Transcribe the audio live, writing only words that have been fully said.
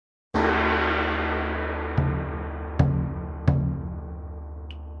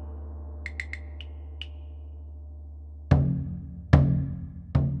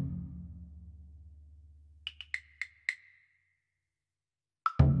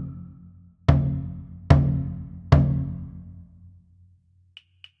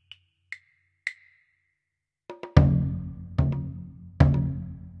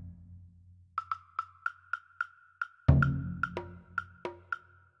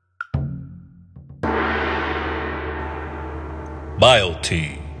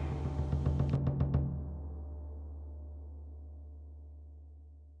Loyalty.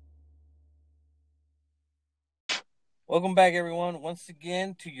 Welcome back, everyone, once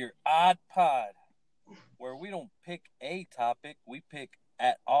again to your Odd Pod, where we don't pick a topic, we pick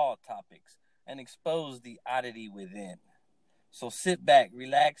at all topics and expose the oddity within. So sit back,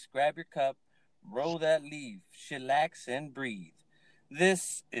 relax, grab your cup, roll that leaf, chillax, and breathe.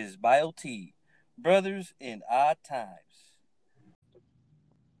 This is Bio T, Brothers in Odd Times.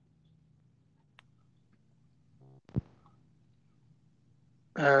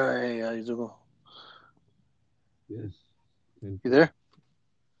 Hey, how you doing? Yes. You there?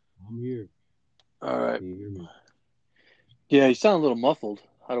 I'm here. All right. Can you hear me? Yeah, you sound a little muffled.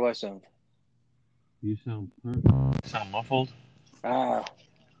 How do I sound? You sound perfect. Sound muffled? Ah,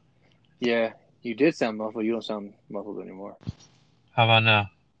 yeah, you did sound muffled. You don't sound muffled anymore. How about now?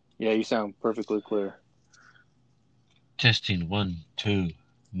 Yeah, you sound perfectly clear. Testing 1, 2,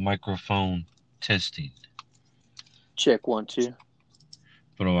 microphone testing. Check 1, 2.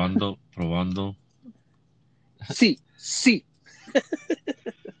 Probando. Sí.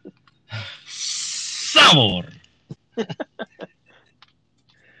 Sabor!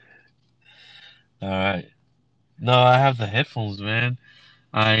 Alright. No, I have the headphones, man.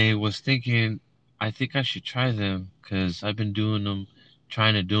 I was thinking, I think I should try them because I've been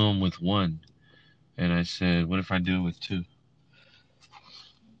trying to do them with one. And I said, what if I do it with two?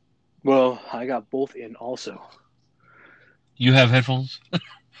 Well, I got both in also. You have headphones?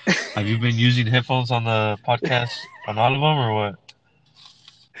 Have you been using headphones on the podcast on all of them or what?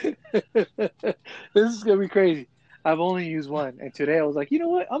 This is gonna be crazy. I've only used one, and today I was like, you know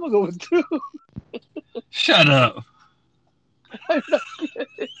what? I'm gonna go with two. Shut up! I'm not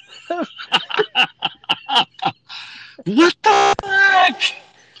kidding. What the heck?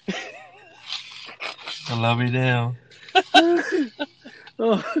 Love me down.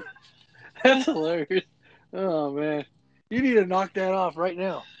 Oh, that's hilarious. Oh man, you need to knock that off right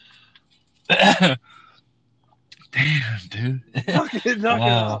now. Damn, dude. Knock it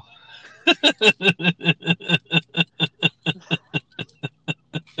Wow. off.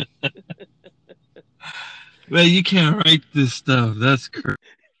 Man, you can't write this stuff. That's crazy.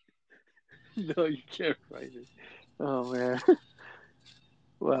 No, you can't write it. Oh man.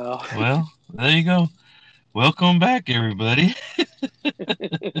 Wow. Well, there you go. Welcome back, everybody.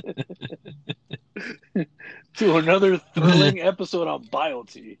 To another thrilling episode on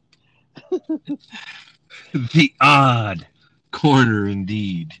BioT. The odd corner,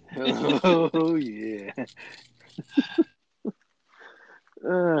 indeed. Oh yeah.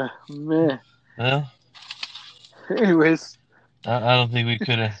 Man. Well, Anyways, I don't think we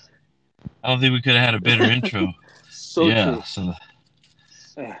could have. I don't think we could have had a better intro. so Yeah. true. So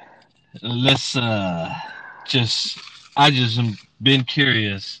let's just. I just been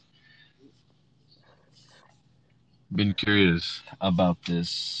curious. Been curious about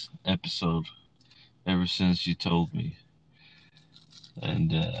this episode ever since you told me,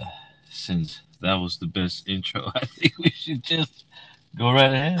 and since that was the best intro, I think we should just go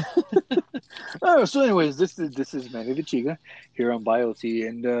right ahead. So anyways, this is Manny the Chiga here on BioT,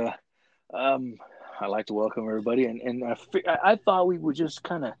 and um I'd like to welcome everybody, and I thought we would just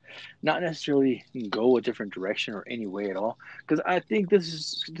kind of not necessarily go a different direction or any way at all, because I think this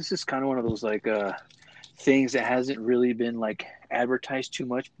is kind of one of those like things that hasn't really been like advertised too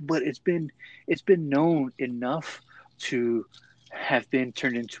much, but it's been known enough to have been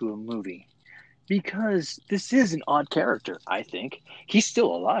turned into a movie, because this is an odd character. I think he's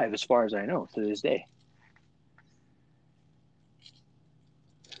still alive as far as I know to this day.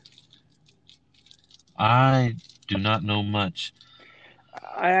 I do not know much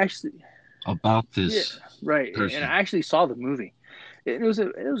I actually, about yeah, this right, and person. I actually saw the movie. It was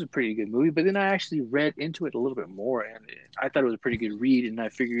a pretty good movie, but then I actually read into it a little bit more, and I thought it was a pretty good read. And I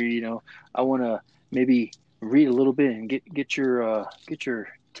figured, I want to maybe read a little bit and get your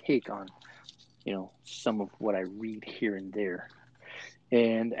take on some of what I read here and there.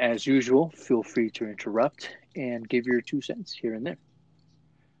 And as usual, feel free to interrupt and give your 2 cents here and there.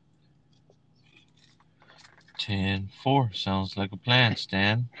 10-4 sounds like a plan,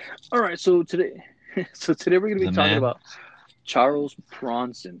 Stan. All right, so today, we're going to be The talking man. about Charles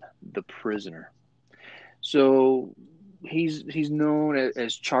Bronson, the prisoner. So he's known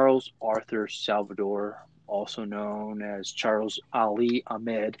as Charles Arthur Salvador, also known as Charles Ali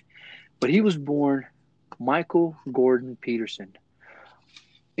Ahmed, but he was born Michael Gordon Peterson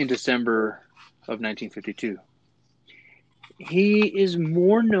in December of 1952. He is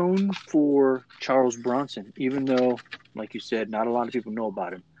more known for Charles Bronson, even though, like you said, not a lot of people know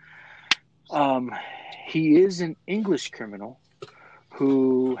about him. Um, he is an English criminal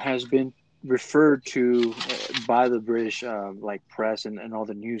who has been referred to by the British like press and all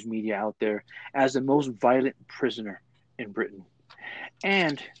the news media out there as the most violent prisoner in Britain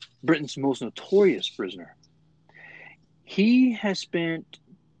and Britain's most notorious prisoner. He has spent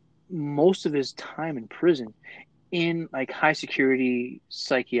most of his time in prison in like high security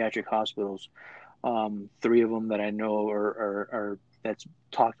psychiatric hospitals. Three of them that I know are that's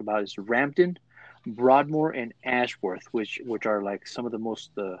talked about is Rampton, Broadmoor, and Ashworth, which are like some of the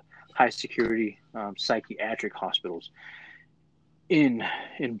most high security psychiatric hospitals in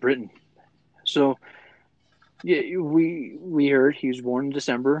Britain. So yeah, we heard he was born in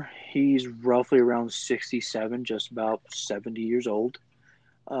December. He's roughly around 67, just about 70 years old.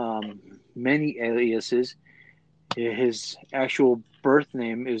 Many aliases. His actual birth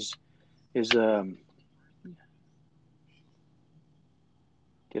name is. Did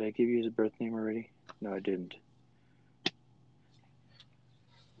I give you his birth name already? No, I didn't.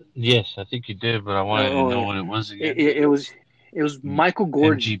 Yes, I think you did, but I wanted to know what it was it, again. it, it was it was Michael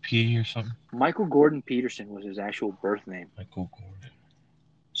Gordon. MGP or something? Michael Gordon Peterson was his actual birth name. Michael Gordon.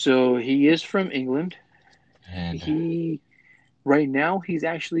 So he is from England. And Right now he's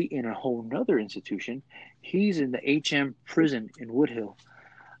actually in a whole nother institution. He's in the HM prison in Woodhill.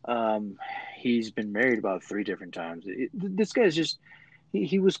 He's been married about 3 different times. This guy is just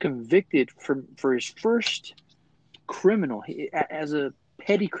he was convicted for his first criminal as a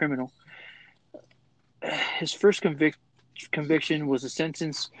petty criminal. His first conviction was a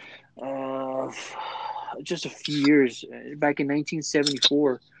sentence of just a few years back in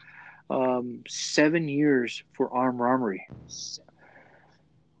 1974. 7 years for armed robbery.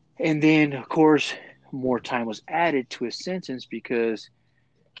 And then, of course, more time was added to his sentence because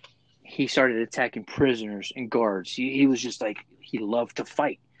he started attacking prisoners and guards. He was just like, he loved to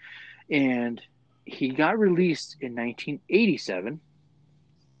fight. And he got released in 1987.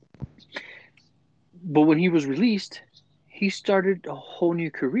 But when he was released, he started a whole new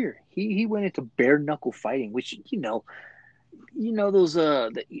career. He went into bare knuckle fighting, which, those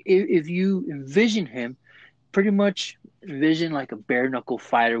if you envision him, pretty much envision like a bare knuckle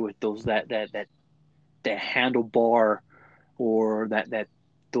fighter with those that handlebar or that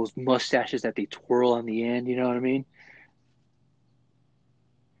those mustaches that they twirl on the end. You know what I mean?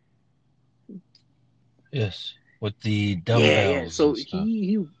 yes, with the dumbbells. Yeah. So and stuff.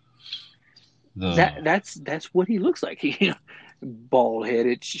 that's what he looks like. He bald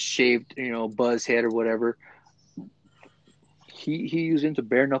headed, shaved, buzz head or whatever. He was into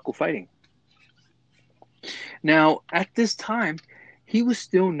bare knuckle fighting. Now, at this time, he was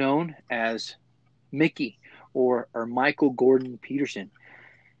still known as Mickey or Michael Gordon Peterson.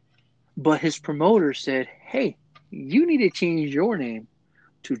 But his promoter said, hey, you need to change your name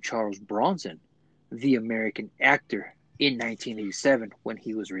to Charles Bronson, the American actor, in 1987 when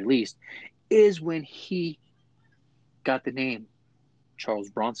he was released, is when he got the name Charles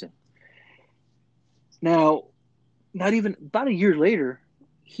Bronson. Now, not even about a year later,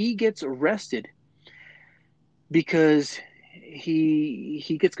 he gets arrested because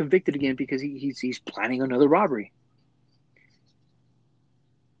he gets convicted again because he's planning another robbery.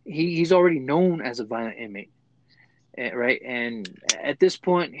 He's already known as a violent inmate, right? And at this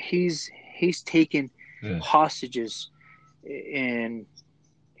point, he's taken hostages, and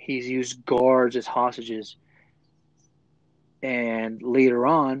he's used guards as hostages. And later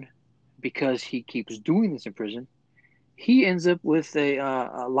on, because he keeps doing this in prison, he ends up with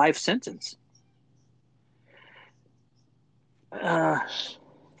a life sentence.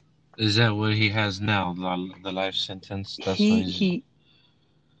 Is that what he has now? The life sentence? That's what he's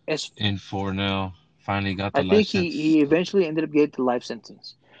in for now. Finally got the life sentence. He eventually ended up getting the life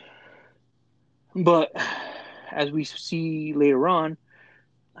sentence. But as we see later on,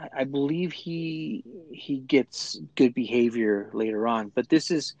 I believe he gets good behavior later on. But this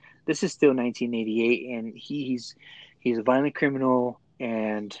is still 1988, and he's a violent criminal,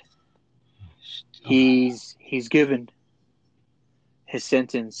 and he's given his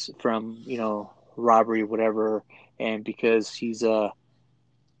sentence from robbery, whatever, and because he's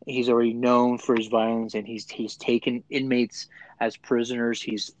already known for his violence, and he's taken inmates as prisoners,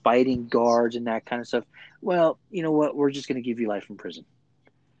 he's fighting guards and that kind of stuff. Well, you know what? We're just going to give you life in prison.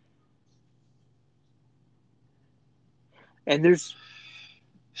 And there's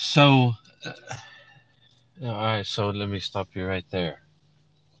all right. So let me stop you right there.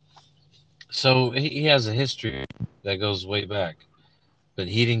 So he has a history that goes way back, but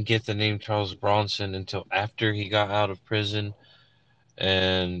he didn't get the name Charles Bronson until after he got out of prison,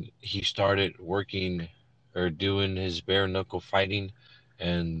 and he started working or doing his bare knuckle fighting,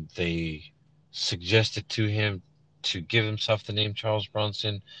 and they suggested to him to give himself the name Charles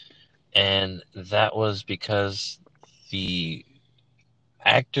Bronson, and that was because the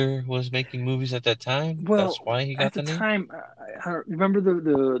actor was making movies at that time. That's Well, why he at got the the name. time, I remember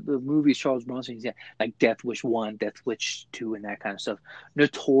the movies Charles Bronson, yeah, like Death Wish 1, Death Wish 2, and that kind of stuff.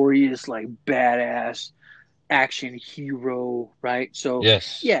 Notorious, like badass action hero, right? So,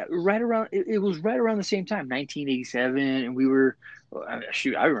 Yes. yeah, right around it was right around the same time, 1987, and we were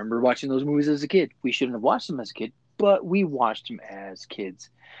shoot, I remember watching those movies as a kid. We shouldn't have watched them as a kid, but we watched them as kids,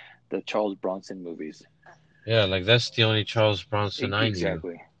 the Charles Bronson movies. Yeah, like that's the only Charles Bronson I knew.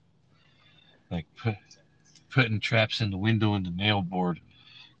 Exactly. Like putting traps in the window and the nail board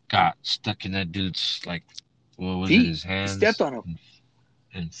got stuck in that dude's like what was it, Feet. his He stepped hands on him.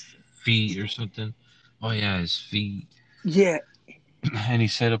 and feet or something. Oh yeah, his feet. Yeah, And he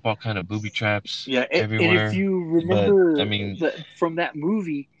set up all kind of booby traps yeah, and if everywhere. you But I remember mean, from that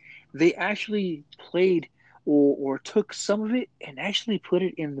movie, they actually played or took some of it and actually put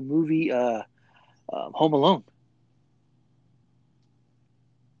it in the movie Home Alone.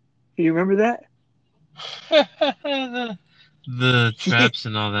 Do you remember that? the Yeah, traps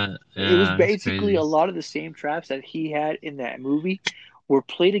and all that. it was Yeah, it's basically a crazy. lot of the same traps that he had in that movie were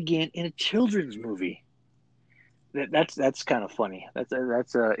played again in a children's movie. That's kind of funny. That's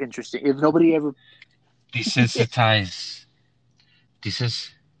interesting. If nobody ever, Desensitize,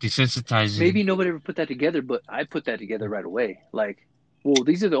 desensitizing. maybe nobody ever put that together, but I put that together right away. Like, well,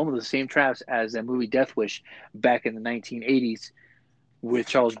 these are almost the same traps as that movie Death Wish back in the 1980s with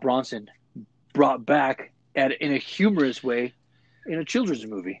Charles Bronson brought back in a humorous way in a children's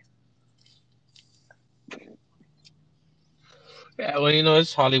movie. Yeah, well, you know,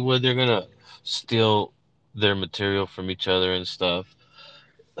 it's Hollywood. They're gonna steal their material from each other and stuff.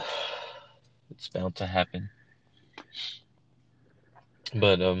 It's bound to happen.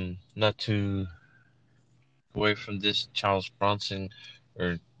 But not to away from this Charles Bronson,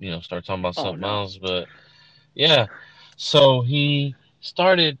 or start talking about Oh something no. else. But yeah, so he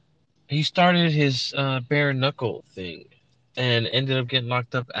started his bare knuckle thing, and ended up getting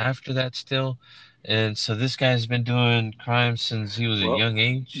locked up after that still. And so this guy's been doing crime since he was a Well, young yeah,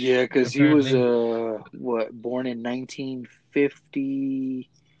 age, because he was apparently. what, born in 1950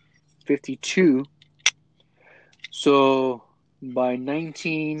 52. So by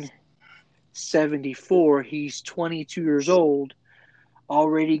 1974, he's 22 years old,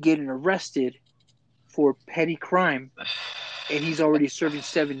 already getting arrested for petty crime, and he's already serving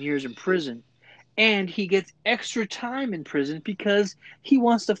 7 years in prison. And he gets extra time in prison because he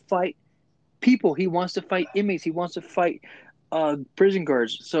wants to fight people. He wants to fight inmates. He wants to fight prison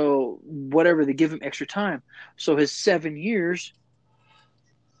guards. So whatever, they give him extra time. So his 7 years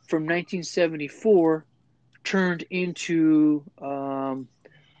from 1974 turned into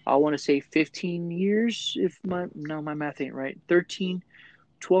I want to say 15 years, if my math ain't right. 13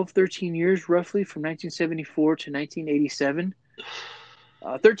 years roughly, from 1974 to 1987.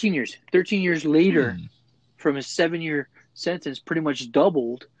 13 years. 13 years later, Hmm. from his 7 year sentence, pretty much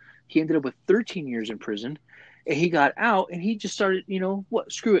doubled. He ended up with 13 years in prison. And he got out and he just started,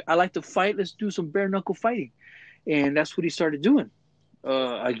 what, screw it. I like to fight. Let's do some bare knuckle fighting. And that's what he started doing.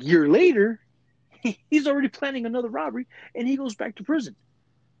 A year later, he's already planning another robbery and he goes back to prison.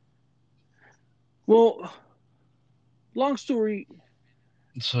 Well, long story,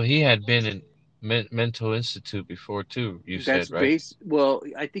 So he had been in mental institute before too. You that's said, right? base. Well,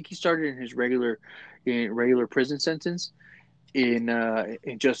 I think he started in his regular prison sentence in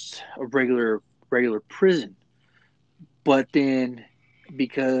just a regular prison. But then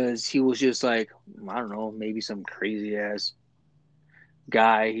because he was just like, I don't know, maybe some crazy ass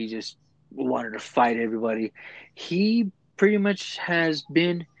guy, he just wanted to fight everybody. He pretty much has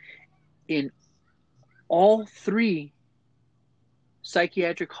been in all three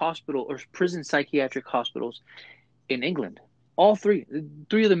psychiatric hospital or prison psychiatric hospitals in England. All three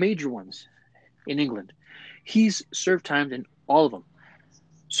of the major ones in England. He's served time in all of them.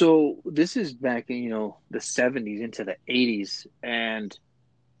 So this is back in the 70s into the 80s, and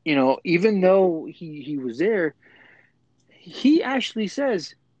even though he was there, he actually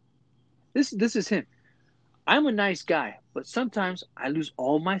says this is him. I'm a nice guy, but sometimes I lose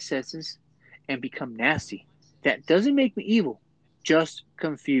all my senses and become nasty. That doesn't make me evil, just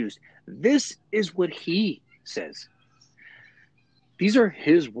confused. This is what he says. These are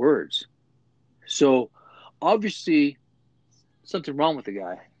his words. So obviously something wrong with the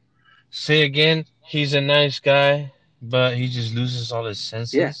guy. Say again. He's a nice guy, but he just loses all his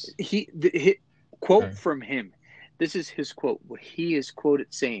Yeah, senses. he quote Or, from him. This is his quote. What he is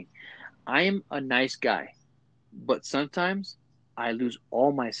quoted saying: "I am a nice guy, but sometimes I lose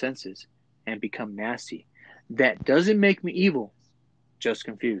all my senses and become nasty. That doesn't make me evil, just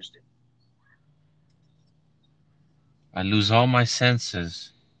confused. I lose all my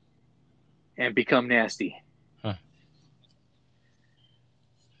senses. And become nasty. Huh.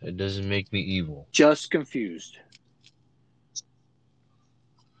 It doesn't make me evil. Just confused.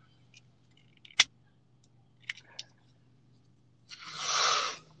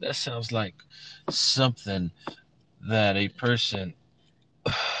 That sounds like something that a person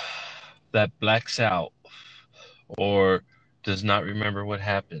that blacks out or does not remember what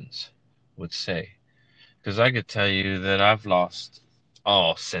happens would say. Because I could tell you that I've lost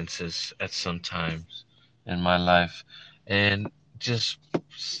all senses at some times in my life, and just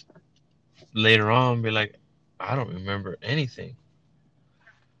later on be like, I don't remember anything.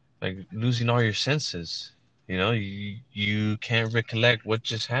 Like losing all your senses. You can't recollect what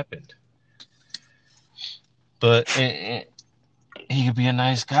just happened. But he could be a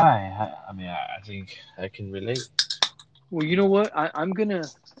nice guy. I mean, I think I can relate. Well, you know what? I would have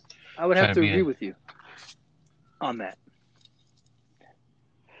Trying to to be agree a, with you on that.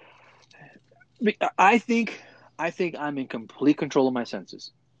 I think I'm in complete control of my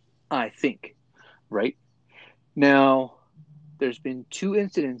senses. I think, right? Now, there's been two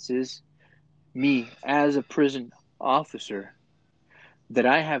incidences, me as a prison officer, that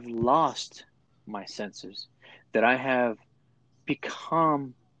I have lost my senses, that I have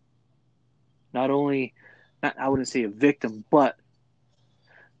become not only, not, I wouldn't say a victim, but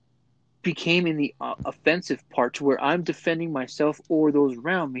became in the offensive part to where I'm defending myself or those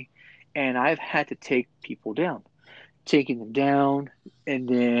around me, and I've had to take people down, taking them down, and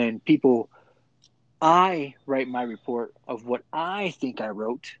then people, I write my report of what I think I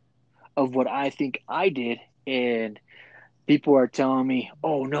wrote, of what I think I did, and people are telling me,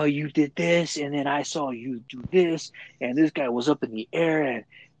 "Oh no, you did this, and then I saw you do this, and this guy was up in the air, and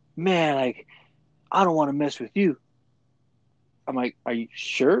man, like I don't want to mess with you." I'm like, "Are you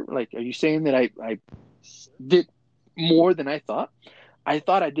sure? Like, are you saying that I did more than I thought? I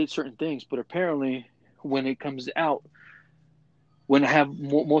thought I did certain things, but apparently, when it comes out, when I have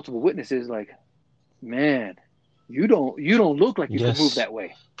multiple witnesses, like, man, you don't look like you can move yes, that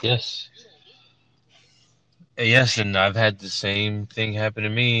way." yes, yes. And I've had the same thing happen to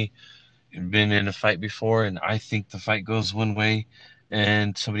me. Been in a fight before, and I think the fight goes one way,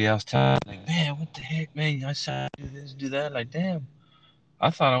 and somebody else tells me, like, man, what the heck, man? I said do this, do that. Like, damn,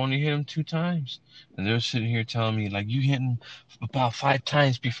 I thought I only hit him 2 times, and they're sitting here telling me like you hit him about 5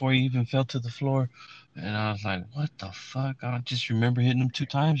 times before he even fell to the floor, and I was like, what the fuck? I just remember hitting him 2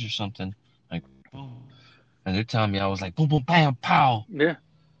 times or something, like, boom. And they're telling me I was like, boom, boom, bam, pow, Yeah,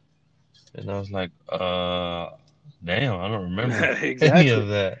 and I was like, damn, I don't remember any exactly. of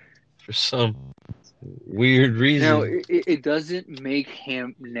that for some weird Now, reason. it doesn't make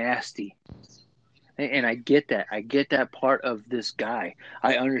him nasty. And I get that. I get that part of this guy.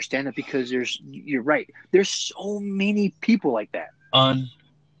 I understand it because you're right. There's so many people like that. Un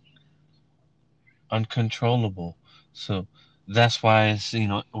Uncontrollable. So that's why it's,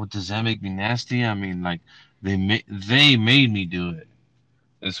 what does that make me nasty? I mean, like they made me do it.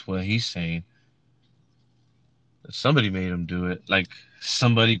 That's what he's saying. Somebody made him do it. Like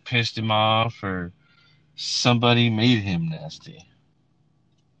somebody pissed him off, or somebody made him nasty.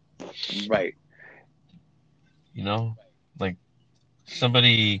 Right. You know, like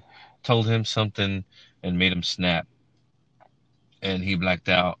somebody told him something and made him snap, and he blacked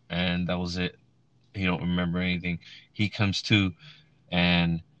out, and that was it. He don't remember anything. He comes to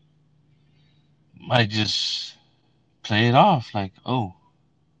and might just play it off like, oh,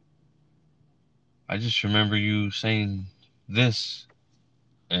 I just remember you saying this,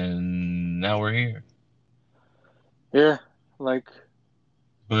 and now we're here. Yeah. Like,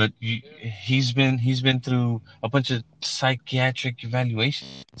 But he's been through a bunch of psychiatric evaluation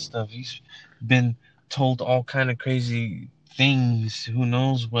stuff. He's been told all kind of crazy things. Who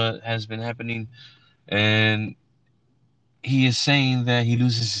knows what has been happening? And he is saying that he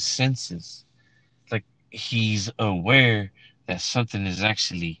loses his senses. Like he's aware that something is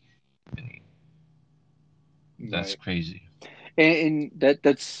actually happening. That's right. crazy. And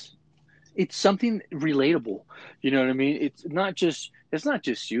that's it's something relatable. You know what I mean? It's not just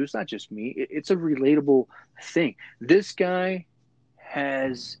you. It's not just me. It's a relatable thing. This guy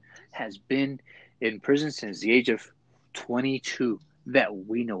has has been in prison since the age of 22 that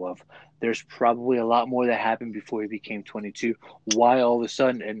we know of. There's probably a lot more that happened before he became 22. Why all of a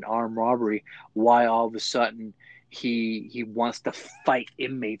sudden an armed robbery? Why all of a sudden he wants to fight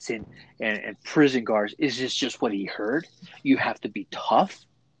inmates and prison guards? Is this just what he heard? You have to be tough.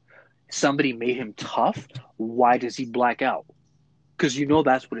 Somebody made him tough. Why does he black out? Because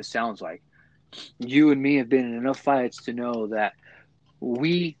that's what it sounds like. You and me have been in enough fights to know that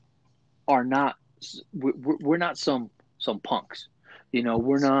we are not we're not some punks.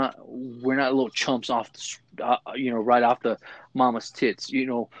 We're not little chumps off the right off the mama's tits.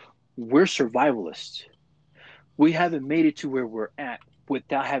 We're survivalists. We haven't made it to where we're at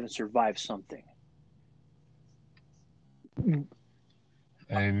without having survived something.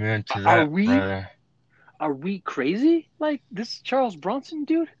 Amen to Are that, we brother. are we crazy like this Charles Bronson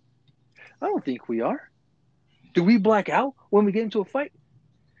dude? I don't think we are. Do we black out when we get into a fight?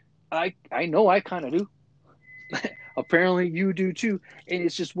 I know I kind of do. Apparently you do too. And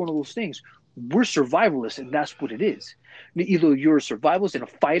it's just one of those things. We're survivalists, and that's what it is. Either you're a survivalist and a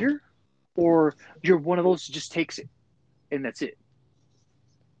fighter, or you're one of those that just takes it, and that's it.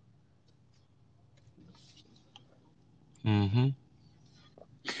 Mm-hmm.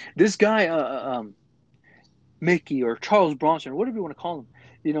 This guy, Mickey or Charles Bronson, or whatever you want to call him,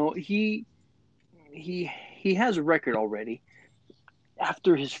 he has a record already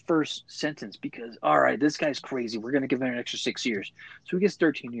after his first sentence because all right, this guy's crazy. We're gonna give him an extra 6 years, so he gets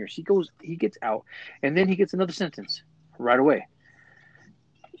 13 years. He gets out, and then he gets another sentence right away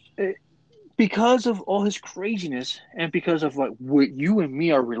because of all his craziness and because of like what you and me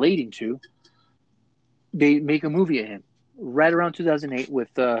are relating to. They make a movie of him right around 2008 with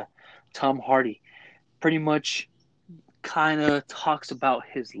Tom Hardy. Pretty much, kind of talks about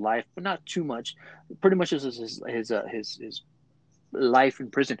his life, but not too much. Pretty much is his life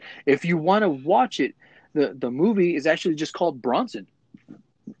in prison. If you want to watch it, the movie is actually just called Bronson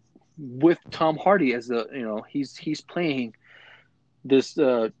with Tom Hardy as he's playing this It's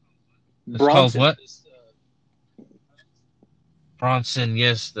called Bronson. what? Bronson.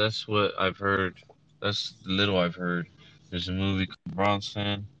 Yes, that's what I've heard. That's little I've heard. There's a movie called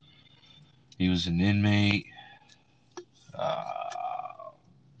Bronson. He was an inmate. Uh,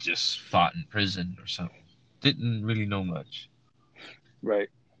 just fought in prison or something. Didn't really know much. Right.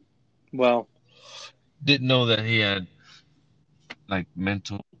 Well, Didn't know that he had like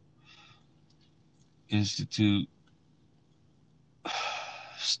mental institute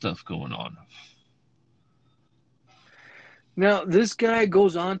stuff going on. now this guy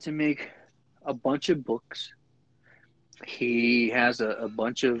goes on to make a bunch of books. He has a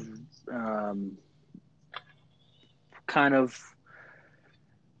bunch of um, kind of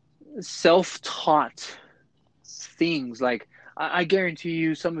self-taught things. Like I guarantee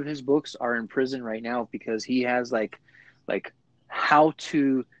you, some of his books are in prison right now because he has like how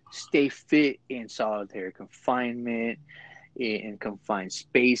to stay fit in solitary confinement in confined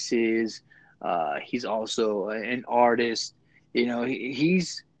spaces. He's also an artist.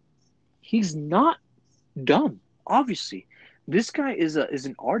 He's not dumb. Obviously, this guy is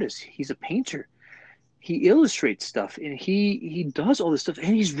an artist. He's a painter. He illustrates stuff and he does all this stuff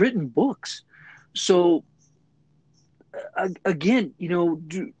and he's written books. So again, you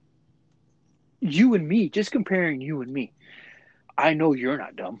and me, just comparing you and me, I know you're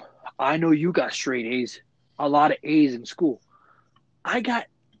not dumb. I know you got straight A's, a lot of A's in school. I got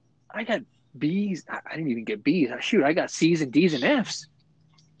I got B's. I didn't even get B's. Shoot, I got C's and D's and F's.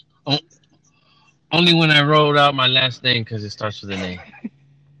 O- Only when I wrote out my last name because it starts with an A.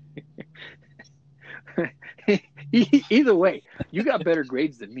 Either way, you got better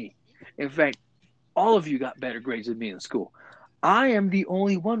grades than me. In fact, all of you got better grades than me in school. I am the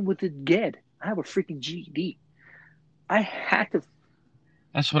only one with a GED. I have a freaking GED. I had to.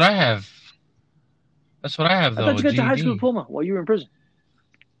 That's what I have. That's what I have I thought though. you A got your high school GED. diploma while you were in prison.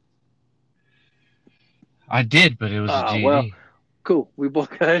 I did, but it was a Well, GED. cool. We both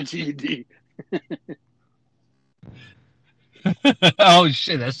got a GED. Oh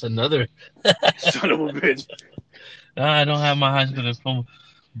shit, that's another. Son of a bitch. I don't have my high school diploma,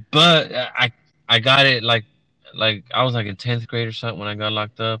 but I got it like I was like in 10th grade or something when I got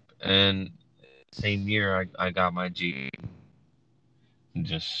locked up, and same year I got my GED and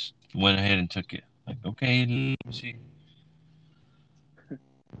just went ahead and took it. Like okay, let me see,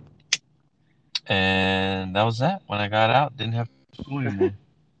 and that was that. When I got out, didn't have school anymore.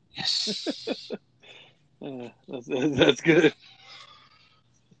 Yes. That's good.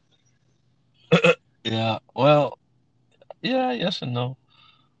 Yeah. Well. Yeah. Yes and no.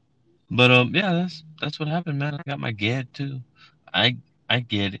 But yeah, that's what happened, man. I got my GED too. I I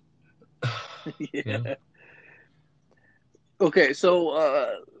get it. You know. Yeah. Okay,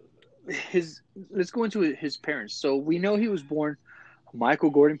 so his let's go into his parents. So we know he was born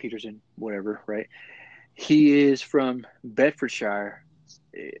Michael Gordon Peterson, whatever, right? He is from Bedfordshire,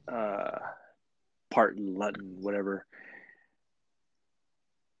 uh, part London, whatever.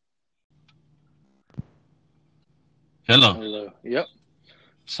 Hello. Hello. Yep.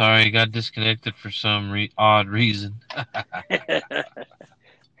 Sorry, got disconnected for some odd reason.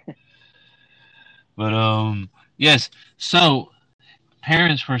 But yes. So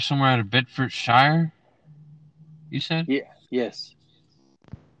parents were somewhere out of Bedfordshire. You said. Yeah, yes,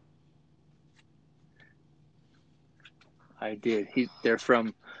 I did. They're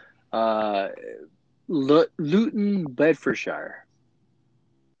from uh, Luton, Bedfordshire.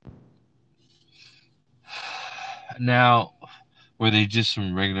 Now, were they just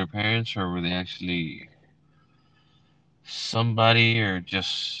some regular parents, or were they actually somebody, or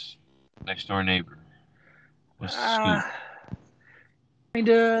just next door neighbor? What's the Uh, scoop?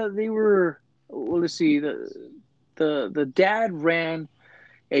 Kinda. They were. Well, let's see. The dad ran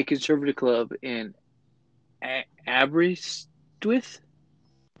a conservative club in Aberystwyth.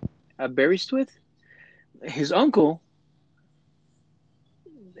 Aberystwyth. His uncle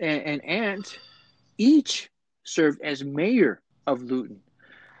and aunt each served as mayor of Luton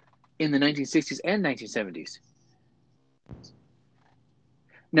in the 1960s and 1970s.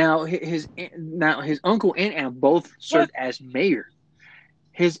 Now his uncle and aunt both What? served as mayor.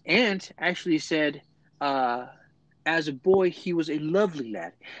 His aunt actually said, uh, as a boy, he was a lovely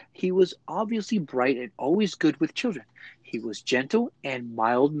lad. He was obviously bright and always good with children. He was gentle and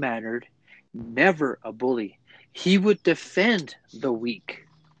mild mannered, never a bully. He would defend the weak.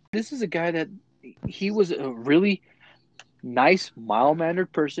 This is a guy that he was a really nice, mild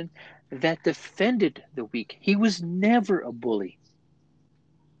mannered person that defended the weak. He was never a bully.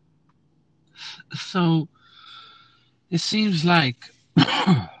 So it seems like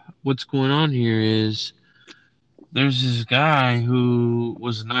what's going on here is there's this guy who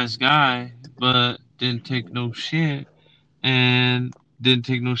was a nice guy, but didn't take no shit, and didn't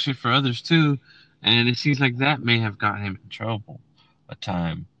take no shit for others too, and it seems like that may have got him in trouble a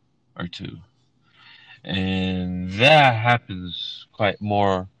time or two, and that happens quite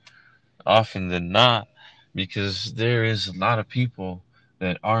more often than not, because there is a lot of people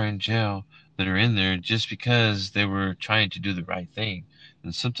that are in jail that are in there just because they were trying to do the right thing,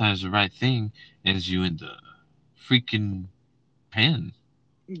 and sometimes the right thing ends you in the freaking pen.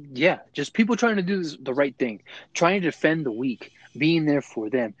 Yeah, just people trying to do the right thing, trying to defend the weak, being there for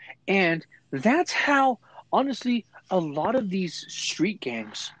them. And that's how, honestly, a lot of these street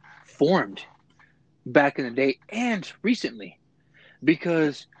gangs formed back in the day and recently.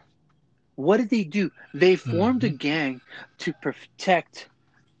 Because what did they do? They formed a Mm-hmm. gang to protect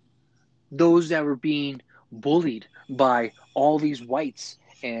those that were being bullied by all these whites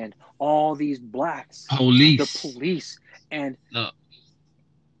and all these blacks, the Police. police. And No.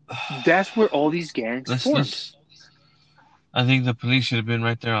 that's where all these gangs let's formed. let's I think the police should have been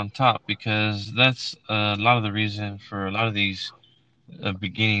right there on top, because that's a lot of the reason for a lot of these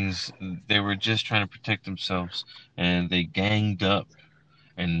beginnings. They were just trying to protect themselves, and they ganged up.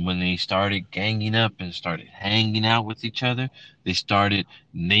 And when they started ganging up and started hanging out with each other, they started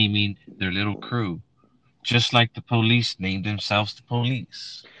naming their little crew, just like the police named themselves the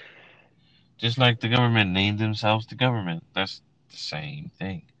police, just like the government named themselves the government. That's the same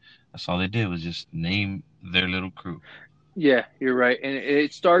thing. That's all they did was just name their little crew. Yeah, you're right. And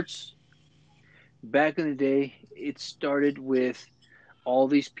it starts back in the day. It started with all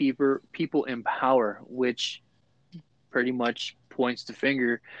these people in power, which pretty much points the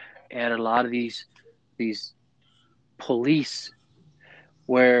finger at a lot of these police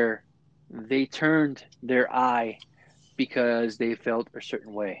where they turned their eye because they felt a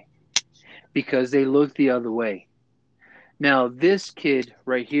certain way, because they looked the other way. Now this kid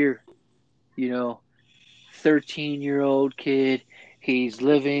right here, you know, 13-year-old kid, he's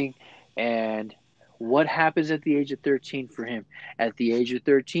living, and what happens at the age of 13 for him? At the age of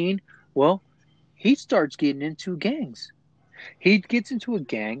 13, well, he starts getting into gangs. He gets into a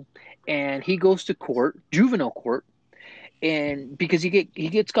gang and he goes to court, juvenile court, and because he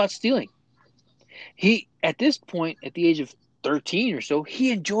gets caught stealing. He at this point at the age of 13 or so,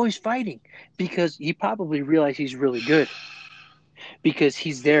 he enjoys fighting because he probably realized he's really good because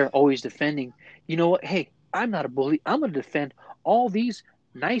he's there always defending. You know what? Hey, I'm not a bully. I'm going to defend all these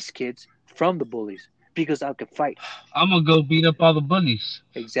nice kids from the bullies because I can fight. I'm gonna go beat up all the bullies.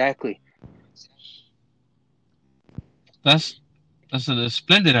 Exactly. That's that's a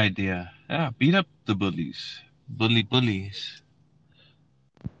splendid idea. Yeah, beat up the bullies, bullies.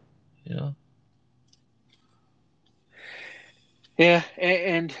 You know. Yeah,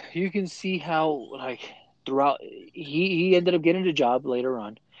 and you can see how like throughout he ended up getting a job later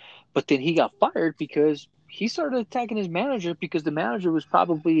on, but then he got fired because he started attacking his manager because the manager was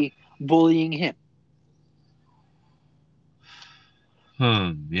probably bullying him.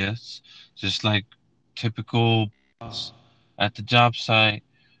 Yes. Just like typical boss at the job site.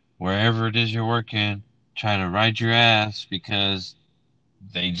 wherever it is you're working, try to ride your ass because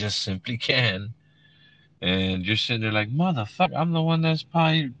they just simply can. And you're sitting there like, motherfucker, I'm the one that's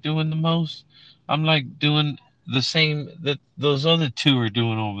probably doing the most. I'm like doing the same that those other two are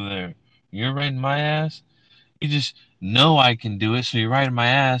doing over there. You're riding my ass. You just know I can do it, so you're riding my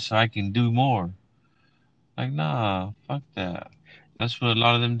ass so I can do more. Like, nah, fuck that. That's what a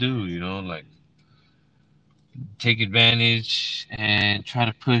lot of them do, like take advantage and try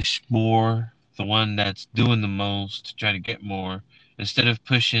to push more the one that's doing the most to try to get more instead of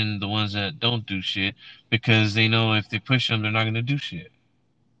pushing the ones that don't do shit because they know if they push them, they're not going to do shit.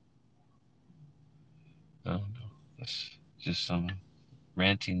 I don't know. That's just some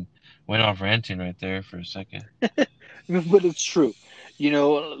ranting. Went off ranting right there for a second. But it's true.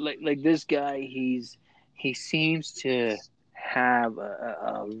 Like this guy, he seems to have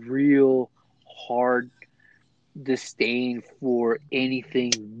a real hard disdain for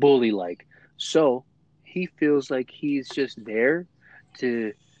anything bully like. So he feels like he's just there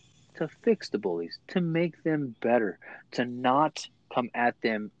to fix the bullies, to make them better, to not come at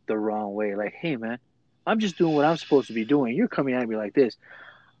them the wrong way. Like, hey man, I'm just doing what I'm supposed to be doing. You're coming at me like this.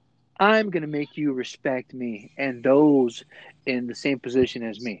 I'm gonna make you respect me and those in the same position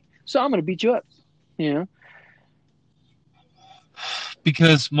as me. So I'm gonna beat you up. You know?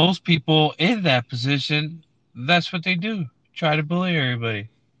 Because most people in that position, that's what they do. Try to bully everybody.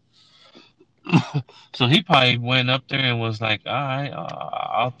 So he probably went up there and was like, all right,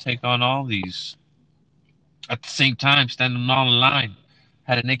 I'll take on all these. At the same time, standing all in line.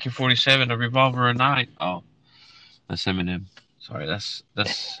 Had an AK-47, a revolver, a nine. Oh, that's Eminem. Sorry, that's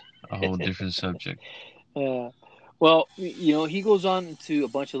a whole different subject. Uh, well, he goes on into a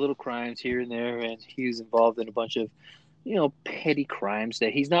bunch of little crimes here and there, and he's involved in a bunch of, petty crimes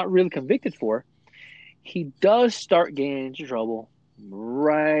that he's not really convicted for. He does start getting into trouble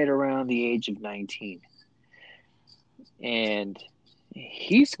right around the age of 19. And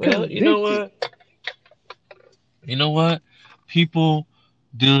he's Well, convicted. You know what? People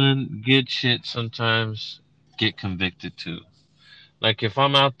doing good shit sometimes get convicted too. Like if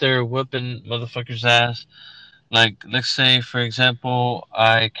I'm out there whipping motherfuckers' ass, like let's say for example,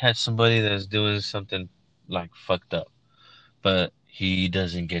 I catch somebody that's doing something like fucked up, but he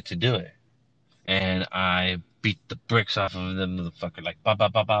doesn't get to do it, and I beat the bricks off of them motherfucker, like ba ba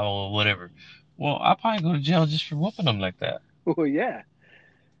ba ba or whatever. Well, I'll probably go to jail just for whooping them like that. Oh, yeah.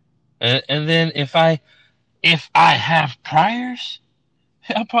 And then if I have priors,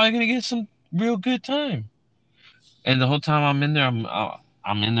 I'm probably gonna get some real good time. And the whole time I'm in there,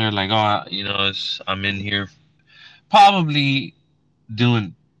 I'm in there like, oh, I'm in here probably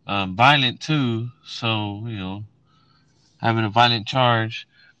doing violent too. So having a violent charge,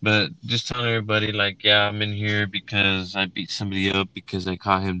 but just telling everybody like, yeah, I'm in here because I beat somebody up because I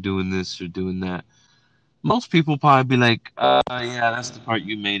caught him doing this or doing that. Most people probably be like, yeah, that's the part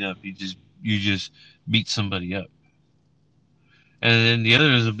you made up. You just beat somebody up, and then the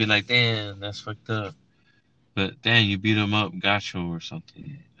others will be like, damn, that's fucked up. But damn, you beat him up, got you or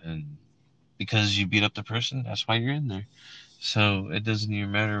something, and because you beat up the person, that's why you're in there. So it doesn't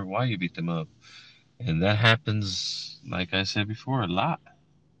even matter why you beat them up, and that happens, like I said before, a lot,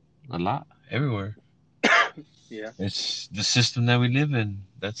 everywhere. Yeah. It's the system that we live in.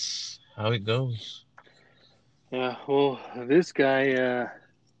 That's how it goes. Yeah. Well, this guy,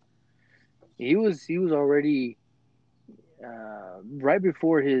 he was already right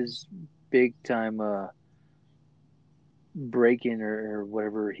before his big time break in or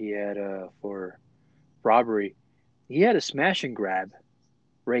whatever he had for robbery. He had a smash and grab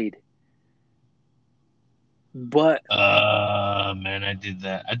raid. But Man, I did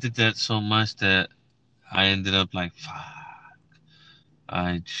that. I did that so much that I ended up like, fuck,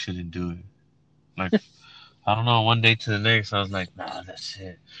 I shouldn't do it. Like, I don't know. One day to the next, I was like, nah, that's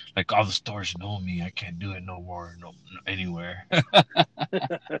it. Like all the stores know me. I can't do it no more, anywhere.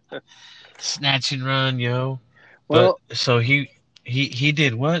 Snatch and run, yo. But well, so he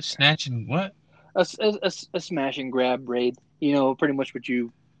did what? Snatch and what? a smash and grab raid. Pretty much what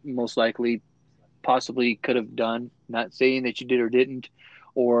you most likely possibly could have done. Not saying that you did or didn't,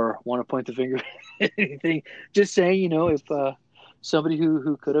 or want to point the finger at anything. Just saying, if somebody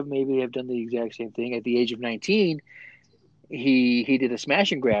who could have maybe have done the exact same thing at the age of 19, he did a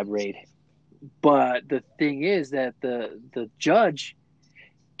smash and grab raid. But the thing is that the judge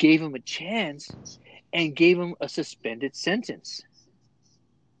gave him a chance and gave him a suspended sentence.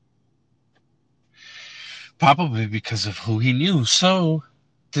 Probably because of who he knew. So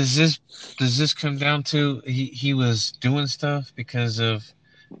does this come down to he was doing stuff because of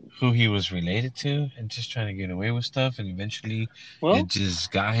who he was related to and just trying to get away with stuff, and eventually it Well,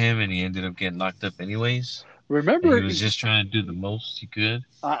 just got him, and he ended up getting locked up anyways. And he remember, was just trying to do the most he could.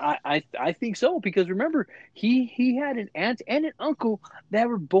 I think so, because remember, he had an aunt and an uncle that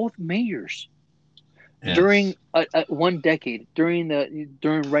were both mayors during Yes. one decade, during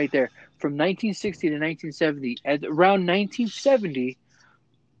right there from 1960 to 1970. At around 1970,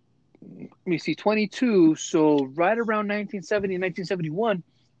 let me see, 22. So right around 1970 and 1971,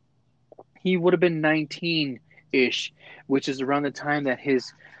 he would have been 19 ish, which is around the time that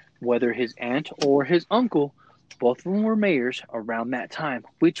whether his aunt or his uncle, both of them were mayors around that time,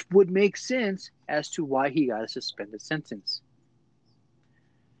 which would make sense as to why he got a suspended sentence.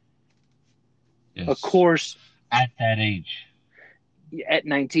 Of Yes. course, At that age. at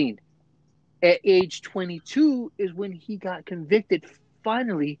 19. At age 22 is when he got convicted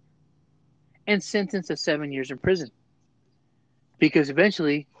finally and sentenced to 7 years in prison. Because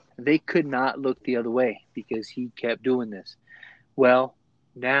eventually they could not look the other way because he kept doing this. Well,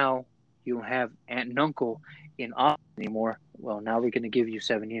 now you don't have aunt and uncle in office anymore. Well, now we're going to give you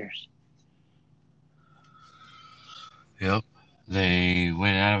 7 years. Yep. They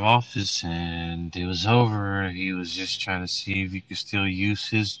went out of office and it was over. He was just trying to see if he could still use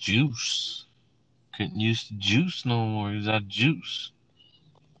his juice. Couldn't use the juice no more. He was out of juice.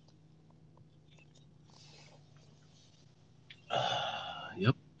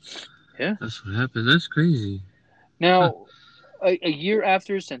 Yep. Yeah. That's what happened. That's crazy. Huh. Now, a year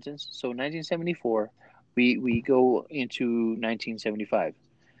after his sentence, so 1974, we go into 1975.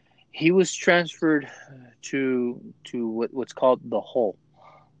 He was transferred to what's called the Hull,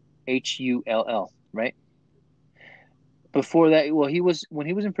 Hull, right? Before that, well, he was when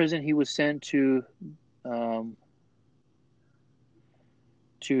he was in prison, he was sent um,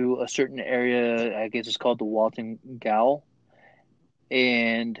 to a certain area. I guess it's called the Walton Gowl,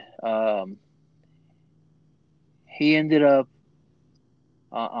 and he ended up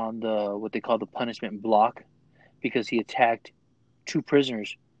on the what they call the punishment block because he attacked two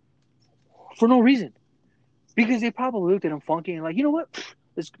prisoners for no reason. Because they probably looked at him funky and like, you know what,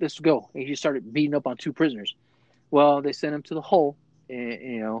 let's go. And he just started beating up on two prisoners. Well, they sent him to the Hull,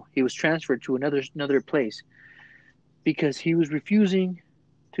 and he was transferred to another place because he was refusing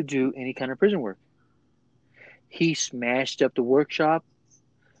to do any kind of prison work. He smashed up the workshop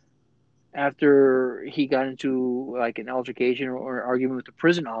after he got into like an altercation or argument with the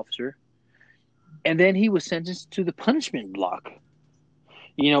prison officer, and then he was sentenced to the punishment block.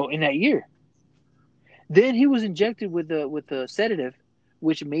 In that year, then he was injected with a sedative,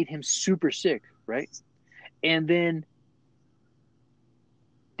 which made him super sick, right? And then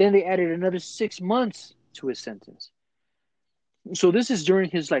they added another 6 months to his sentence. So this is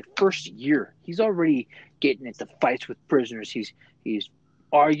during his like first year. He's already getting into fights with prisoners. He's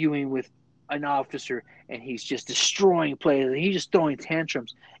arguing with an officer, and he's just destroying players. He's just throwing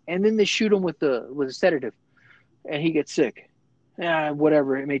tantrums, and then they shoot him with a sedative, and he gets sick.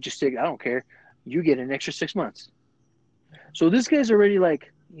 Whatever, it made you sick. I don't care. You get an extra 6 months. So this guy's already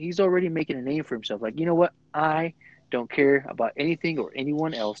like he's already making a name for himself. Like, you know what? I don't care about anything or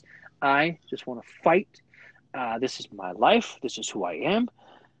anyone else. I just want to fight. This is my life. This is who I am.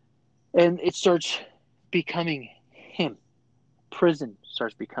 And it starts becoming him. Prison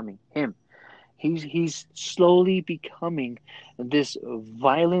starts becoming him. He's slowly becoming this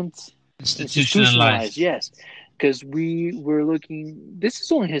violent, institutionalized. Institutionalized. Yes, because we were looking. This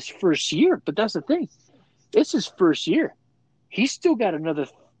is only his first year, but that's the thing. It's his first year. He's still got another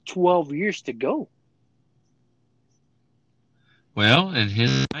 12 years to go. Well, in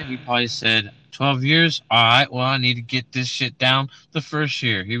his mind, he probably said, 12 years? Alright, well, I need to get this shit down the first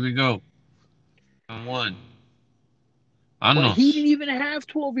year. Here we go. One. Well, he didn't Anos. even have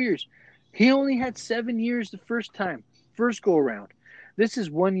 12 years. He only had 7 years the first go around. This is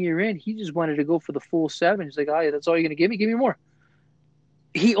 1 year in. He just wanted to go for the full seven. He's like, oh, yeah, that's all you're going to give me? Give me more.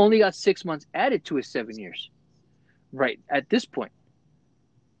 He only got 6 months added to his 7 years right at this point.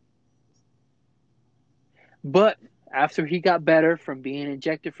 But after he got better from being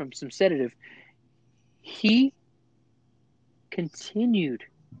injected from some sedative, he continued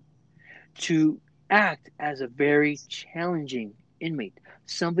to act as a very challenging inmate,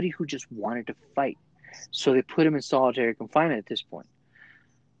 somebody who just wanted to fight. So they put him in solitary confinement at this point.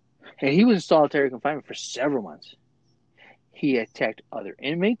 And he was in solitary confinement for several months. He attacked other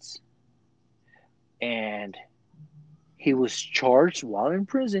inmates, and he was charged while in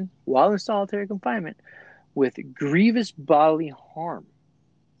prison, while in solitary confinement, with grievous bodily harm.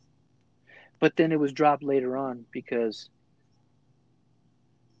 But then it was dropped later on because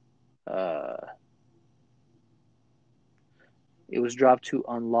It was dropped to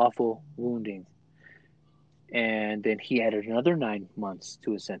unlawful wounding. And then he added another 9 months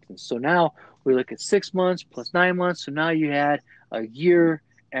to his sentence. So now we look at 6 months plus 9 months. So now you add a year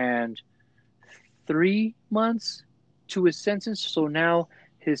and 3 months to his sentence. So now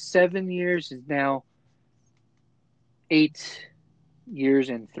his 7 years is now 8 years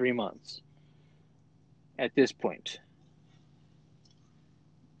and 3 months at this point.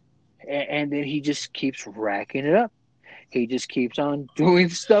 And then he just keeps racking it up. He just keeps on doing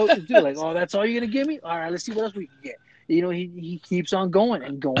stuff. Like, oh, that's all you're going to give me? All right, let's see what else we can get. He keeps on going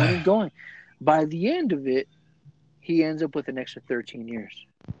and going and going. By the end of it, he ends up with an extra 13 years.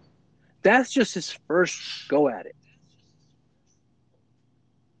 That's just his first go at it.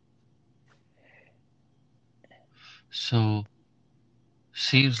 So,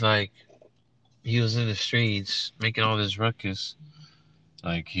 seems like he was in the streets making all this ruckus.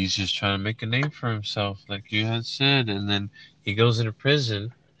 Like, he's just trying to make a name for himself, like you had said. And then he goes into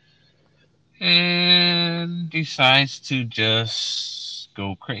prison and decides to just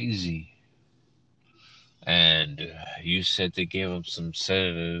go crazy. And you said they gave him some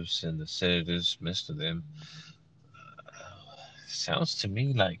sedatives, and the sedatives messed with him. Sounds to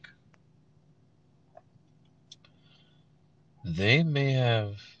me like they may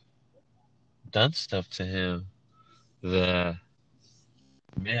have done stuff to him that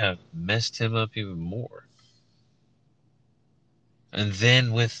may have messed him up even more. And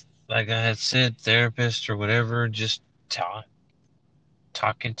then with, like I had said, therapist or whatever, just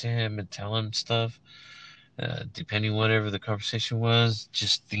talking to him and telling him stuff, depending whatever the conversation was,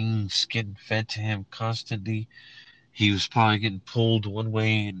 just things getting fed to him constantly. He was probably getting pulled one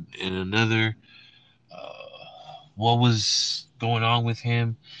way and another. What was going on with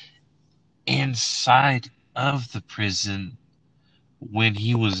him inside of the prison when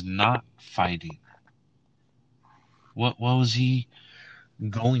he was not fighting? What was he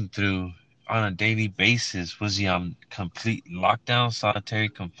going through on a daily basis? Was he on complete lockdown, solitary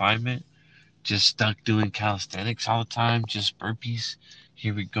confinement, just stuck doing calisthenics all the time, just burpees?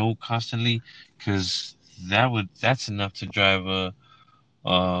 Here we go constantly, because that's enough to drive a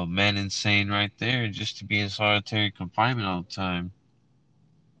man insane right there, just to be in solitary confinement all the time.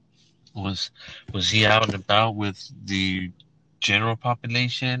 Was he out and about with the general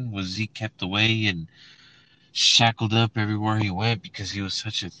population? Was he kept away and shackled up everywhere he went because he was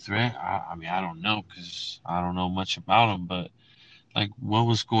such a threat? I mean, I don't know, because I don't know much about him, but like, what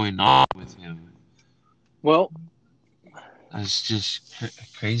was going on with him? Well, It's just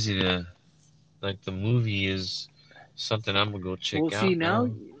crazy to, like, the movie is something I'm gonna go we'll check see out now.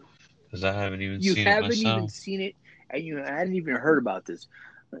 now, because I haven't even You seen it haven't even myself. seen it, and you hadn't even heard about this.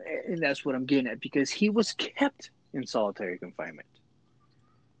 And that's what I'm getting at, because he was kept in solitary confinement.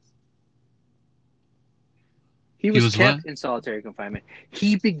 He He was was what? kept in solitary confinement.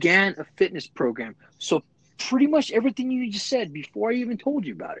 He began a fitness program. So pretty much everything you just said before I even told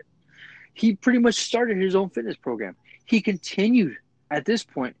you about it, he pretty much started his own fitness program. He continued at this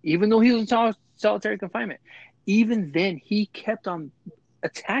point, even though he was in solitary confinement. Even then, he kept on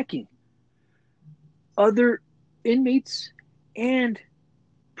attacking other inmates and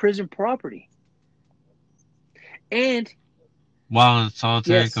prison property. And While in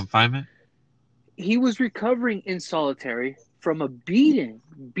solitary yes, confinement? he was recovering in solitary from a beating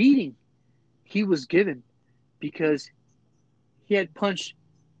he was given because he had punched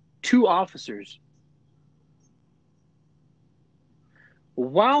two officers.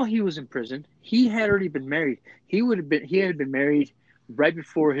 While he was in prison, he had already been married. He had been married right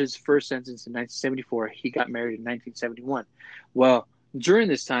before his first sentence in 1974. He got married in 1971. Well, during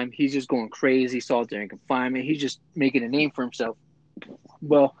this time, he's just going crazy, solitary confinement. He's just making a name for himself.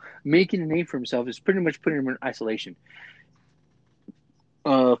 Well, making a name for himself is pretty much putting him in isolation.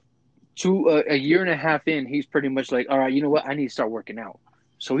 A year and a half in, he's pretty much like, all right, you know what? I need to start working out.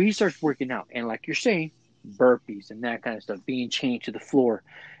 So he starts working out, and like you're saying, burpees and that kind of stuff, being chained to the floor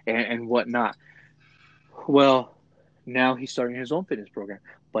and whatnot. Well, now he's starting his own fitness program,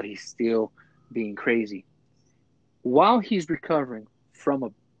 but he's still being crazy. While he's recovering from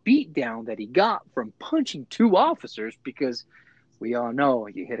a beatdown that he got from punching two officers, because we all know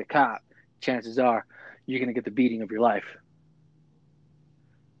you hit a cop, chances are you're going to get the beating of your life.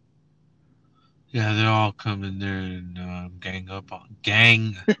 Yeah, they're all coming there and gang up on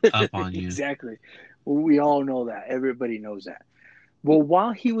you. Exactly. We all know that. Everybody knows that. Well,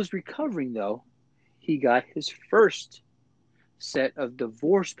 while he was recovering, though, he got his first set of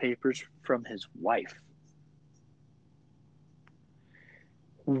divorce papers from his wife.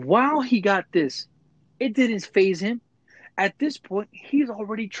 While he got this, it didn't faze him. At this point, he's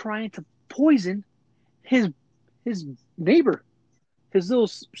already trying to poison his his neighbor. his little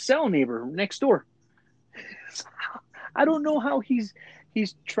cell neighbor next door. I don't know how he's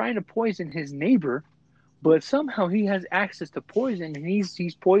trying to poison his neighbor, but somehow he has access to poison, and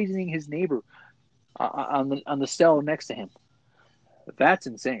he's poisoning his neighbor on the cell next to him. That's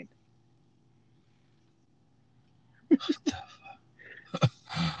insane.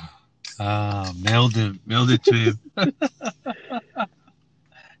 Mailed it to him.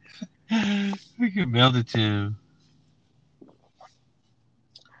 We can mail it to him.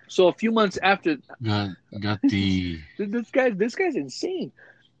 So a few months after, got the this guy's insane.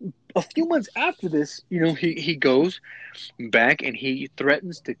 A few months after this, he goes back and he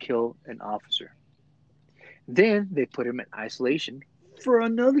threatens to kill an officer. Then they put him in isolation for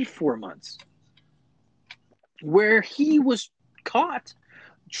another 4 months, where he was caught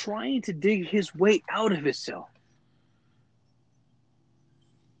trying to dig his way out of his cell.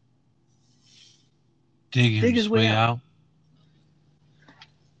 dig his way out.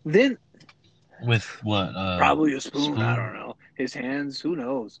 Then with what? Probably a spoon. I don't know. His hands. Who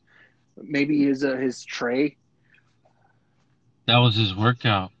knows? Maybe his tray. That was his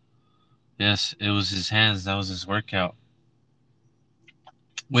workout. Yes, it was his hands. That was his workout.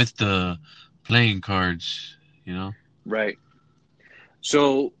 With the playing cards, Right.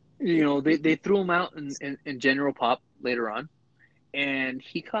 So, they threw him out in General Pop later on, and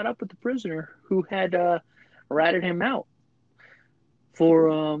he caught up with the prisoner who had ratted him out for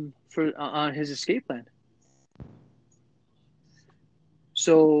on his escape plan.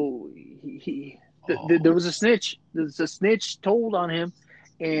 So there was a snitch. There's a snitch told on him,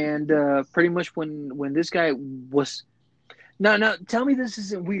 and pretty much when this guy was now tell me this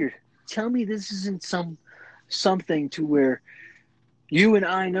isn't weird. Tell me this isn't something to where you and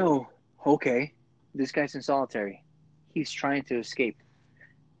I know. Okay, this guy's in solitary. He's trying to escape.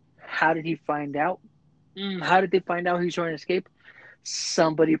 How did he find out? How did they find out he's trying to escape?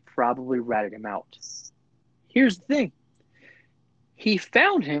 Somebody probably ratted him out. Here's the thing. He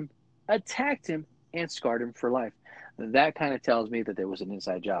found him, attacked him, and scarred him for life. That kind of tells me that there was an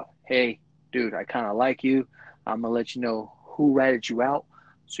inside job. Hey, dude, I kind of like you. I'm going to let you know who ratted you out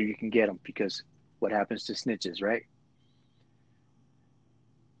so you can get him, because what happens to snitches, right?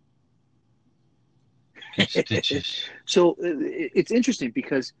 So it's interesting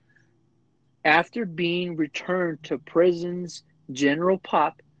because after being returned to prison's General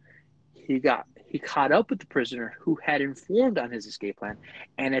Pop, he caught up with the prisoner who had informed on his escape plan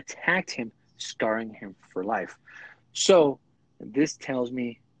and attacked him, scarring him for life. So this tells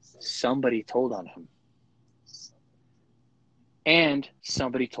me somebody told on him. And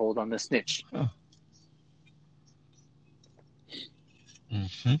somebody told on the snitch. Oh.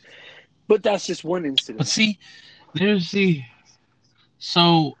 Mm-hmm. But that's just one incident. But see, there's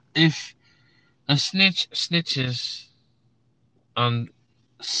so if a snitch snitches on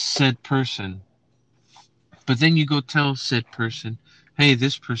said person, but then you go tell said person, hey,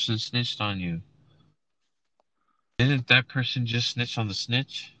 this person snitched on you. Didn't that person just snitch on the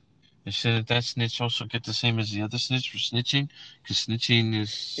snitch? And shouldn't that snitch also get the same as the other snitch for snitching? Because snitching is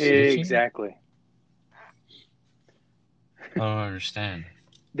snitching? Exactly. I don't understand.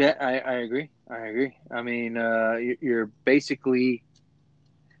 That I agree. I mean, you're basically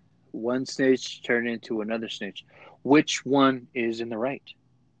one snitch turned into another snitch. Which one is in the right?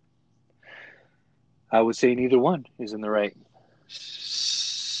 I would say neither one is in the right.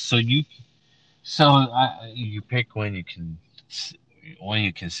 So you pick when you can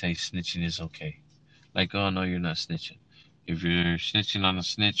say snitching is okay. Like, oh no, you're not snitching. If you're snitching on a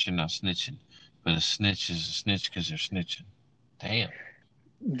snitch, you're not snitching. But a snitch is a snitch because they're snitching. Damn.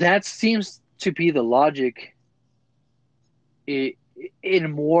 That seems to be the logic in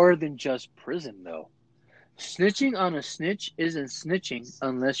more than just prison, though. Snitching on a snitch isn't snitching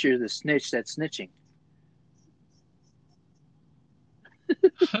unless you're the snitch that's snitching.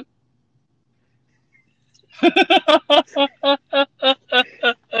 What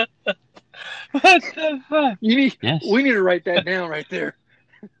the fuck? We need to write that down right there.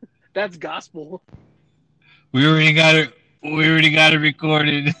 That's gospel. We already got it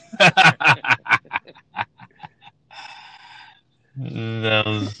recorded. That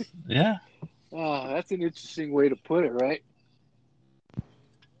was, yeah. Oh, that's an interesting way to put it, right?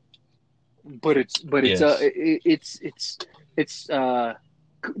 But it's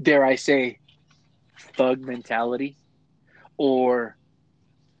dare I say, thug mentality, or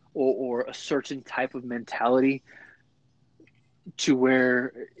a certain type of mentality to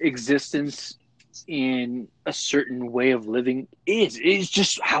where existence in a certain way of living is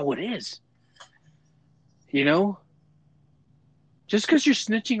just how it is. Just because you're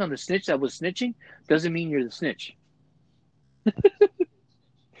snitching on the snitch that was snitching doesn't mean you're the snitch.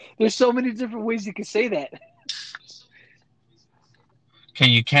 There's so many different ways you can say that. Can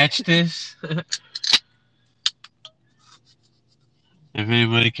you catch this? If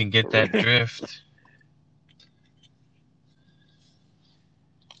anybody can get that drift.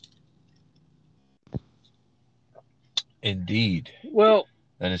 Indeed. Well,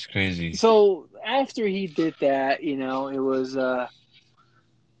 That is crazy. so after he did that, it was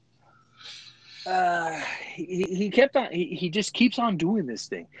he kept on he just keeps on doing this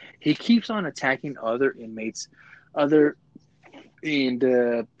thing. He keeps on attacking other inmates, other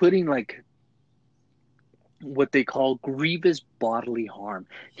and putting like what they call grievous bodily harm.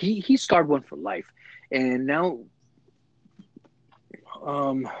 He scarred one for life, and now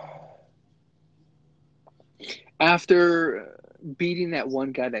um after beating that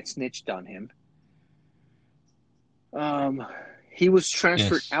one guy that snitched on him, um he was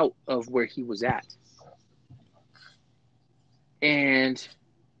transferred Yes. out of where he was at, and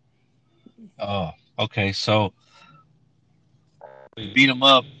Oh, okay. So we beat him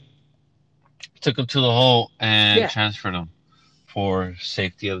up, took him to the hole, and yeah, transferred him for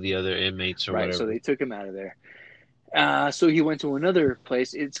safety of the other inmates or right. So whatever. they took him out of there. So he went to another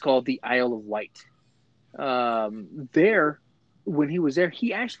place. It's called the Isle of Wight. There, when he was there,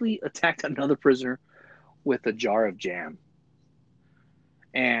 he actually attacked another prisoner with a jar of jam,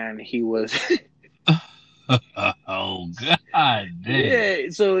 and he was Oh God, dang! yeah.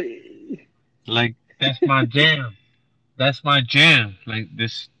 So Like that's my jam. That's my jam. Like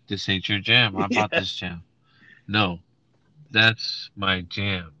this ain't your jam. I bought yeah, this jam. No, that's my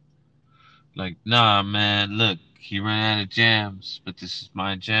jam. Like nah, man. Look, he ran out of jams, but this is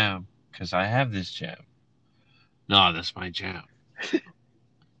my jam because I have this jam. No, that's my jam.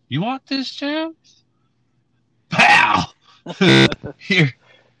 You want this jam? Pow! Here,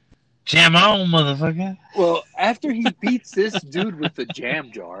 jam on, motherfucker. well, after he beats this dude with the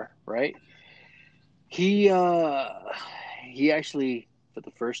jam jar, right? He he actually for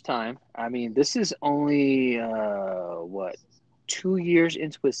the first time. I mean, this is only what 2 years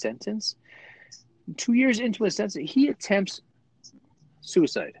into his sentence. 2 years into his sentence, he attempts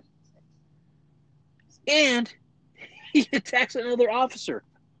suicide, and he attacks another officer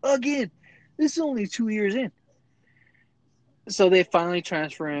again. This is only 2 years in. So they finally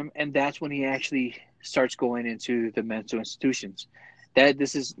transfer him, and that's when he actually starts going into the mental institutions. That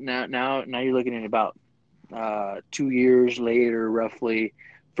this is now you're looking at about 2 years later, roughly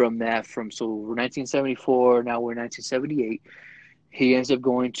from that. From so we're 1974, now we're 1978. He ends up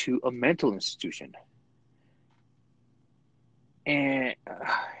going to a mental institution, and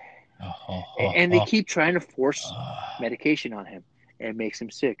and they keep trying to force medication on him, and it makes him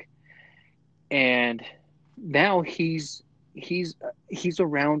sick. And now he's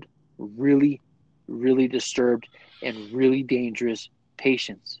around really, really disturbed and really dangerous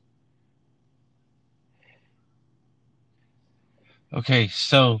patients. Okay,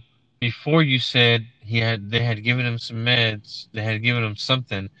 so before you said they had given him some meds, they had given him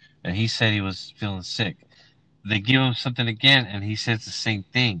something, and he said he was feeling sick. They give him something again, and he says the same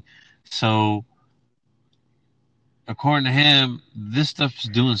thing. So according to him, this stuff's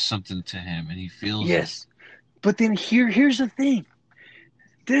doing something to him, and he feels it. Yes, but then here's the thing.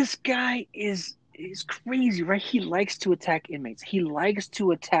 This guy is crazy, right? He likes to attack inmates. He likes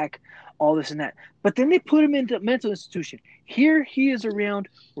to attack all this and that. But then they put him into a mental institution. Here he is around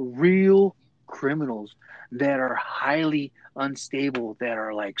real criminals that are highly unstable, that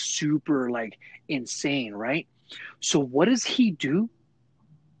are like super like insane, right? So what does he do?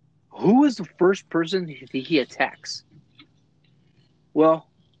 Who is the first person he attacks? Well,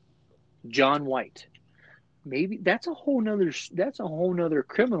 John White. Maybe that's a whole nother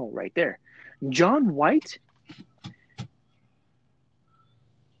criminal right there. John White,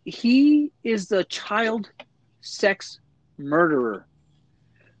 he is the child sex murderer.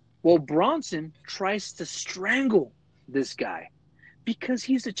 Well, Bronson tries to strangle this guy because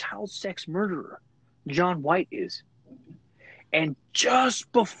he's a child sex murderer. John White is. And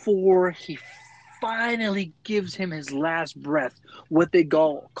just before he finally gives him his last breath, what they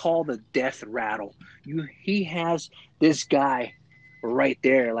call the death rattle, he has this guy right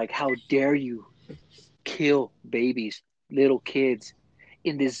there. Like, how dare you kill babies, little kids,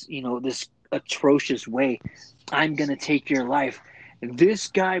 in this, this atrocious way? I'm gonna take your life. And this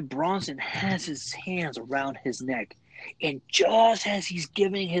guy Bronson has his hands around his neck, and just as he's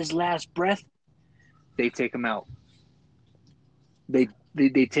giving his last breath, they take him out. They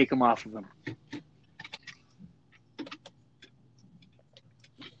take him off of him.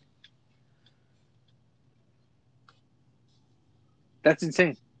 That's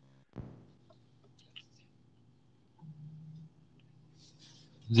insane.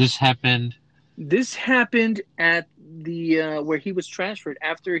 This happened. This happened at the where he was transferred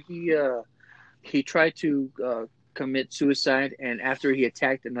after he tried to commit suicide, and after he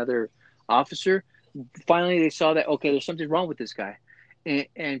attacked another officer. Finally, they saw that okay, there's something wrong with this guy,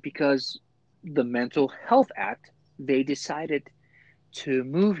 and because the Mental Health Act, they decided to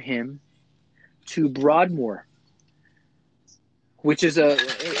move him to Broadmoor, which is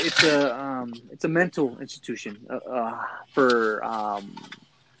it's a mental institution for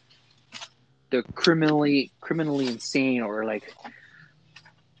the criminally insane, or like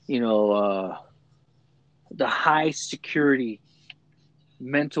the high security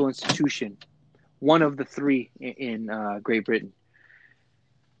mental institution, one of the three in Great Britain.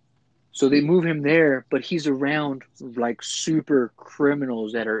 So they move him there, but he's around like super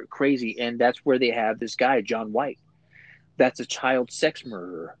criminals that are crazy, and that's where they have this guy John White. That's a child sex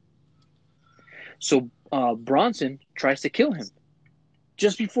murderer. So Bronson tries to kill him.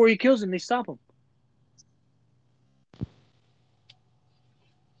 Just before he kills him, they stop him.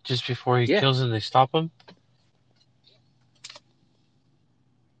 Just before he Yeah. kills him, they stop him.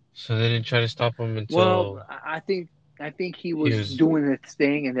 So they didn't try to stop him Well, until I think he he was was. doing this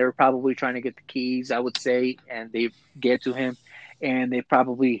thing, and they were probably trying to get the keys, I would say, and they get to him, and they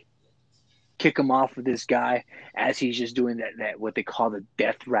probably kick him off with this guy as he's just doing that what they call the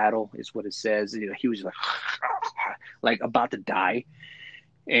death rattle is what it says. He was like like about to die,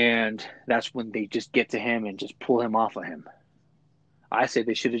 and that's when they just get to him and just pull him off of him. I say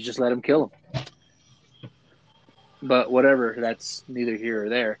they should have just let him kill him, but whatever. That's neither here or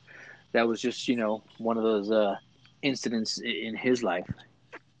there. That was just one of those incidents in his life.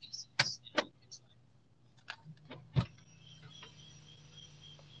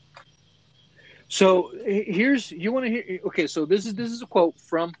 So here's you want to hear. Okay, so this is a quote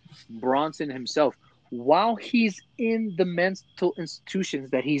from Bronson himself while he's in the mental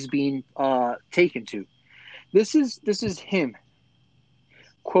institutions that he's being taken to. This is him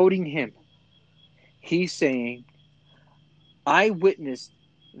quoting him. He's saying, "I witnessed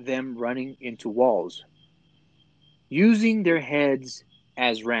them running into walls, using their heads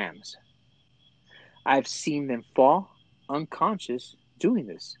as rams. I've seen them fall unconscious doing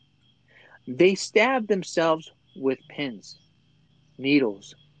this. They stab themselves with pins,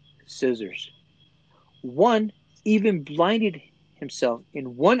 needles, scissors. One even blinded himself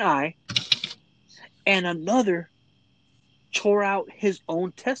in one eye, and another tore out his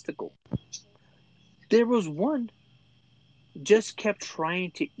own testicle. There was one just kept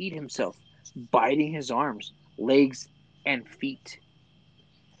trying to eat himself, biting his arms, legs, and feet."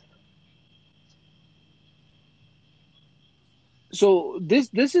 So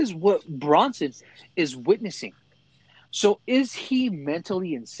this is what Bronson is witnessing. So is he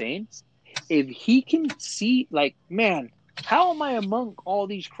mentally insane? If he can see, like, man, how am I among all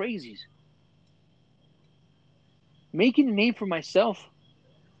these crazies? Making a name for myself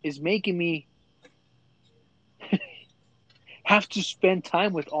is making me have to spend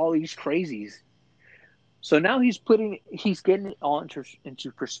time with all these crazies. So now he's getting it all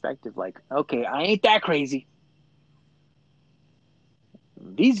into perspective. Like, okay, I ain't that crazy.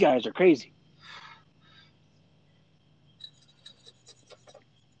 These guys are crazy.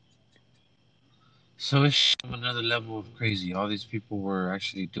 So it's another level of crazy. All these people were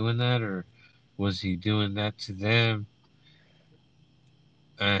actually doing that, or was he doing that to them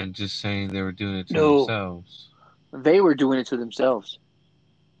and just saying they were doing it to No, themselves? they were doing it to themselves.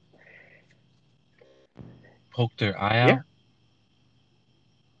 Poke their eye Yeah, out?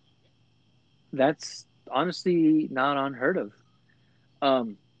 that's honestly not unheard of.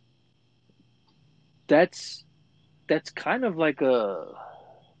 Um, that's that's kind of like a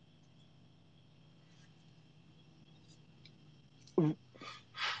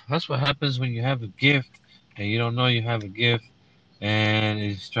That's what happens when you have a gift and you don't know you have a gift and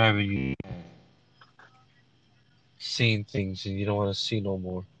it's driving you seeing things and you don't want to see no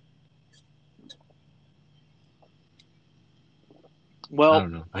more. I well.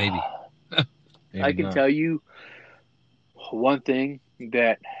 don't know. Maybe. I Maybe can not. tell you one thing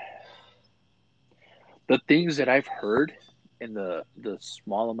that the things that I've heard in the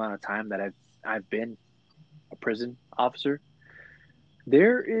small amount of time that I've been a prison officer,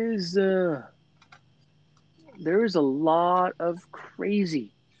 there is there is a lot of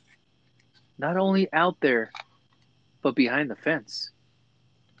crazy, not only out there but behind the fence.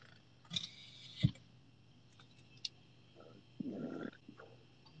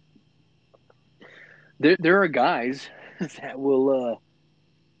 There are guys that will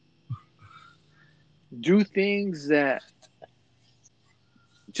do things that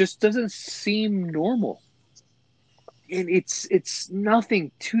just doesn't seem normal. and it's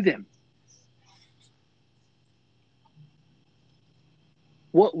nothing to them.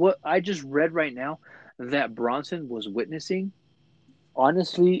 What I just read right now that Bronson was witnessing,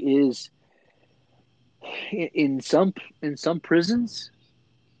 honestly, is in some prisons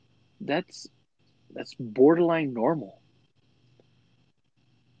that's borderline normal.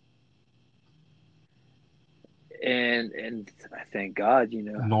 And I thank God,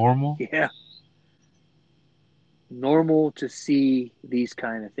 Normal? yeah, normal to see these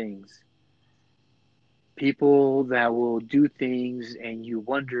kind of things. People that will do things and you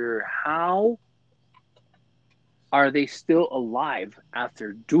wonder how are they still alive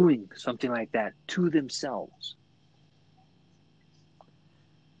after doing something like that to themselves?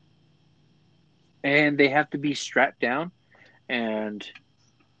 And they have to be strapped down and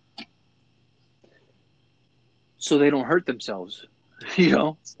so they don't hurt themselves,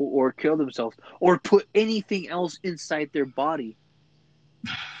 or kill themselves or put anything else inside their body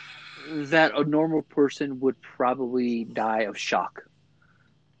that a normal person would probably die of shock.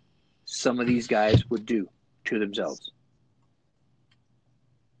 Some of these guys would do to themselves.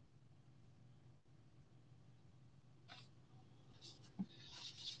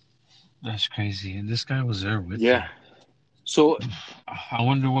 That's crazy. And this guy was there with Yeah. them. So I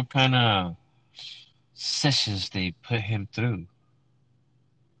wonder what kind of sessions they put him through.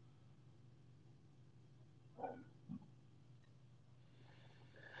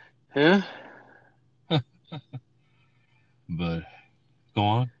 yeah. But go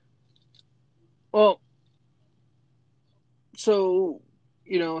on. Well, so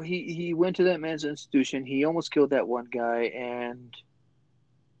he went to that man's institution. He almost killed that one guy, and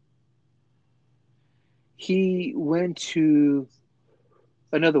he went to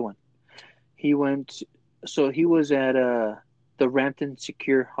another one. He went. So he was at the Rampton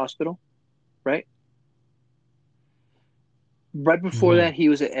Secure Hospital, right? Right before Mm-hmm. that, he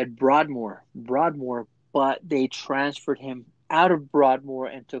was at Broadmoor, but they transferred him out of Broadmoor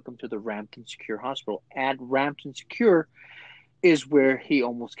and took him to the Rampton Secure Hospital. At Rampton Secure is where he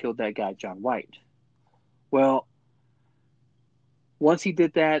almost killed that guy, John White. Well, once he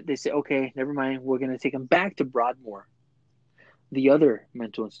did that, they said, okay, never mind. We're going to take him back to Broadmoor, the other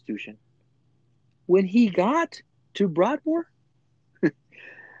mental institution. When he got to Broadmoor,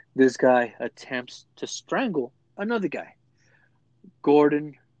 this guy attempts to strangle another guy,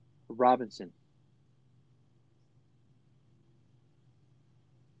 Gordon Robinson.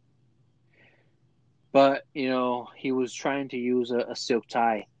 But, he was trying to use a silk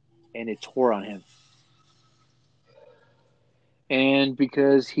tie and it tore on him. And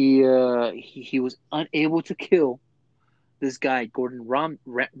because he was unable to kill this guy, Gordon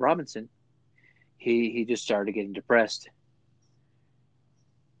Robinson, he just started getting depressed.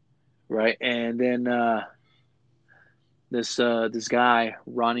 Right? And then this guy,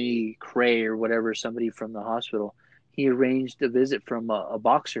 Ronnie Cray or whatever, somebody from the hospital, he arranged a visit from a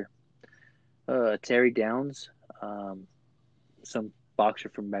boxer, Terry Downs, some boxer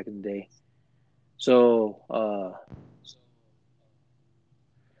from back in the day. So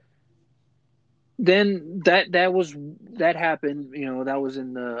then that happened. That was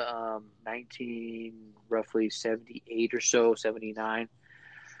in the 19 roughly 78 or so, 79.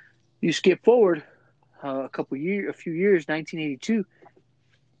 You skip forward a few years, 1982.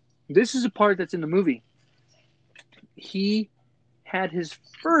 This is a part that's in the movie. He had his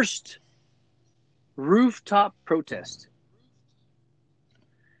first rooftop protest.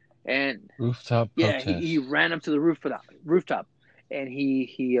 And Rooftop yeah, protest. he ran up to the rooftop, and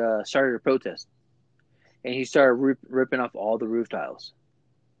he started a protest, and he started ripping off all the roof tiles.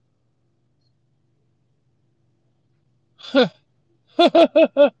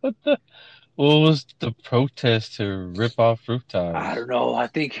 What was the protest to rip off roof tiles? I don't know. I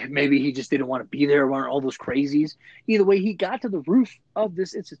think maybe he just didn't want to be there around all those crazies. Either way, he got to the roof of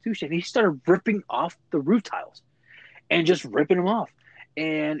this institution. He started ripping off the roof tiles and just ripping them off.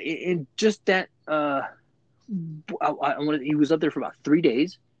 And in just that, he was up there for about 3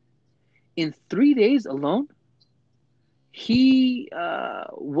 days. In 3 days alone, he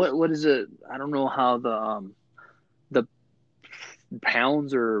what is it? I don't know how the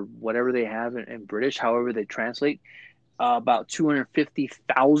pounds or whatever they have in British, however they translate, about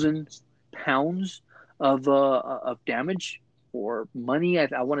 250,000 pounds of damage or money.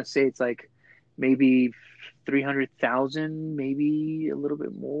 I want to say it's like maybe 300,000, maybe a little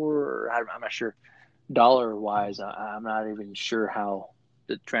bit more. I'm not sure dollar wise. I'm not even sure how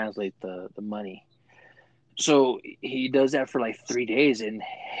to translate the money. So he does that for like 3 days, and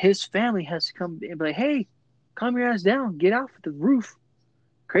his family has to come and be like, "Hey, calm your ass down. Get off the roof.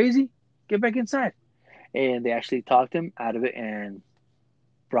 Crazy. Get back inside." and they actually talked him out of it and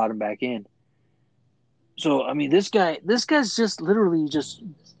brought him back in. So I mean, this guy's just literally just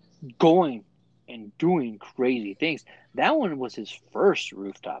going and doing crazy things. That one was his first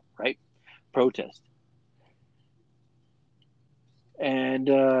rooftop, right? Protest. And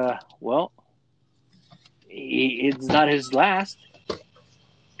well, it's not his last,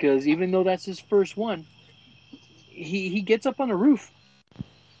 because even though that's his first one, he gets up on the roof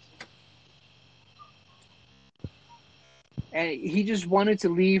and he just wanted to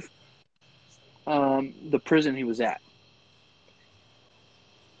leave the prison he was at.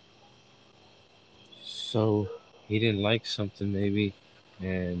 So he didn't like something maybe,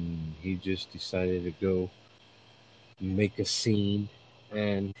 and he just decided to go make a scene.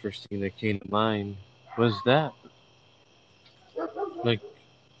 And first thing that came to mind was that, like,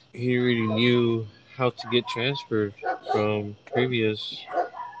 he already knew how to get transferred from previous.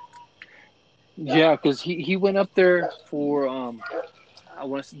 Yeah, because he went up there for I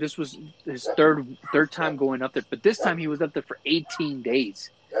want to, this was his third time going up there, but this time he was up there for 18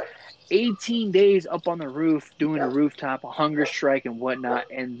 days. 18 days up on the roof doing a rooftop, a hunger strike and whatnot,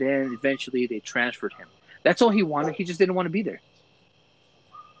 and then eventually they transferred him. That's all he wanted. He just didn't want to be there.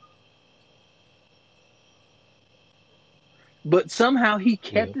 But somehow he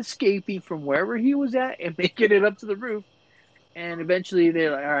Yeah. kept escaping from wherever he was at and making it up to the roof. And eventually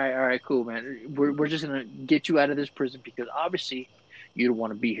they're like, all right, cool, man. We're just going to get you out of this prison because obviously you don't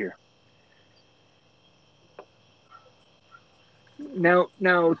want to be here. Now,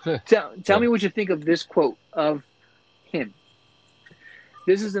 tell Yeah. me what you think of this quote of him.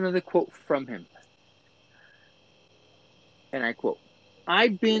 This is another quote from him. And I quote,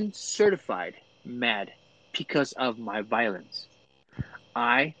 I've been certified mad because of my violence.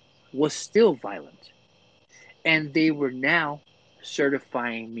 I was still violent. And they were now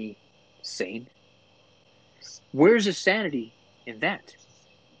certifying me sane. Where's the sanity in that?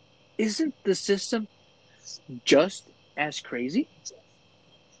 Isn't the system just as crazy?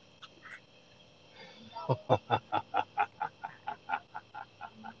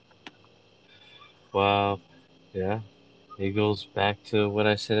 Wow. Yeah. It goes back to what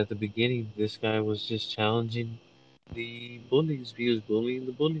I said at the beginning. This guy was just challenging the bullies. He was bullying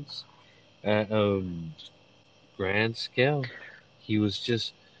the bullies at grand scale. He was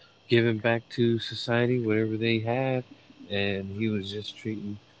just giving back to society whatever they had, and he was just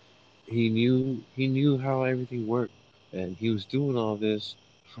treating. He knew how everything worked, and he was doing all this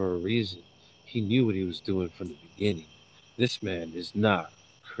for a reason. He knew what he was doing from the beginning. This man is not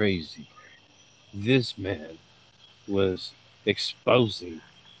crazy. This man was exposing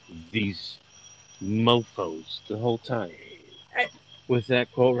these mofos the whole time. I, With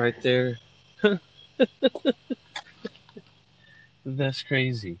that quote right there, that's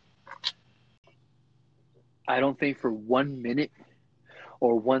crazy. I don't think for 1 minute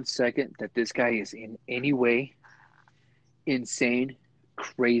or 1 second that this guy is in any way insane,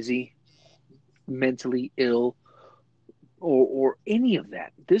 crazy, mentally ill, or any of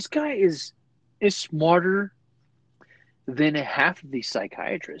that. This guy is smarter than a half of these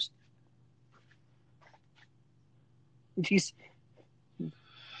psychiatrists. He's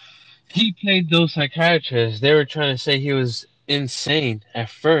He played those psychiatrists. They were trying to say he was insane at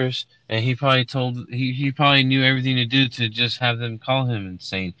first, and he probably knew everything to do to just have them call him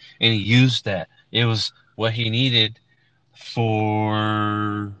insane, and he used that. It was what he needed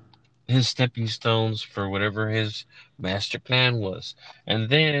for his stepping stones for whatever his master plan was. And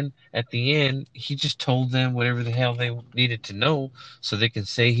then at the end, he just told them whatever the hell they needed to know so they can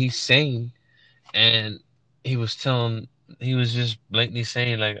say he's sane. And he was telling, he was just blatantly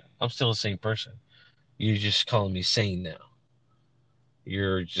saying, like, I'm still the same person. You're just calling me sane now.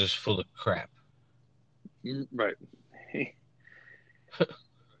 You're just full of crap. right.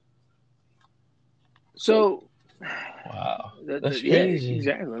 So, Wow. That's yeah, crazy.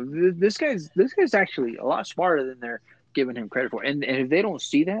 exactly. This guy's actually a lot smarter than they're giving him credit for. And if they don't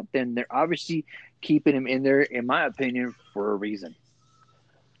see that, then they're obviously keeping him in there, in my opinion, for a reason.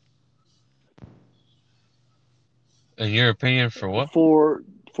 In your opinion, for what? For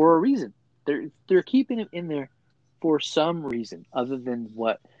for a reason. They're keeping him in there for some reason other than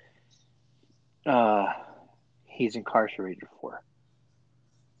what uh, he's incarcerated for.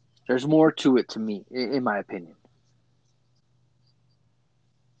 There's more to it to me, in my opinion.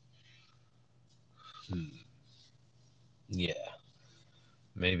 Hmm. Yeah.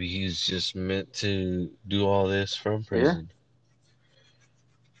 Maybe he's just meant to do all this from Yeah, prison.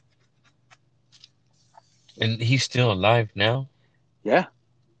 And he's still alive now, yeah.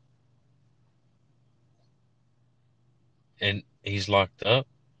 and he's locked up.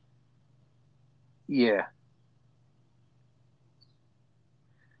 Yeah.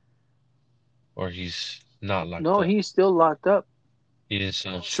 Or he's not locked No, up. he's still locked up. He didn't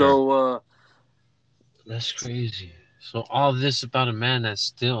sound sure. So, That's crazy. So all this about a man that's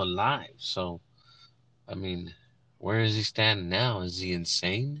still alive. So I mean, where is he standing now? Is he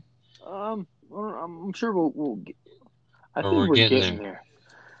insane? I'm sure we'll get, I Or think we're we're getting getting there? there.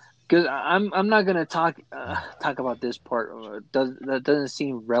 Because I'm not gonna talk about this part. That doesn't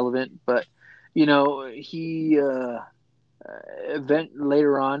seem relevant, but he event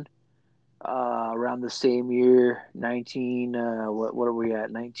later on, around the same year, 19 what are we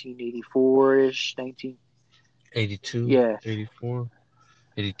at, 1984 ish, 19, 82, yeah, 84,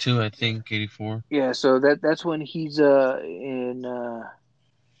 82, I think, 84. yeah. So that's when he's in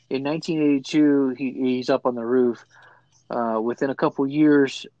 1982 he's up on the roof. Within a couple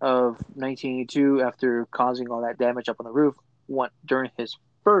years of 1982, after causing all that damage up on the roof, during his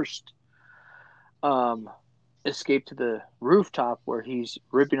first um, escape to the rooftop where he's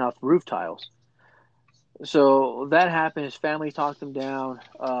ripping off roof tiles. So that happened. His family talked him down.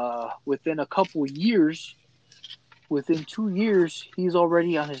 Within a couple years, within 2 years, he's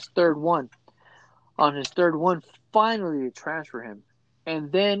already on his third one. On his third one, finally to transfer him.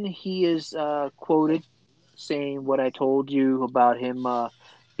 And then he is quoted saying what I told you about him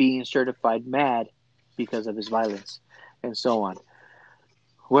being certified mad because of his violence and so on.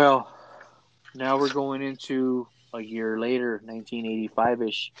 Well, now we're going into a year later, 1985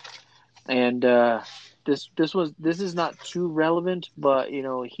 ish, and this is not too relevant, but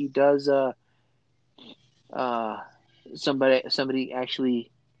he does uh, somebody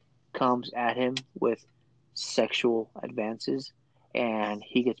actually comes at him with sexual advances, and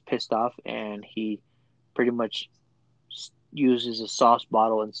he gets pissed off, and he pretty much uses a sauce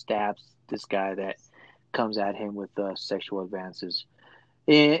bottle and stabs this guy that comes at him with sexual advances,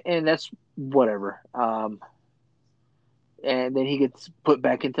 and that's whatever. And then he gets put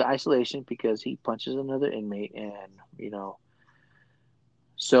back into isolation because he punches another inmate, and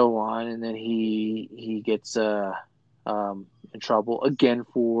so on. And then he gets in trouble again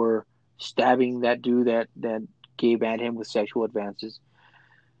for stabbing that dude that gave at him with sexual advances.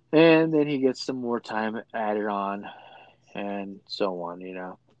 And then he gets some more time added on, and so on.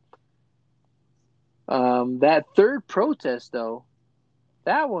 That third protest, though,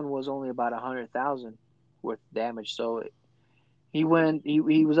 that one was only about 100,000 worth of damage. So he went.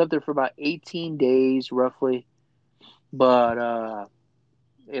 He was up there for about 18 days, roughly, but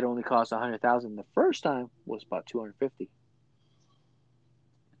it only cost 100,000. The first time was about 250.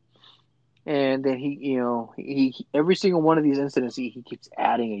 And then he every single one of these incidents he keeps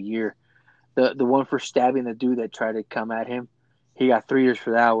adding a year. The one for stabbing the dude that tried to come at him, he got 3 years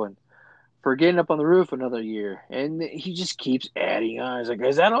for that one. For getting up on the roof, another year, and he just keeps adding on. He's like,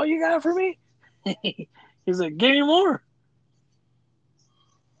 "Is that all you got for me?" He's like, "Give me more."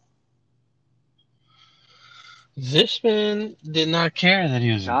 This man did not care that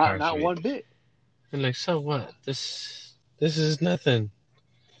he was Not incarcerated. one bit. And like, so what? This is nothing.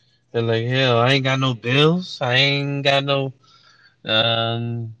 And like, hell, I ain't got no bills. I ain't got no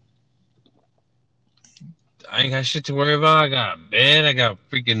um I ain't got shit to worry about. I got a bed, I got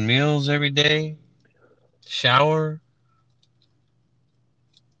freaking meals every day, shower.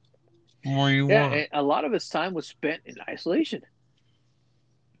 What more you Yeah, want? and a lot of his time was spent in isolation.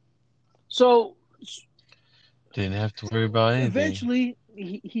 So Didn't have to worry about anything. eventually,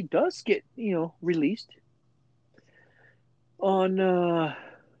 he does get released on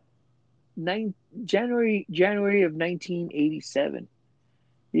nine January of 1987.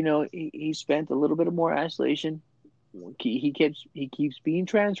 He spent a little bit of more isolation. He keeps being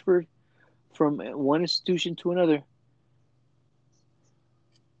transferred from one institution to another.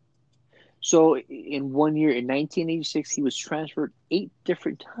 So in one year, in 1986, he was transferred 8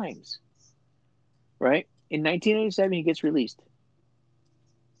 different times. Right, in 1987, he gets released.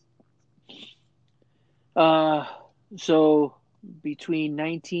 Uh, so between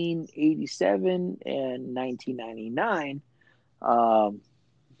 1987 and 1999,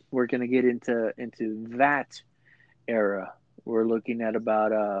 we're gonna get into that era. We're looking at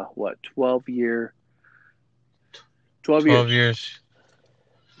about what, 12 12 years. years.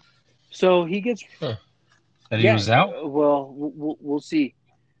 So he gets, Huh. That he yeah. was out? Well, we'll see.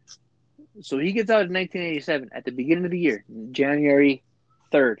 So he gets out in 1987 at the beginning of the year, January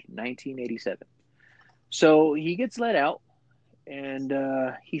 3rd, 1987. So he gets let out, and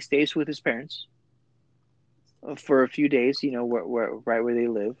he stays with his parents for a few days. Right where they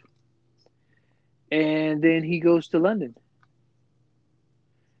live, and then he goes to London,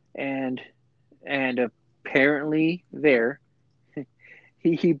 and and apparently there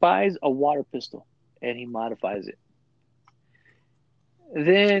he buys a water pistol. and he modifies it.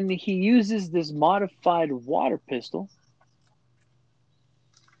 Then he uses this modified water pistol,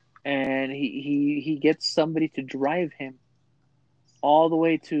 and he gets somebody to drive him all the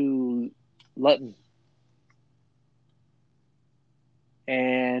way to Luton.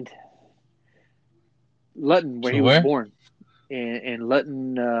 And Luton, where So he was where? born, in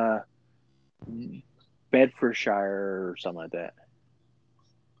Luton, Bedfordshire or something like that,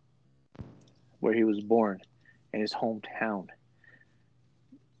 where he was born, in his hometown.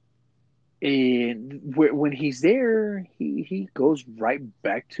 And when he's there, he goes right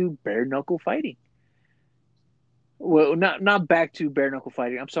back to bare knuckle fighting. Well, not back to bare knuckle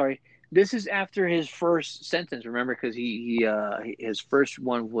fighting. I'm sorry. This is after his first sentence. Remember, because his first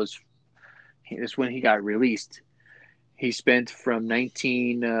one was this when he got released. He spent from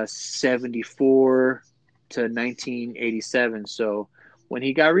 1974 to 1987. So when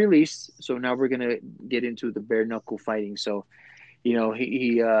he got released, so now we're gonna get into the bare knuckle fighting. So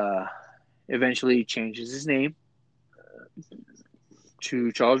he eventually changes his name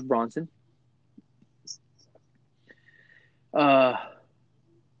to Charles Bronson.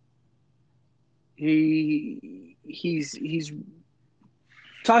 He's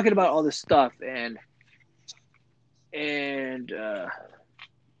talking about all this stuff and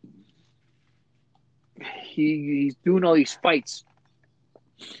he's doing all these fights,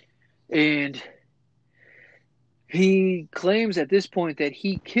 and he claims at this point that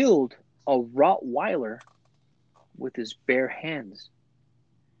he killed a Rottweiler with his bare hands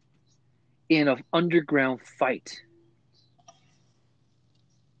in an underground fight.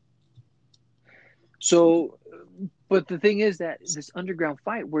 So, but the thing is that this underground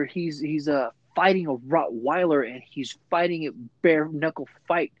fight where he's fighting a Rottweiler and he's fighting a bare knuckle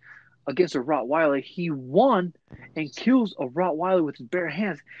fight against a Rottweiler, he won and kills a Rottweiler with his bare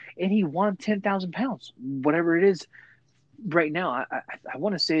hands, and he won 10,000 pounds, whatever it is right now. I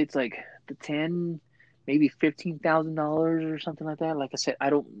want to say it's like the 10, maybe $15,000 or something like that. Like I said,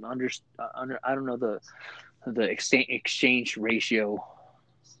 I don't I don't know the exchange ratio.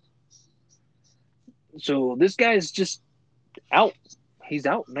 So this guy's just out. He's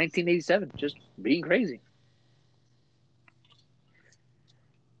out 1987, just being crazy.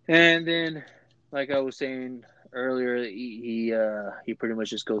 And then, like I was saying earlier, he pretty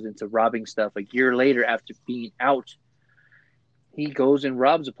much just goes into robbing stuff. A year later, after being out, he goes and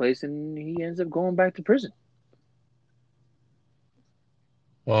robs a place, and he ends up going back to prison.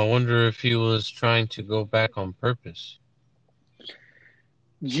 Well, I wonder if he was trying to go back on purpose.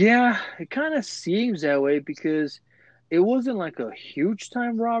 Yeah, it kind of seems that way because it wasn't like a huge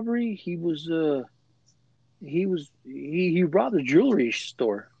time robbery. He robbed a jewelry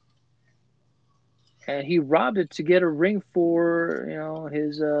store, and he robbed it to get a ring for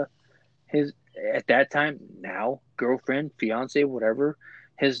his at that time now girlfriend, fiance, whatever,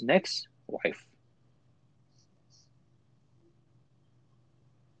 his next wife.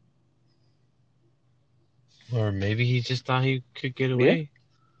 Or maybe he just thought he could get Yeah. away.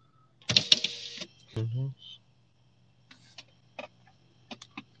 Mm-hmm.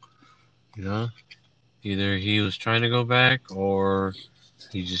 You know, either he was trying to go back or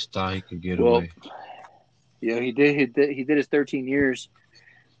he just thought he could get Well, away. yeah, he did his 13 years.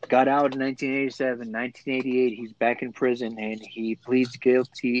 Got out in 1987. 1988, he's back in prison, and he pleads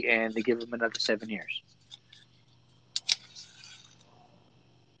guilty, and they give him another 7 years.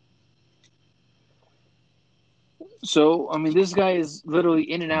 So, I mean, this guy is literally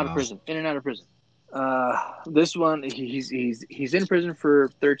in and out of Wow. prison, in and out of prison. This one, he's in prison for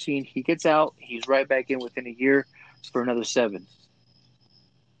 13. He gets out. He's right back in within a year for another 7.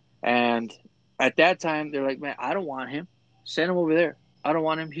 And at that time, they're like, man, I don't want him. Send him over there. I don't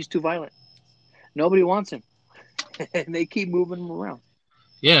want him. He's too violent. Nobody wants him. And they keep moving him around.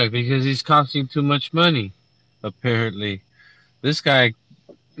 Yeah, because he's costing too much money, apparently. This guy,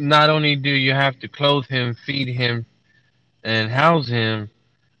 not only do you have to clothe him, feed him, and house him,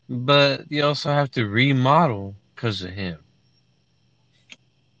 but you also have to remodel because of him.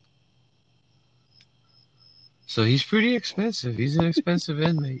 So he's pretty expensive. He's an expensive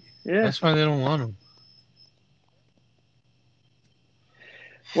inmate. Yeah. That's why they don't want him.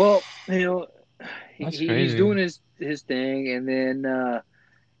 Well, That's he's crazy. doing his thing, and then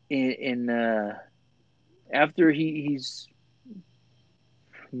after he's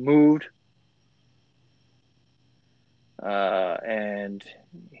moved, and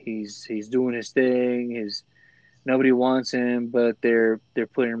he's doing his thing. Nobody wants him, but they're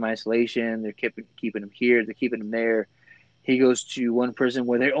putting him in isolation. They're keeping him here. They're keeping him there. He goes to one prison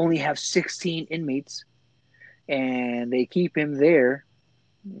where they only have 16 inmates, and they keep him there.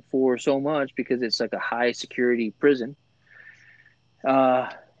 for so much because it's like a high security prison. Uh,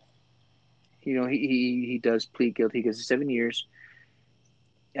 he does plead guilty. He gets 7 years.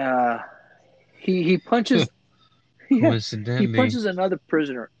 Uh, he punches, yeah, he Coincidentally, punches another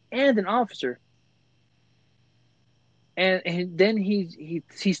prisoner and an officer, and then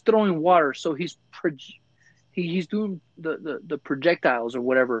he's throwing water, so he's doing the projectiles or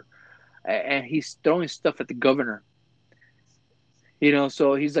whatever, and he's throwing stuff at the governor.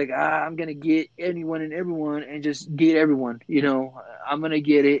 So he's like, I'm gonna get anyone and everyone, and just get everyone. I'm gonna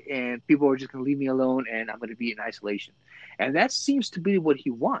get it, and people are just gonna leave me alone, and I'm gonna be in isolation, and that seems to be what he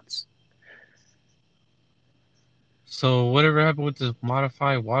wants. so whatever happened with the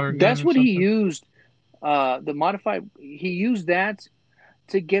modified water gun That's or what he something? used. He used that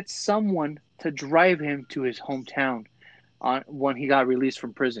to get someone to drive him to his hometown when he got released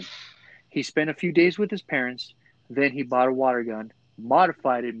from prison. He spent a few days with his parents. Then he bought a water gun,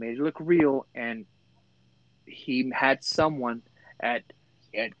 modified it, made it look real, and he had someone at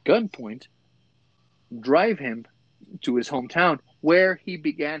gunpoint drive him to his hometown, where he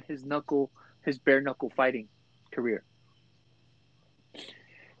began his bare knuckle fighting career,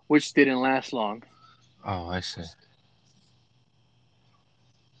 which didn't last long. Oh, I see.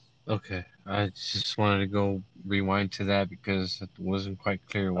 Okay, I just wanted to go rewind to that because it wasn't quite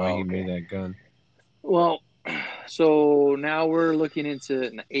clear why Oh, he okay. made that gun. Well, so now we're looking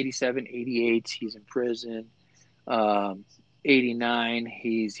into 87, 88. He's in prison. 89,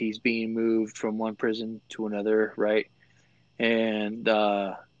 he's being moved from one prison to another, right? And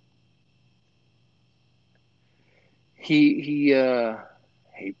he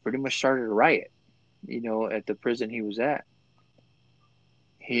pretty much started a riot, at the prison he was at.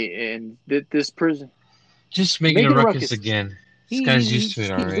 This prison Just making a making a ruckus ruckus. again. This He, he, guy's he used to just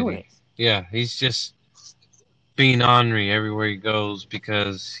it keeps doing already. it. Yeah, he's just being ornery everywhere he goes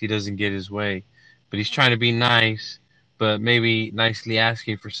because he doesn't get his way. But he's trying to be nice, but maybe nicely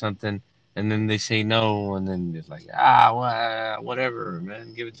asking for something, and then they say no, and then it's like, whatever,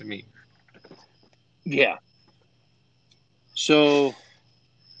 man, give it to me. Yeah. So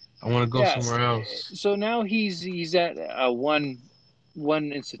I want to go yeah. somewhere else. So now he's at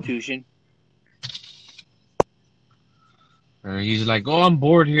one institution. Or he's like, oh, I'm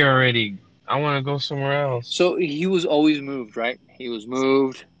bored here already. I want to go somewhere else. So he was always moved, right? He was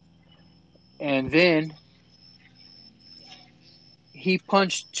moved, and then he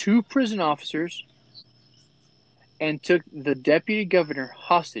punched two prison officers and took the deputy governor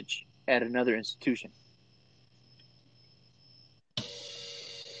hostage at another institution.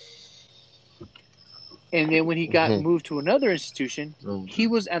 And then when he got moved to another institution, he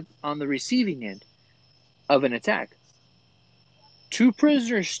was on the receiving end of an attack. Two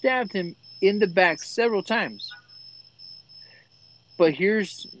prisoners stabbed him in the back several times. But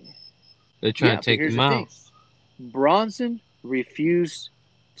here's They're trying to take here's him the thing. out. Bronson refused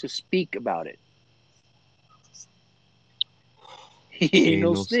to speak about it. He ain't Ain't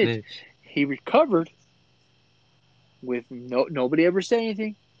no no snitch. snitch. He recovered with nobody ever said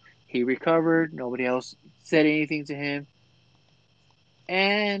anything. He recovered. Nobody else said anything to him.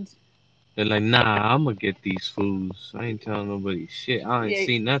 And They're like, nah, I'm gonna get these fools. I ain't telling nobody shit. I ain't yeah,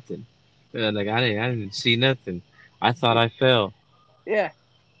 see nothing. Like I didn't see nothing. I thought I fell. yeah.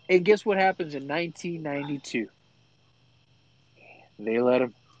 And guess what happens in 1992? They let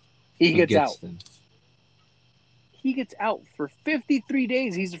him. He He gets gets out. them. He gets out for 53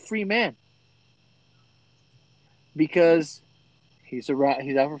 days. He's a free man because he's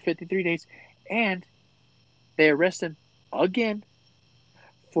out for 53 days, and they arrest him again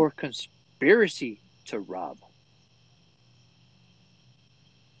for conspiracy to rob.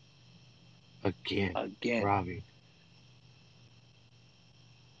 Again. Robbie.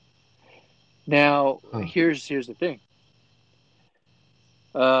 Now Huh. here's the thing.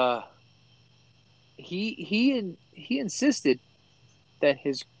 Uh, he insisted that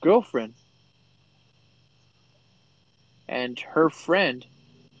his girlfriend and her friend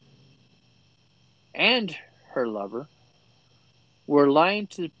and her lover were lying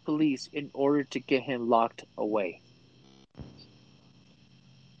to the police in order to get him locked away.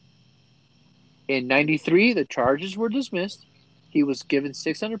 In 93, the charges were dismissed. He was given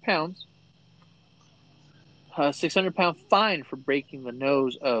 £600, a £600 fine for breaking the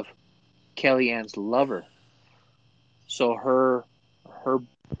nose of Kellyanne's lover. So her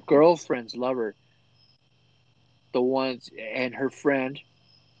girlfriend's lover, the ones and her friend,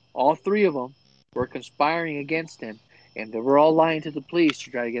 all three of them were conspiring against him, and they were all lying to the police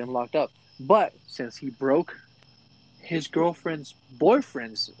to try to get him locked up. But since he broke his girlfriend's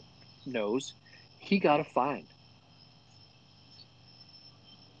boyfriend's nose, he got a fine.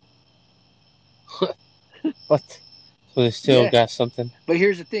 What? So they still Yeah. got something? But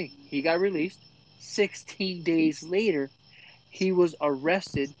here's the thing. He got released. 16 days later, he was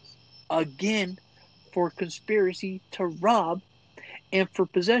arrested again for conspiracy to rob and for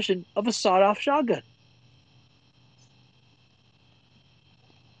possession of a sawed-off shotgun.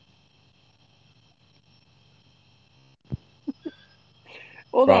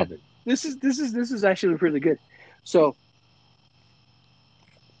 Hold on. Robin. This is actually really good. So,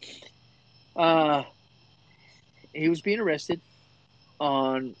 uh, he was being arrested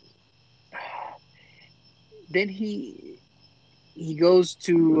on. Then he goes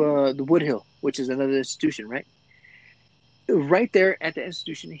to the Woodhill, which is another institution, right? Right there at the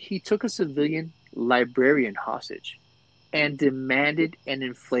institution, he took a civilian librarian hostage and demanded an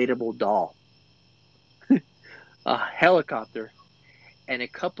inflatable doll, a helicopter, and a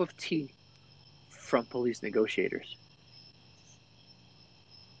cup of tea from police negotiators.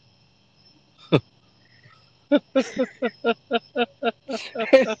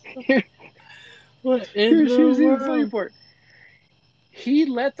 Here, What in here's the the even funny world? part. He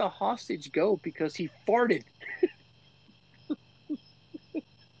let the hostage go because he farted.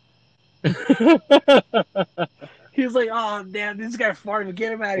 He was like, "Oh damn, this guy farted.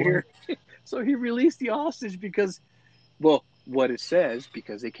 Get him out of What? here." So he released the hostage because, well, what it says,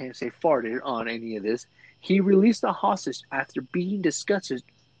 because they can't say farted on any of this. He released the hostage after being disgusted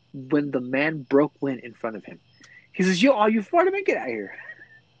when the man broke wind in front of him. He says, "Yo, you farted, man, get out of here."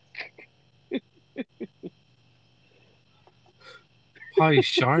 Probably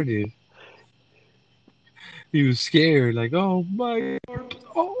sharded. He was scared, like, oh my God.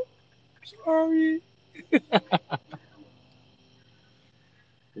 Oh, sorry.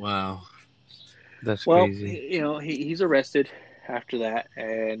 Wow. That's Well, crazy. he's arrested after that,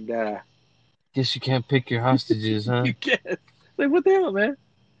 and Guess you can't pick your hostages, huh? you get like, what the hell, man?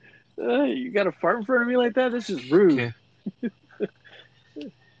 You got to fart in front of me like that? This is rude. Can't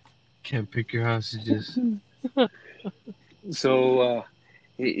can't pick your hostages. So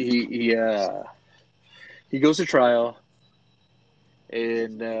he goes to trial,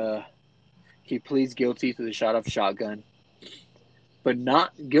 and he pleads guilty to the shot of shotgun, but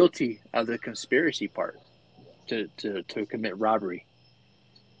not guilty of the conspiracy part to commit robbery.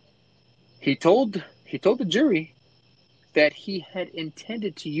 He told the jury that he had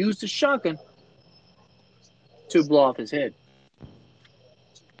intended to use the shotgun to blow off his head.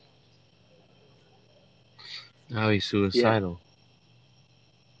 Now he's Yeah. suicidal.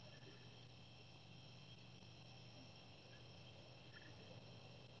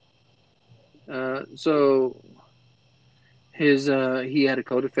 So he had a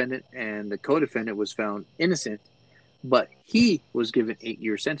co-defendant, and the co-defendant was found innocent, but he was given 8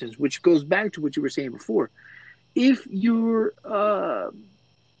 year sentence, which goes back to what you were saying before. If you're a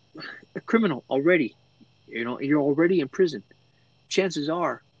criminal already, you're already in prison. Chances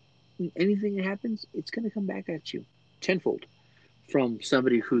are, anything that happens, it's going to come back at you tenfold from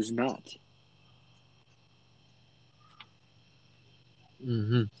somebody who's not.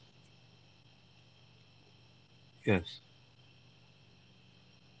 Mm-hmm. Yes.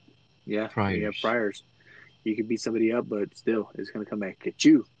 Yeah, we have Priors. priors. You can beat somebody up, but still, it's going to come back at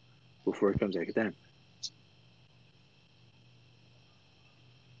you before it comes back at them.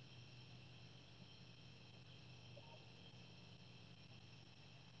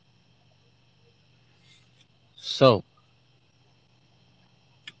 So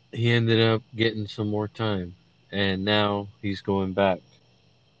he ended up getting some more time, and now he's going back.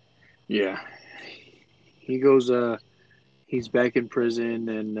 Yeah, he goes. He's back in prison,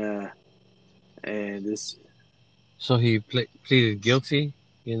 and this. So he pleaded guilty.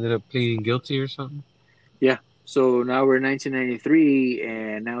 He ended up pleading guilty or something. Yeah. So now we're in 1993,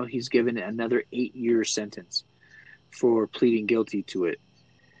 and now he's given another 8 year sentence for pleading guilty to it.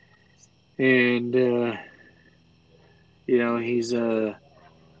 And he's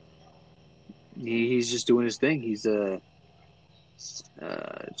just doing his thing. He's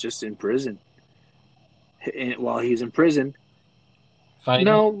just in prison. And while he's in prison, Fighting.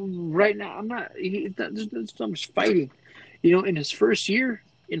 no, right now I'm not. There's so much fighting. In his first year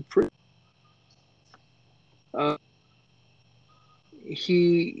in prison, uh,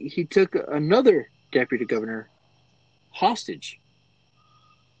 he took another deputy governor hostage.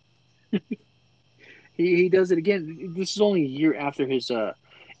 He does it again. This is only a year after his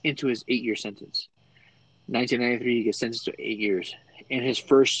into his 8 year sentence. 1993, he gets sentenced to 8 years. In his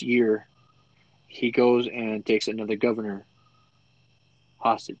first year, he goes and takes another governor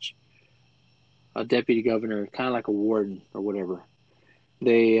hostage, a deputy governor, kind of like a warden or whatever.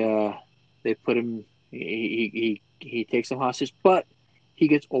 They put him. He takes him hostage, but he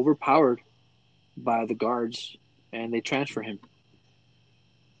gets overpowered by the guards, and they transfer him.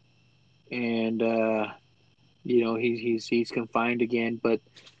 And he's confined again. But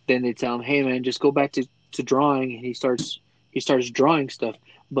then they tell him, "Hey man, just go back to drawing." And he starts drawing stuff.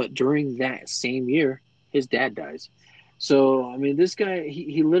 But during that same year, his dad dies. So I mean, this guy,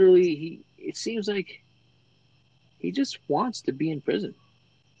 he literally, it seems like he just wants to be in prison.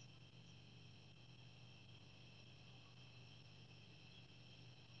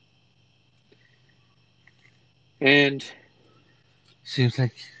 And Seems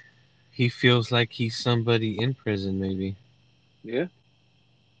like he feels like he's somebody in prison, maybe. yeah,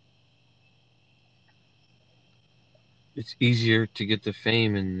 It's easier to get the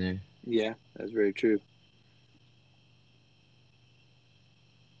fame in there. yeah, that's very true.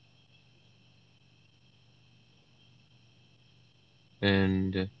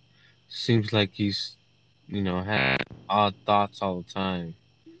 And seems like he's, had odd thoughts all the time.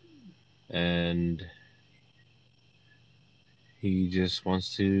 And he just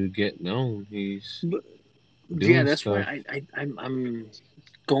wants to get known. He's But yeah, doing that's why stuff. I'm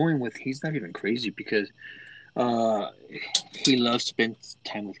going with he's not even crazy because uh he loves to spend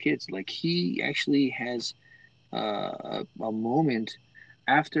time with kids. Like he actually has a moment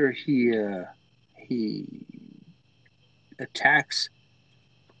after he attacks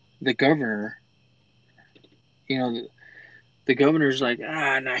the governor. You know, the governor's like,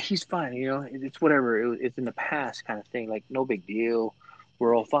 nah, he's fine. It's whatever. It's in the past, kind of thing. Like no big deal.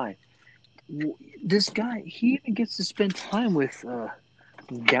 We're all fine. This guy, he even gets to spend time with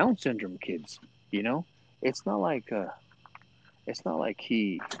Down syndrome kids. You know, it's not like uh, it's not like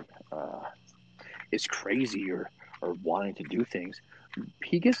he uh, is crazy or wanting to do things.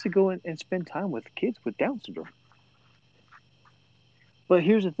 He gets to go and spend time with kids with Down syndrome. But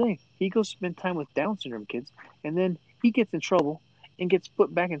here's the thing: he goes spend time with Down syndrome kids, and then he gets in trouble and gets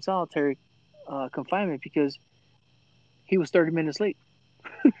put back in solitary confinement because he was 30 minutes late.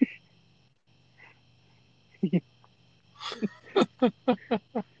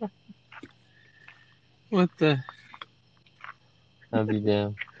 What the? I'll be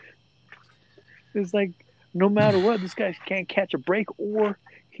damned. It's like no matter what, this guy can't catch a break, or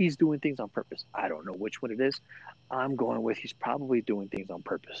he's doing things on purpose. I don't know which one it is. I'm going with he's probably doing things on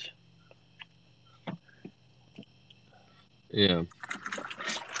purpose. Yeah.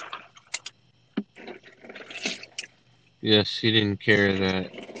 Yes, he didn't care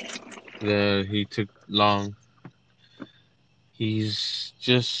that he took long. He's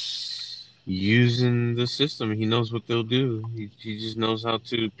just using the system. He knows what they'll do. He just knows how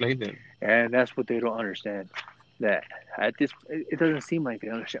to play them. And that's what they don't understand. That at this, it doesn't seem like they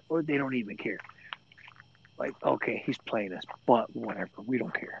understand, or they don't even care. Like, okay, he's playing us, but whatever, we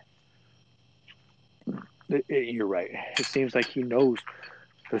don't care. You're right. It seems like he knows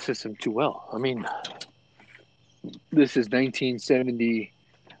the system too well. I mean, this is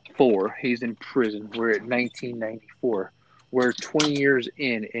 1974. He's in prison. We're at 1994. We're 20 years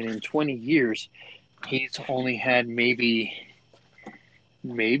in, and in 20 years, he's only had maybe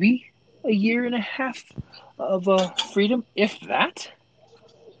a year and a half of freedom, if that.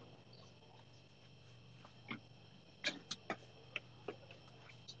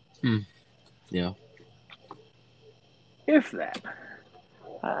 Hmm. Yeah. If that.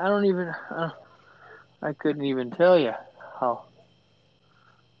 I don't even. I couldn't even tell you how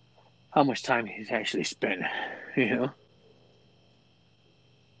how much time he's actually spent. You know.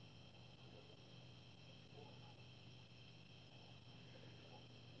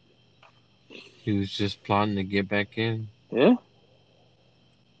 He was just plotting to get back in. Yeah.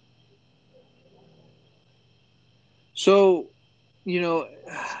 So, you know,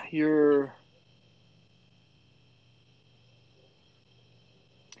 you're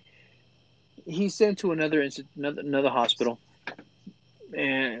he's sent to another hospital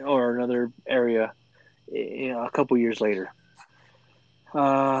or another area. A couple years later,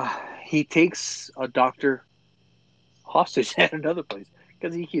 he takes a doctor hostage at another place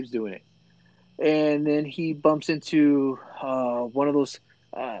because he keeps doing it, and then he bumps into one of those.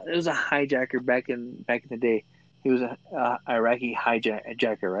 There was a hijacker back in the day. He was a Iraqi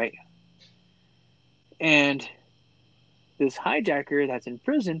hijacker, right? And this hijacker that's in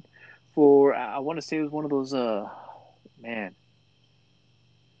prison for I want to say it was one of those man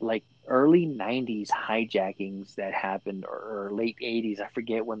like early 90s hijackings that happened or late 80s. I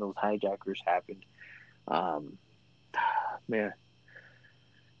forget when those hijackers happened. Um, man,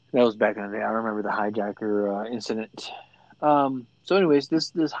 that was back in the day. I remember the hijacker incident. So, anyways,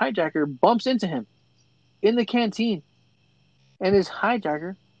 this hijacker bumps into him in the canteen, and this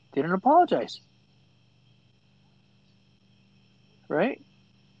hijacker didn't apologize, right?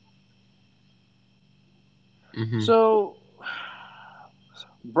 Mm-hmm. So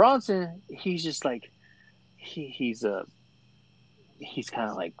Bronson, he's just like he's kind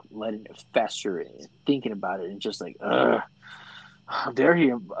of like letting it fester and thinking about it and just like, how dare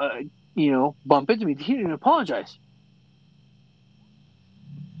he, bump into me? He didn't apologize.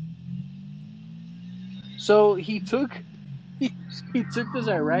 So he took this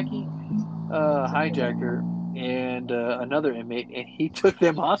Iraqi hijacker and another inmate, and he took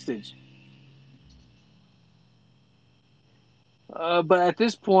them hostage. But at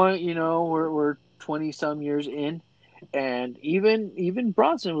this point, we're 20 some years in, and even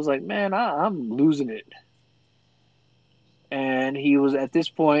Bronson was like, "Man, I'm losing it." And he was at this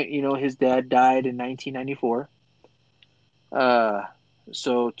point, his dad died in 1994. Uh,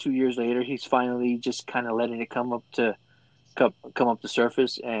 so 2 years later, he's finally just kind of letting it come up to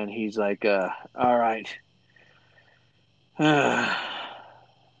surface, and he's like, "All right,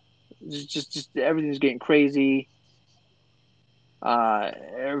 just everything's getting crazy.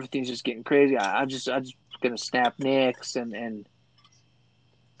 Everything's just getting crazy. I'm just gonna snap necks, and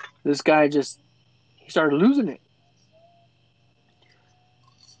this guy just he started losing it.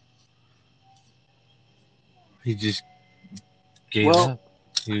 He just gave Well, up.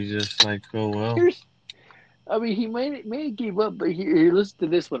 He was just like, oh well. here's I mean, he may have gave up, but here, listen to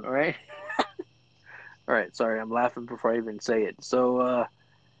this one, all right? All right, sorry, I'm laughing before I even say it. So,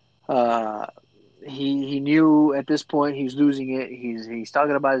 uh, he knew at this point he was losing it. He's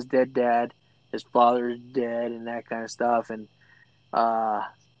talking about his dead dad, his father's dead, and that kind of stuff. And uh,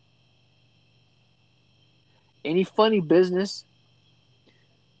 any funny business,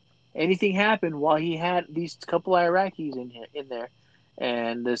 anything happened while he had these couple Iraqis in there,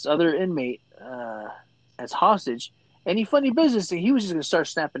 and this other inmate as hostage. Any funny business, he was just gonna start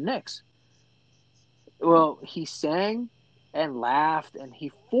snapping necks. Well, he sang and laughed, and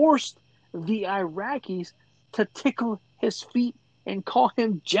he forced the Iraqis to tickle his feet and call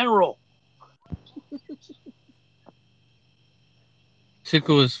him general.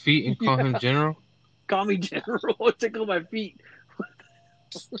 Tickle his feet and call him Yeah, general? call me general. Tickle my feet.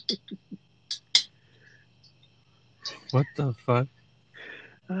 What the fuck?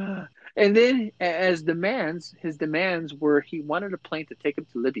 And then, as his demands were he wanted a plane to take him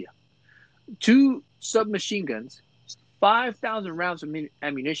to Libya, two submachine guns, 5,000 rounds of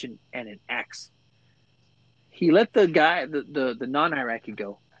ammunition, and an axe. He let the guy, the non Iraqi,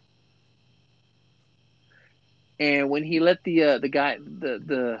 go. And when he let the guy,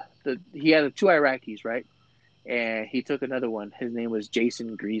 he had the two Iraqis, right? And he took another one. His name was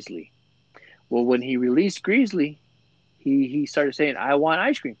Jason Greasley. Well, when he released Greasley, he started saying, "I want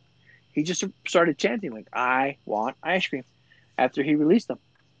ice cream." He just started chanting like, "I want ice cream," after he released them.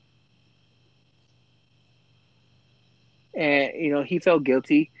 And he felt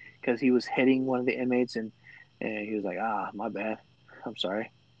guilty because he was hitting one of the inmates, and he was like, my bad, I'm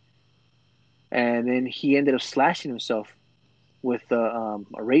sorry. And then he ended up slashing himself with a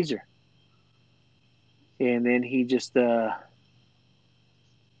razor, and then he just let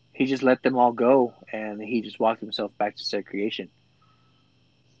them all go, and he just walked himself back to segregation.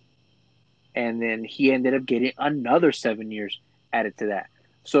 And then he ended up getting another 7 years added to that.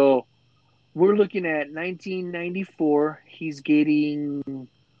 So we're looking at 1994. He's getting,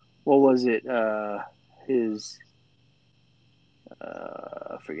 what was it? His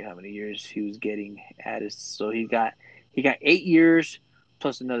I forget how many years he was getting added. So he got 8 years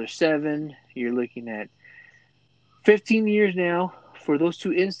plus another seven. You're looking at 15 years now for those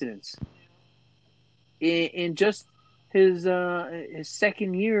two incidents. In just his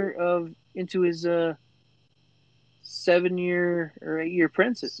second year of into his 7 year or 8 year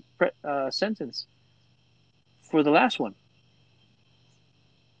sentence for the last one.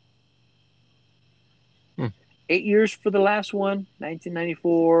 Hmm. 8 years for the last one,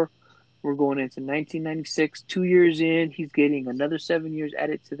 1994. We're going into 1996. 2 years in, he's getting another 7 years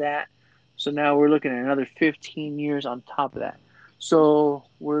added to that. So now we're looking at another 15 years on top of that. So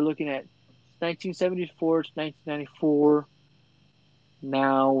we're looking at 1974 to 1994.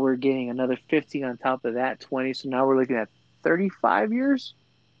 Now we're getting another 15 on top of that, 20. So now we're looking at 35 years.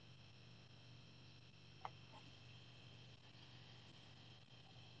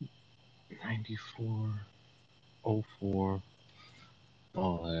 '94, '04.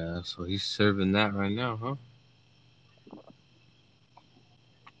 Oh yeah, so he's serving that right now, huh?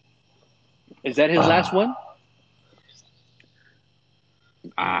 Is that his last one?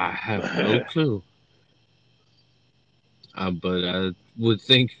 I have no clue. But I would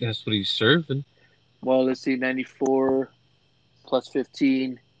think that's what he's serving. Well, let's see, 94 plus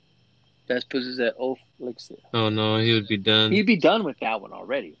 15. That puts us at Oh no, he would be done. he'd be done with that one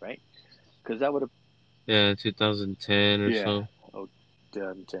already, right? Because that would have Yeah, 2010 or Yeah. so. Oh,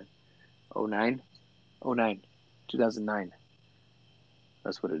 2010. 09? 09. 2009.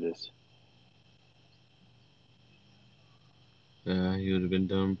 That's what it is. Yeah, he would have been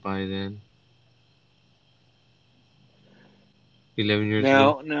done by then. 11 years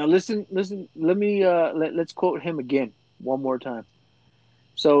ago. Now listen. Let me let's quote him again one more time.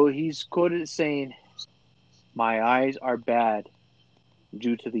 So he's quoted saying, "My eyes are bad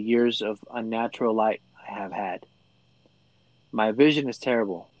due to the years of unnatural light I have had. My vision is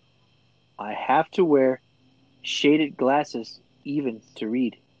terrible. I have to wear shaded glasses even to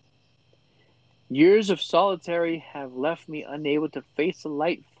read. Years of solitary have left me unable to face the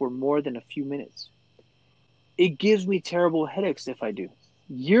light for more than a few minutes. It gives me terrible headaches if I do.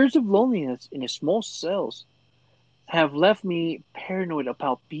 Years of loneliness in small cells have left me paranoid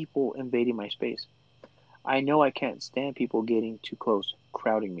about people invading my space. I know I can't stand people getting too close,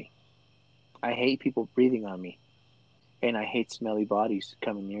 crowding me. I hate people breathing on me, and I hate smelly bodies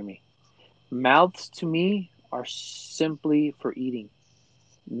coming near me. Mouths to me are simply for eating,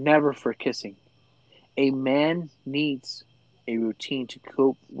 never for kissing. A man needs a routine to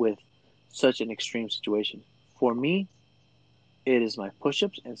cope with such an extreme situation. For me, it is my push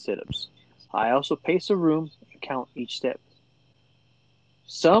ups and sit ups. I also pace a room and count each step.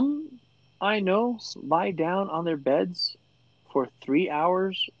 Some I know lie down on their beds for 3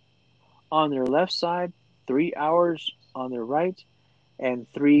 hours on their left side, 3 hours on their right, and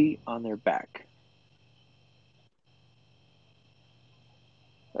three on their back.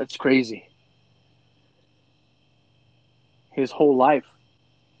 That's crazy. His whole life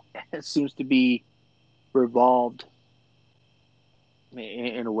seems to be revolved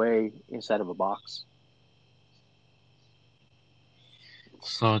in a way inside of a box.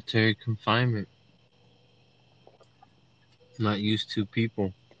 Solitary confinement. Not used to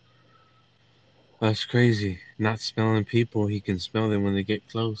people. That's crazy. Not smelling people. He can smell them when they get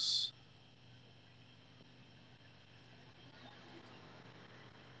close.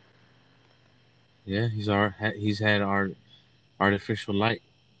 Yeah, he's had artificial light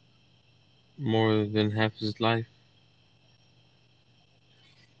more than half his life.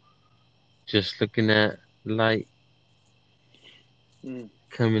 Just looking at light Mm,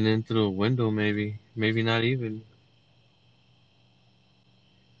 coming in through a window, maybe not even.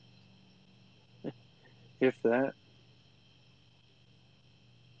 if that.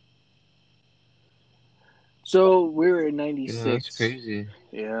 So we're in Yeah, that's '96. crazy.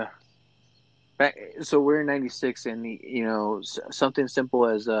 Yeah. So we're in '96, and something simple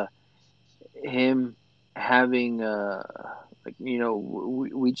as him having like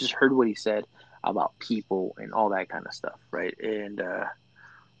we just heard what he said about people and all that kind of stuff, right? And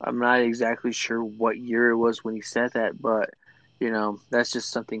I'm not exactly sure what year it was when he said that, but that's just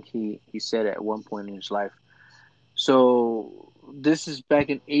something he said at one point in his life. So this is back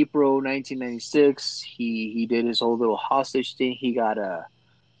in April 1996. He did his whole little hostage thing. He got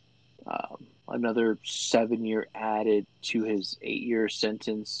another 7 year added to his 8 year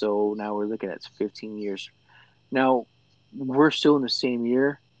sentence. So now we're looking at 15 years. Now we're still in the same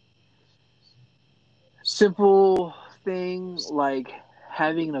year. Simple thing like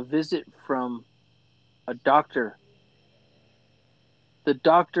having a visit from a doctor. The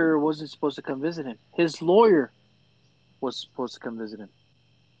doctor wasn't supposed to come visit him. His lawyer was supposed to come visit him.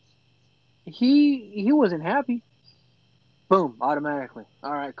 He wasn't happy. Boom, automatically.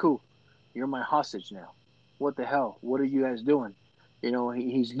 All right, cool. You're my hostage now. What the hell? What are you guys doing?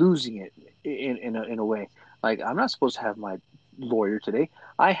 He's losing it in a way. Like, I'm not supposed to have my lawyer today.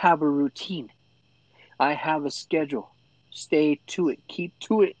 I have a routine. I have a schedule. Stay to it. Keep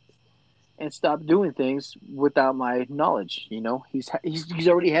to it, and stop doing things without my knowledge. He's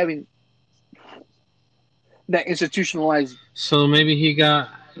already having that institutionalized. So maybe he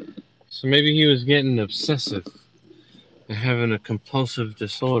was getting obsessive and having a compulsive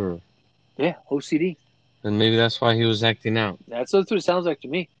disorder, Yeah, OCD. and maybe that's why he was acting out. That's what it sounds like to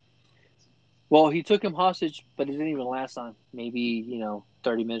me. Well, he took him hostage, but it didn't even last on maybe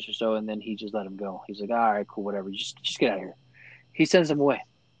 30 minutes or so, and then he just let him go. He's like, all right, cool, whatever, just get out of here. He sends him away,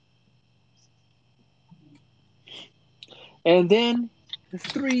 and then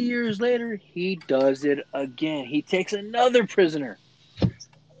 3 years later, he does it again. He takes another prisoner,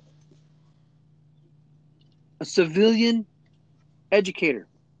 a civilian educator,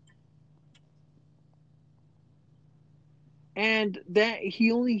 and that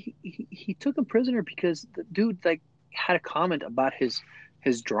he took him prisoner because the dude like had a comment about his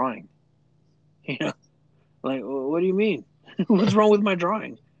drawing. You know, like, what do you mean? What's wrong with my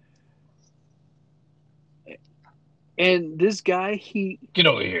drawing? And this guy, Get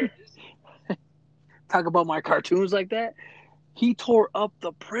over here. talk about my cartoons like that. He tore up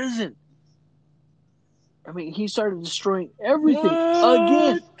the prison. I mean, he started destroying everything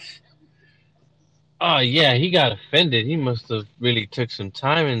again. What? Oh yeah, he got offended. He must have really took some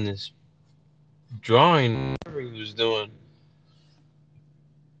time in this drawing, whatever he was doing,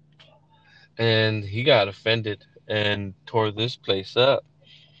 and he got offended and tore this place up.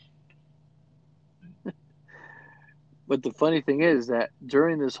 But the funny thing is that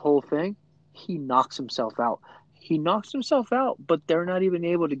during this whole thing, he knocks himself out. He knocks himself out, but they're not even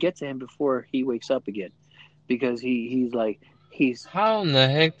able to get to him before he wakes up again, because he's like he's How in the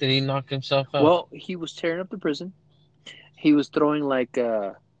heck did he knock himself out? well, he was tearing up the prison. He was throwing like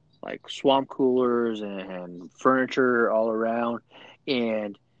swamp coolers and furniture all around,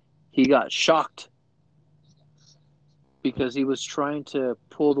 and he got shocked because he was trying to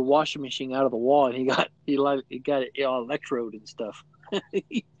pull the washing machine out of the wall, and he got it all electrode and stuff.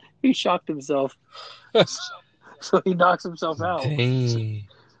 he shocked himself, so he knocks himself out. Dang.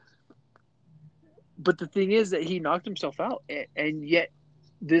 But the thing is that he knocked himself out, and yet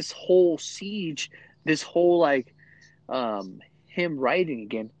this whole siege, this whole him writing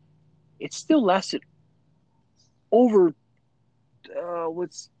again, it still lasted over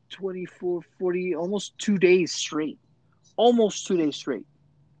what's 24, 40, almost 2 days straight. Almost 2 days straight.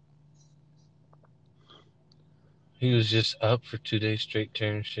 He was just up for 2 days straight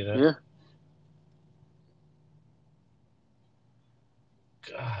tearing shit up. Yeah.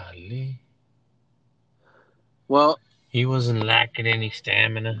 Golly. Well, He wasn't lacking any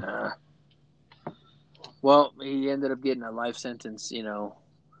stamina. nah. Well, he ended up getting a life sentence, in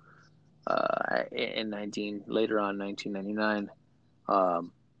 1999.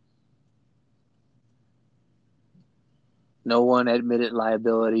 No one admitted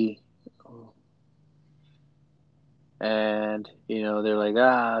liability, and they're like,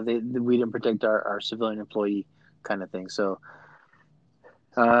 we didn't protect our civilian employee, kind of thing. So,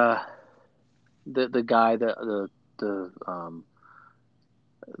 the guy, the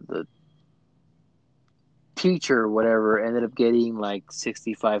teacher, whatever, ended up getting like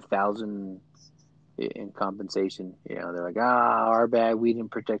 65,000 in compensation. They're like, our bad, we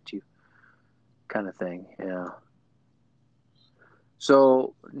didn't protect you, kind of thing.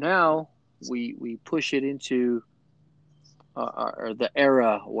 So now we push it into the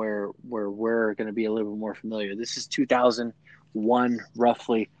era where we're going to be a little bit more familiar. This is 2001,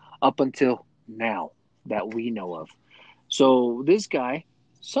 roughly, up until now that we know of. So this guy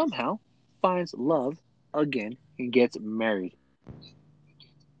somehow finds love again and gets married.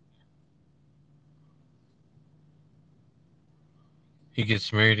 He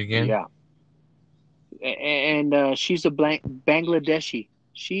gets married again? Yeah. And she's a Bangladeshi.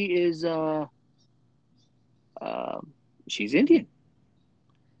 She is she's Indian.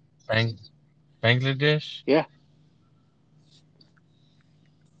 Bangladesh? Yeah.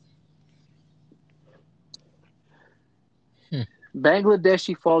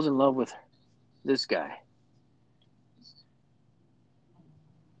 Bangladeshi falls in love with this guy.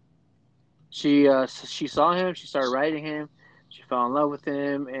 She saw him. She started writing him. She fell in love with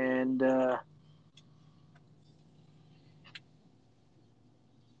him, and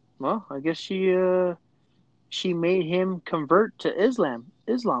well, I guess she made him convert to Islam.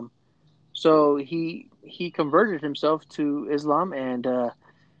 So he converted himself to Islam, and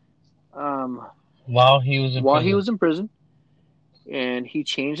while he was in while prison. he was in prison, and he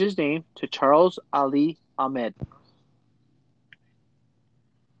changed his name to Charles Ali Ahmed.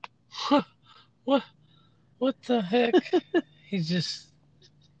 What the heck? He's just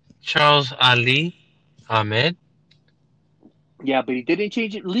Charles Ali Ahmed? Yeah, but he didn't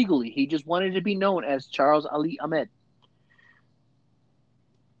change it legally. He just wanted to be known as Charles Ali Ahmed.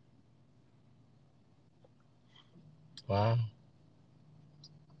 Wow.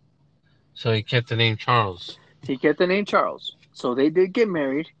 So he kept the name Charles. He kept the name Charles. So they did get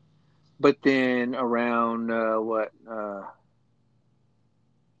married, but then around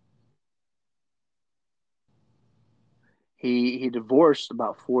he divorced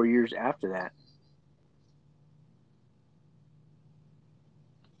about 4 years after that.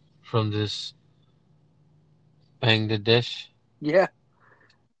 From this Bangladesh? Yeah.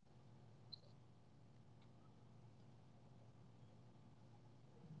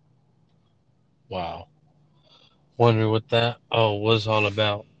 Wow. Wonder what that was all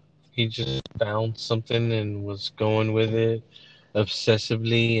about. He just found something and was going with it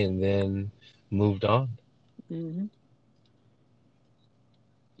obsessively and then moved on. Mm-hmm.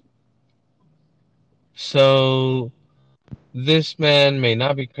 So this man may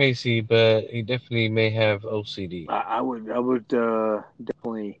not be crazy, but he definitely may have OCD. I would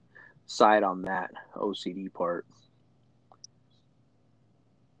definitely side on that OCD part.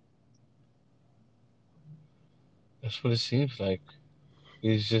 That's what it seems like.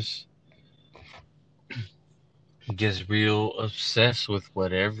 He's just he gets real obsessed with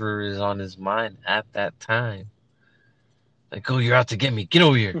whatever is on his mind at that time. Like, oh, you're out to get me. Get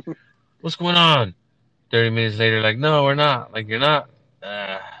over here. What's going on? 30 minutes later, like, no, we're not. Like, you're not.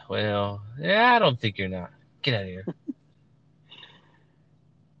 Well, yeah, I don't think you're not. Get out of here.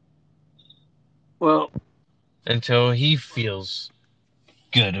 Well, Until he feels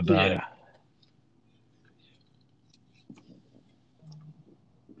good about it. yeah.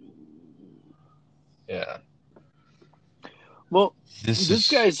 Yeah. Well, This this is.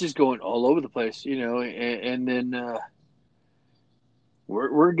 guy's just going all over the place, and then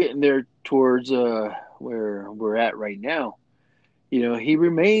we're getting there towards where we're at right now. He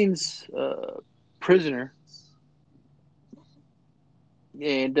remains prisoner,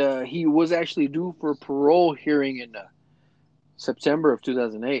 and he was actually due for a parole hearing in September of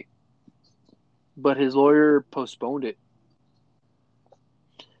 2008, but his lawyer postponed it.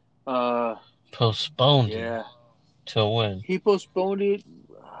 Postponed it. Yeah, Till when? he postponed it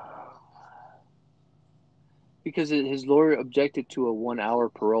because his lawyer objected to a 1 hour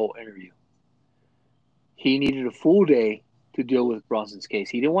parole interview. He needed a full day to deal with Bronson's case.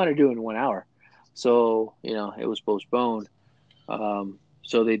 He didn't want to do it in 1 hour, so it was postponed.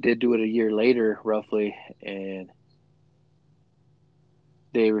 So they did do it a year later, roughly, and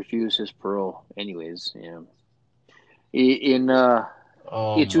they refused his parole. Anyways, in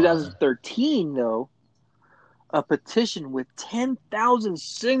Oh in my. 2013, though, a petition with 10,000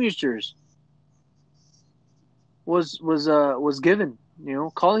 signatures was given,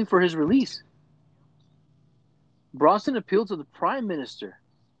 calling for his release. Bronson appealed to the prime minister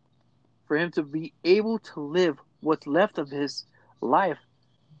for him to be able to live what's left of his life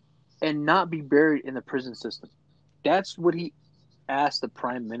and not be buried in the prison system. That's what he asked the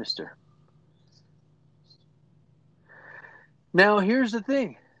prime minister. Now, here's the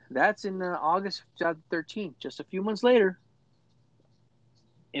thing. That's in August 2013. Just a few months later,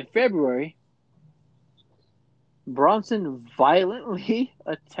 in February, Bronson violently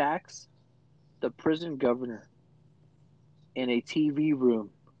attacks the prison governor in a TV room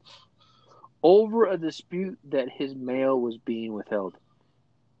over a dispute that his mail was being withheld,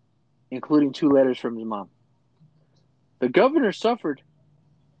 including 2 letters from his mom. The governor suffered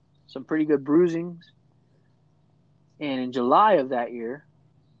some pretty good bruisings, and in July of that year,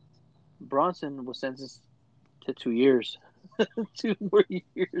 Bronson was sentenced to 2 years. 2 more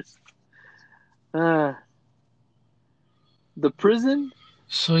years. Uh, the prison?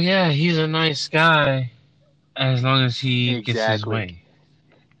 So yeah, he's a nice guy as long as he gets his Exactly. way.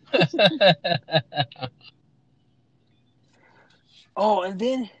 Oh, and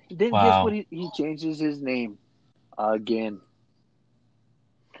then guess what? Wow. He changes his name again.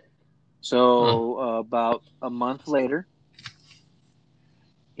 Huh. So about a month later,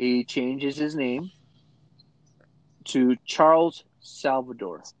 he changes his name to Charles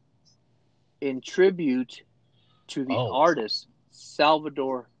Salvador in tribute to the Oh, artist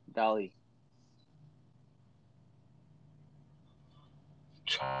Salvador Dali.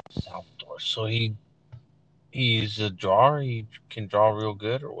 Charles Salvador. So he's a drawer. He can draw real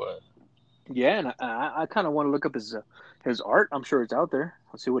good, or what? Yeah, and I kind of want to look up his art. I'm sure it's out there.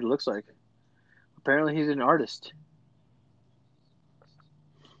 Let's see what it looks like. Apparently, he's an artist.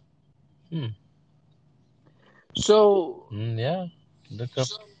 Hmm. So Yeah. Look up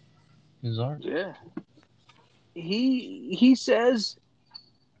his art. yeah, he says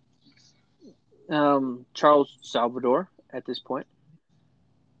Charles Salvador at this point.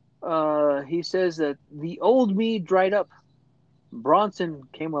 He says that the old me dried up. Bronson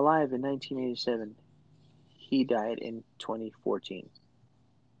came alive in 1987. He died in 2014.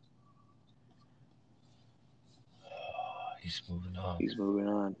 He's moving on. He's moving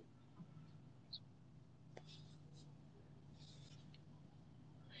on.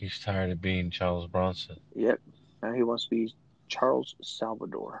 He's tired of being Charles Bronson. Yep. Now he wants to be Charles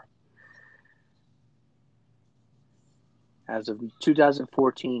Salvador. As of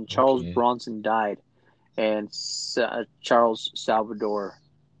 2014, Charles Okay. Bronson died, and Charles Salvador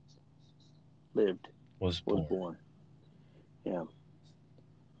lived, Was was born. born. Yeah.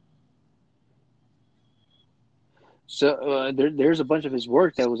 So there's a bunch of his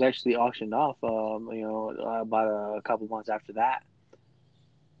work that was actually auctioned off. About a couple months after that.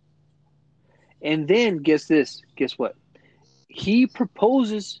 And then guess this. Guess what? He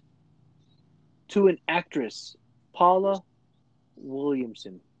proposes to an actress, Paula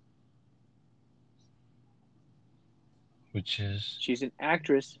Williamson. Which is She's an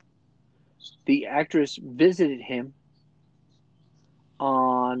actress the actress visited him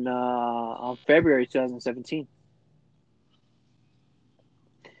on February 2017,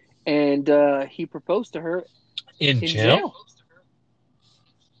 and he proposed to her In in jail? jail.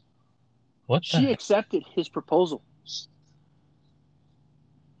 What the She heck? accepted his proposal.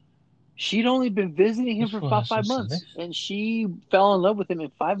 She'd only been visiting him This for fool about has some 5 months, sense. and she fell in love with him in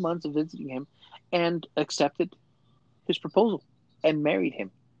 5 months of visiting him and accepted his proposal and married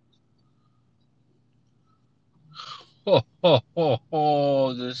him.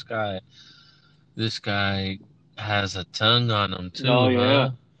 Oh, this guy has a tongue on him Oh, too, yeah.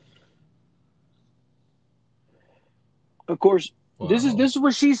 huh? Of course, this Wow. is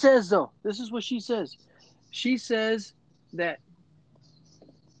what she says, though. This is what she says. She says that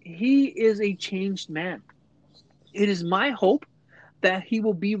he is a changed man. It is my hope that he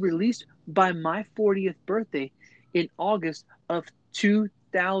will be released by my 40th birthday in August of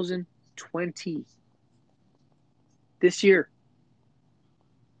 2020. This year.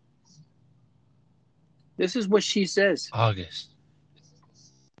 This is what she says. August.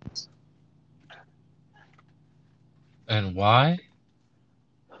 And why?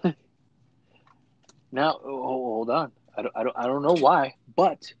 Now, hold on. I don't know why,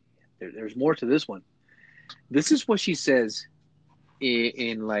 but there's more to this one. This is what she says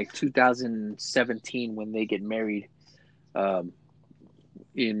in like 2017 when they get married, um,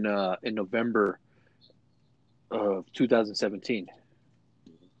 in November of 2017,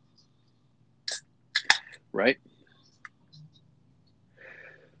 right?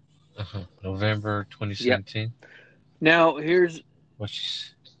 November Yep. 2017. Now here's What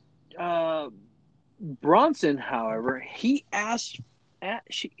she's Bronson. However, he's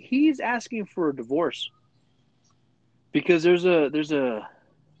asking for a divorce because there's a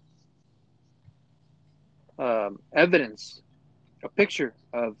evidence, a picture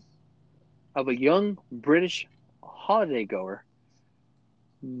of a young British holiday goer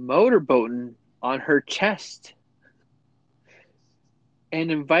motorboating on her chest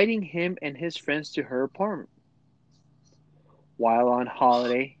and inviting him and his friends to her apartment while on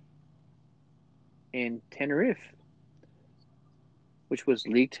holiday in Tenerife, which was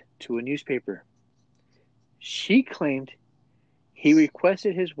leaked to a newspaper. She claimed he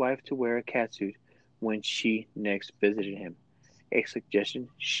requested his wife to wear a catsuit when she next visited him, a suggestion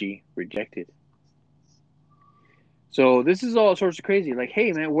she rejected. So this is all sorts of crazy. Like,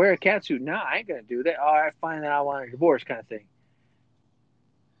 hey man, wear a catsuit. Nah, I ain't gonna do that. Oh, I find that I want a divorce kind of thing.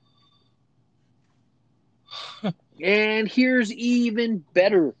 And here's even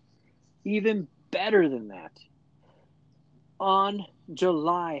better than that. On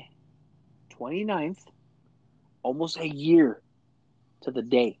July 29th, almost a year to the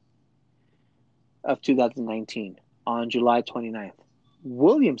day of 2019, on July 29th,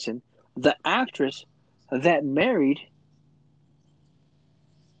 Williamson, the actress that married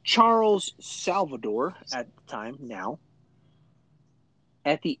Charles Salvador at the time now,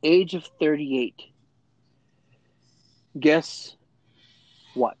 at the age of 38, guess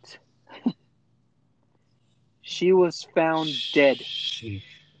what? She was found dead. she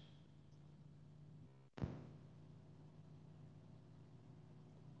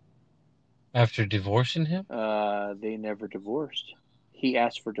after divorcing him? They never divorced. He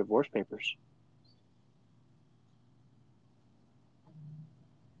asked for divorce papers.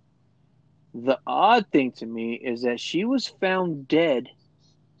 The odd thing to me is that she was found dead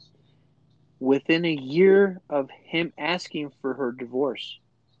within a year of him asking for her divorce.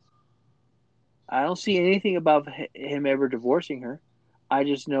 I don't see anything about him ever divorcing her. I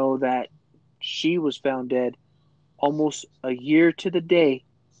just know that she was found dead almost a year to the day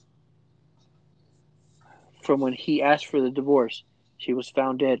from when he asked for the divorce. She was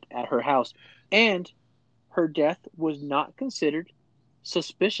found dead at her house, and her death was not considered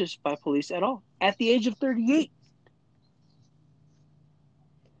suspicious by police at all at the age of 38.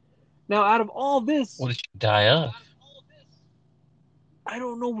 Now, out of all this, What did she die of? I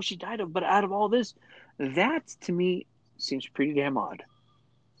don't know what she died of, but out of all this, that to me seems pretty damn odd.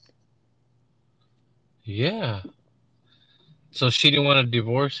 Yeah. So she didn't want to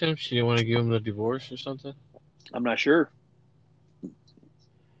divorce him? She didn't want to give him the divorce or something? I'm not sure.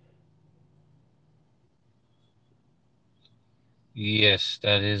 Yes,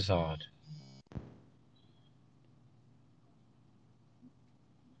 that is odd.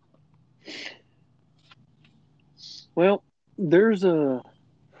 Well, there's a.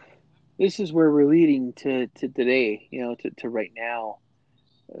 This is where we're leading to today, to right now,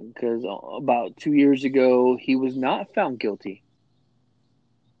 because about 2 years ago he was not found guilty.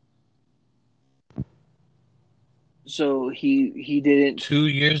 So he didn't. 2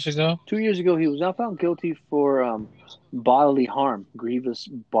 years ago. 2 years ago, he was not found guilty for bodily harm, grievous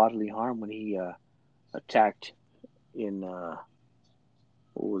bodily harm, when he attacked in what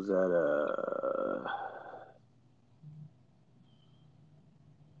was that?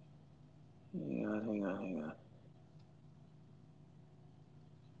 Hang on.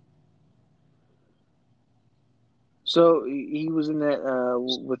 So he was in that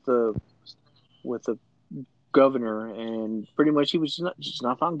with the governor, and pretty much he was just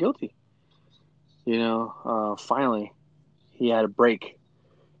not found guilty. Finally, he had a break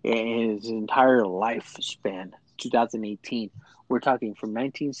in his entire lifespan. 2018. We're talking from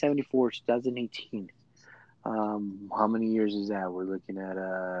 1974 to 2018. How many years is that? We're looking at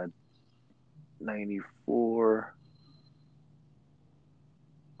 94.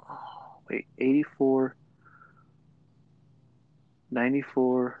 Wait, 84,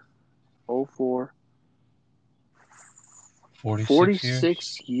 94, 04, 46 years.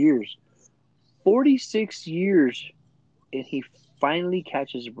 46 years. 46 years, and he finally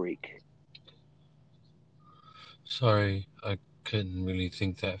catches a break. Sorry, I couldn't really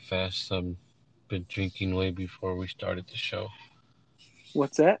think that fast. I've been drinking way before we started the show.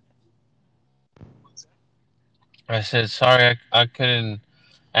 What's that? I said sorry, I couldn't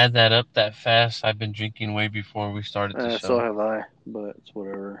add that up that fast. I've been drinking way before we started the So show. have I, but it's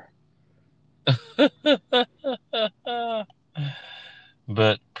whatever.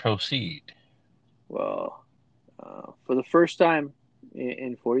 But proceed. Well, for the first time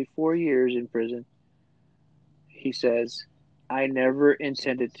in 44 years in prison, he says, I never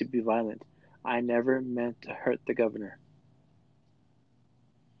intended to be violent. I never meant to hurt the governor.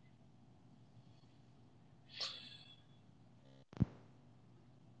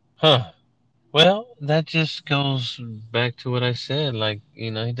 Huh. Well, that just goes back to what I said. Like, he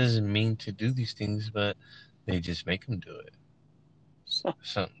doesn't mean to do these things, but they just make him do it.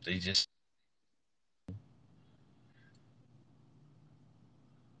 So, They just.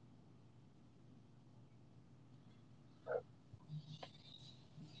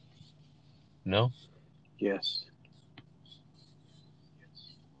 No. yes.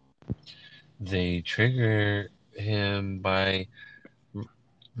 They trigger him by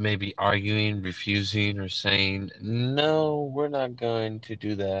maybe arguing, refusing, or saying, no, we're not going to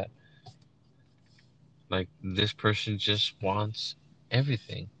do that. Like, this person just wants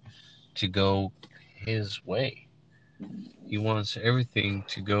everything to go his way. He wants everything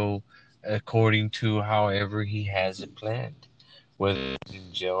to go according to however he has it planned, whether it's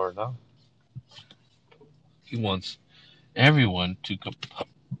in jail or not. He wants everyone to comply,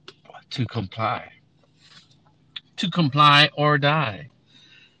 or die,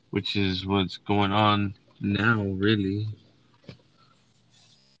 which is what's going on now, really.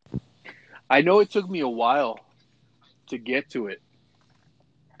 I know it took me a while to get to it,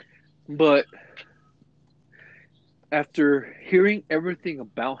 but after hearing everything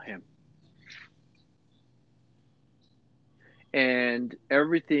about him and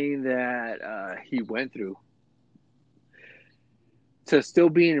everything that he went through, to still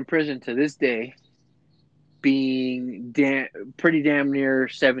being in prison to this day, being pretty damn near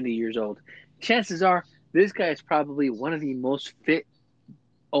 70 years old, chances are this guy is probably one of the most fit,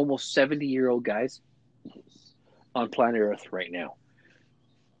 almost 70-year-old guys on planet Earth right now.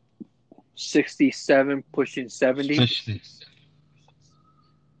 67, pushing 70. Especially,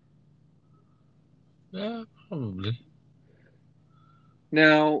 yeah, probably.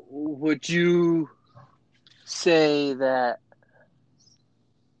 Now, would you say that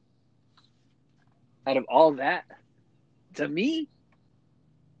out of all that, to me,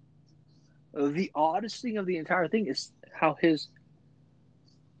 the oddest thing of the entire thing is how his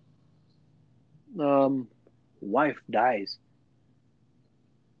wife dies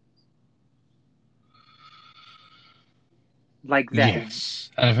like that. Yes,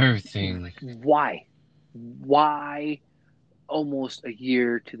 out of everything. Why? Why almost a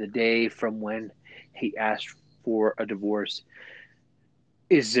year to the day from when he asked for a divorce?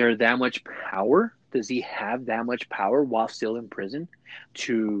 Is there that much power? Does he have that much power while still in prison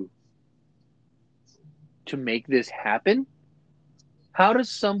to make this happen? How does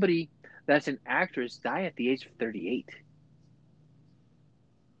somebody that's an actress die at the age of 38?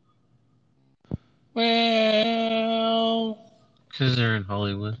 Well, because they're in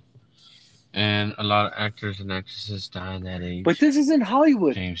Hollywood. And a lot of actors and actresses die in that But age. this isn't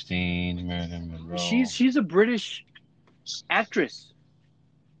Hollywood. James Dean, Marilyn Monroe. She's a British actress.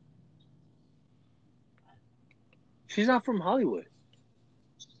 She's not from Hollywood.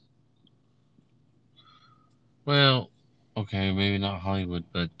 Well, okay, maybe not Hollywood,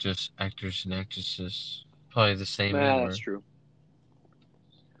 but just actors and actresses. Probably the same Nah, N that's word.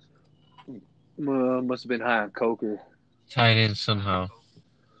 true. Must have been high on coke or... Tied in somehow.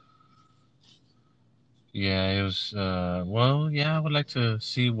 Yeah, it was. Well, yeah, I would like to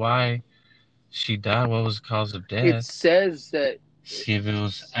see why she died. What was the cause of It death? says that See if it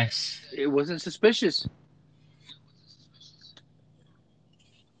was X. it wasn't suspicious.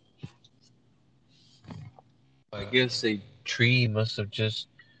 I guess a tree must have just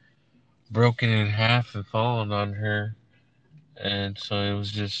broken in half and fallen on her, and so it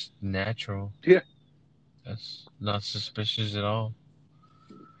was just natural. Yeah. That's not suspicious at all.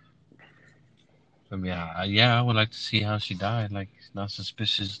 I mean, yeah, I would like to see how she died. Like, it's not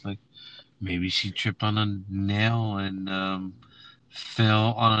suspicious. Like, maybe she tripped on a nail and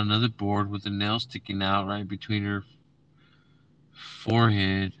fell on another board with a nail sticking out right between her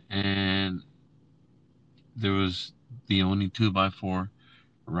forehead, and there was the only 2x4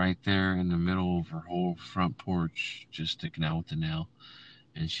 right there in the middle of her whole front porch, just sticking out with the nail,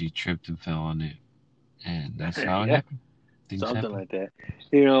 and she tripped and fell on it, and that's how it Yeah, happened. Things something happen. like that.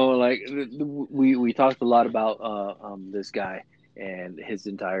 You know, like we talked a lot about this guy and his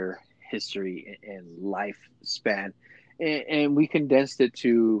entire history and lifespan, and we condensed it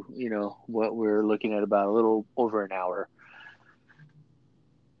to, you know, what we're looking at, about a little over an hour.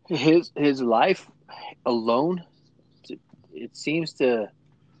 His life alone, it seems to,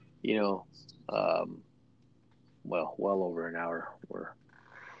 you know, um, well over an hour. We're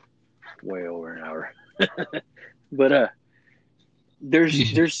way over an hour, but Yeah.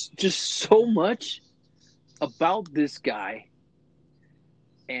 there's just so much about this guy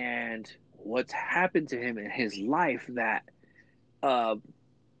and what's happened to him in his life that uh,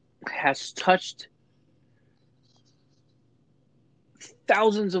 has touched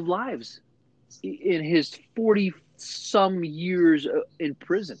thousands of lives in his 40 some years in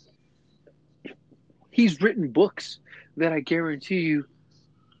prison. He's written books that I guarantee you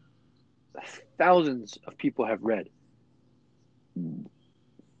thousands of people have read.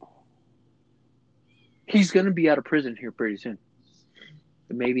 He's going to be out of prison here pretty soon,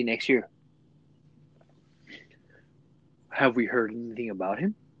 maybe next year. Have we heard anything about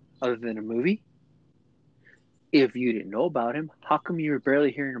him other than a movie? If you didn't know about him, how come you're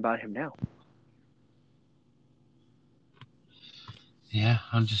barely hearing about him now? Yeah,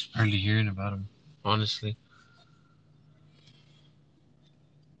 I'm just barely hearing about him, honestly.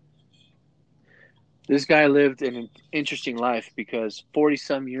 This guy lived an interesting life because 40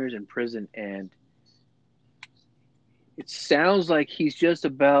 some years in prison, and it sounds like he's just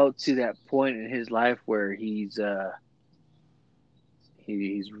about to that point in his life where he's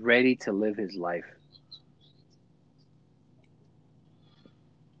ready to live his life.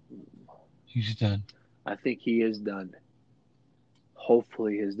 He's done. I think he is done.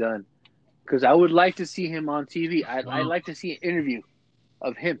 Hopefully he's done, because I would like to see him on TV. I'd Well, like to see an interview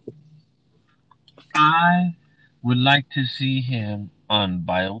of him. I would like to see him on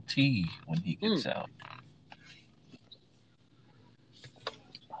Bio T when he Hmm. gets out,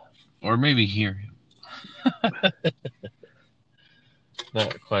 or maybe hear him.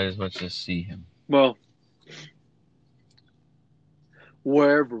 Not quite as much as see him. Well,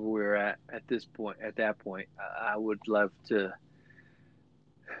 wherever we're at this point, at that point, I would love to,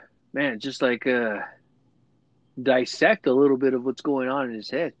 man, just like dissect a little bit of what's going on in his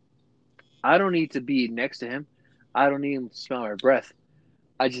head. I don't need to be next to him. I don't need him to smell my breath.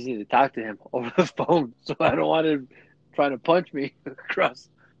 I just need to talk to him over the phone. So I don't want him trying to punch me across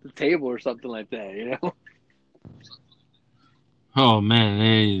the table or something like that, you know? Oh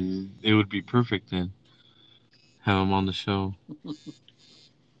man, it would be perfect then. Have him on the show.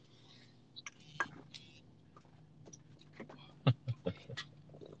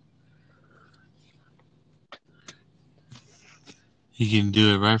 He can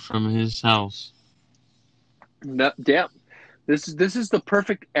do it right from his house. No, damn. This is the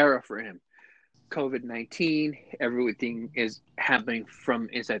perfect era for him. COVID-19, everything is happening from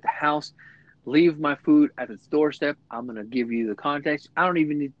inside the house. Leave my food at its doorstep. I'm gonna give you the context. I don't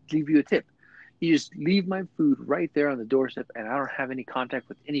even need to leave you a tip. You just leave my food right there on the doorstep, and I don't have any contact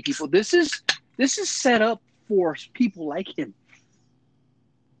with any people. This is set up for people like him.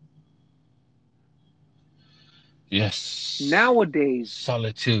 Yes. Nowadays,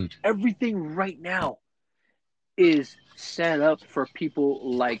 Solitude. everything right now is set up for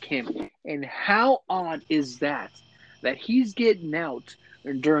people like him. And how odd is that? That he's getting out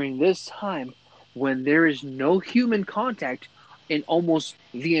during this time when there is no human contact in almost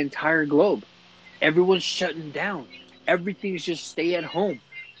the entire globe. Everyone's shutting down. Everything's just stay at home,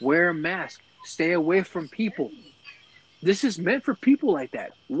 wear a mask, stay away from people. This is meant for people like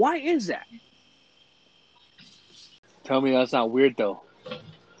that. Why is that? Tell me that's not weird, though.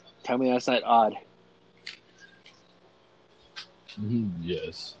 Tell me that's not odd.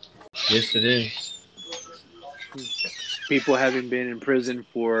 Yes. Yes, it is. People having been in prison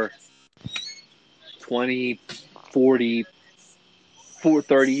for 20, 40,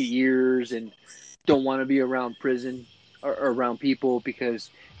 30 years and don't want to be around prison or around people because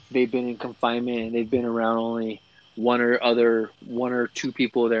they've been in confinement and they've been around only one or two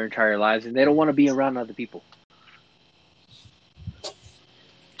people their entire lives, and they don't want to be around other people.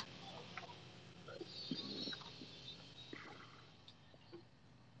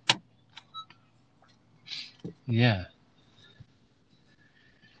 Yeah.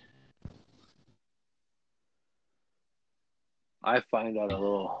 I find that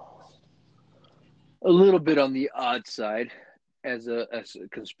a little bit on the odd side, as a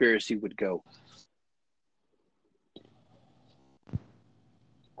conspiracy would go.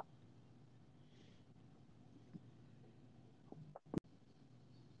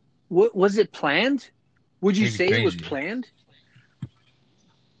 What was it planned? Would you Pretty say it was crazy. planned?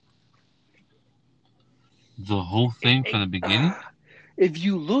 The whole thing from the beginning? If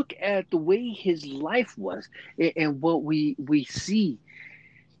you look at the way his life was and what we see,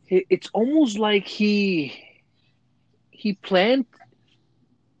 it's almost like he planned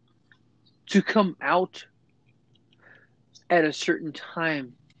to come out at a certain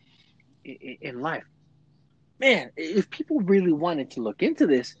time in life. Man, if people really wanted to look into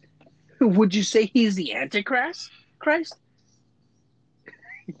this, would you say he's the Antichrist? Christ?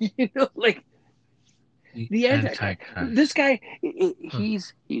 Like the Antichrist. Antichrist. This guy,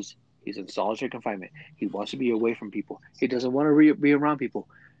 he's in solitary confinement. He wants to be away from people. He doesn't want to be around people.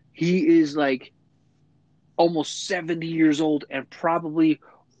 He is like almost 70 years old and probably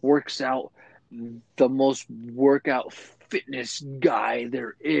works out the most workout fitness guy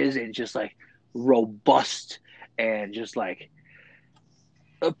there is, and just like robust and just like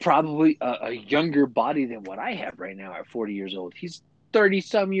probably a younger body than what I have right now at 40 years old. He's 30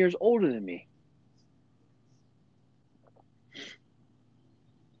 some years older than me.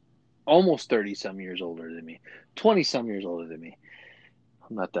 Almost 30 some years older than me. 20 some years older than me.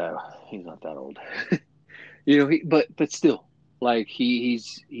 He's not that old. But still, like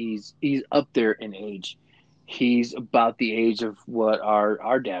he's up there in age. He's about the age of what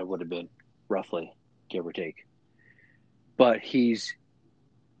our dad would have been, roughly, give or take. But he's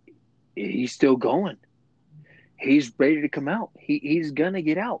still going. He's ready to come out. He's gonna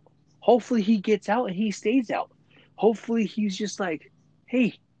get out. Hopefully he gets out and he stays out. Hopefully he's just like,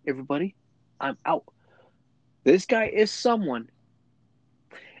 hey, everybody, I'm out. This guy is someone,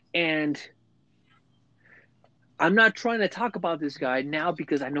 and I'm not trying to talk about this guy now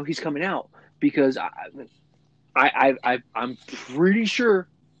because I know he's coming out, because I'm pretty sure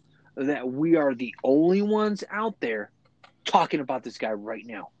that we are the only ones out there talking about this guy right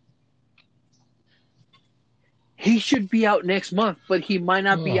now. He should be out next month, but he might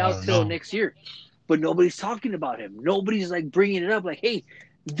not be out till next year. But nobody's talking about him. Nobody's like bringing it up like, hey,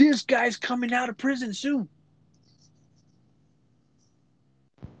 this guy's coming out of prison soon.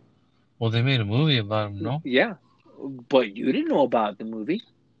 Well, they made a movie about him, no? Yeah, but you didn't know about the movie.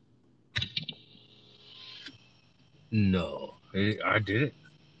 No, I didn't.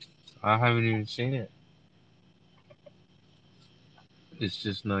 I haven't even seen it. It's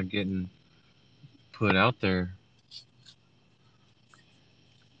just not getting put out there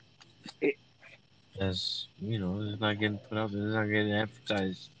as, it's not getting put out there. It's not getting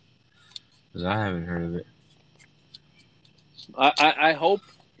advertised because I haven't heard of it. I hope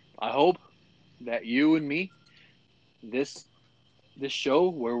that you and me, this show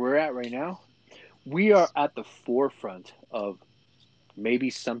where we're at right now, we are at the forefront of maybe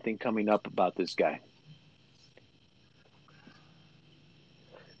something coming up about this guy.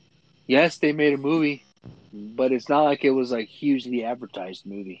 Yes, they made a movie, but it's not like it was like hugely advertised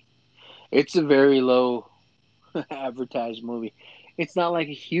movie. It's a very low advertised movie. It's not like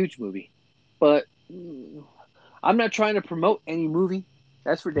a huge movie, but I'm not trying to promote any movie.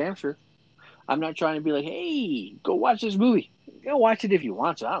 That's for damn sure. I'm not trying to be like, hey, go watch this movie. Go watch it if you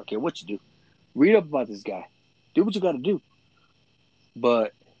want to. I don't care what you do. Read up about this guy. Do what you got to do.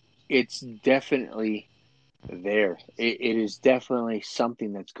 But it's definitely there. It is definitely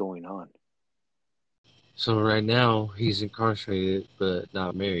something that's going on. So right now he's incarcerated but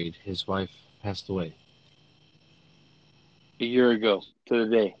not married. His wife passed away. A year ago to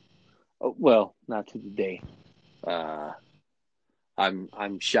the day. Oh, well, not to the day.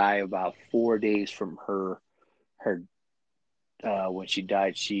 I'm shy about 4 days from her when she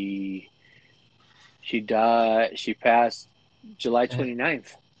died. She died. She passed July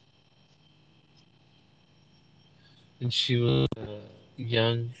 29th. And she was a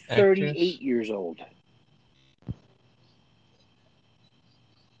young 38 actress. years old.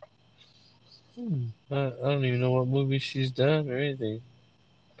 I don't even know what movie she's done or anything.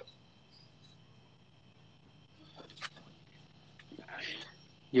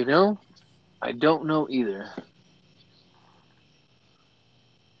 You know, I don't know either.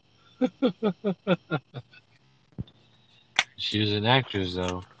 She was an actress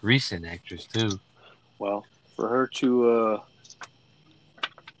though, recent actress too. Well, for her to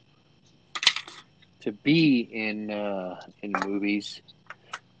be in movies,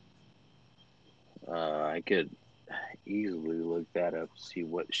 I could easily look that up, see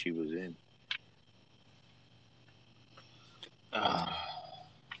what she was in. Uh,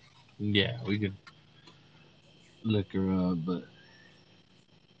 yeah, we could look her up, but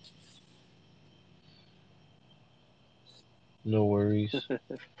no worries.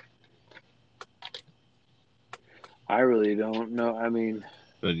 I really don't know. I mean,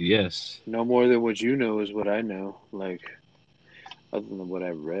 But yes, no more than what you know is what I know. Like other than what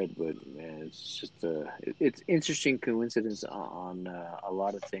I've read, but man, it's just it's interesting coincidence on a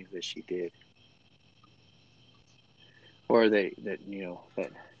lot of things that she did, or that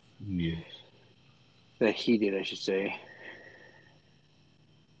yes, that he did, I should say.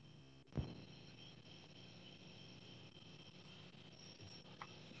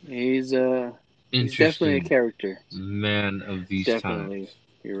 He's uh he's definitely a interesting character. man of these Definitely, times.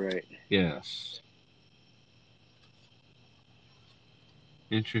 you're right. Yes,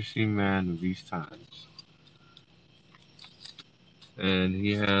 interesting man of these times. And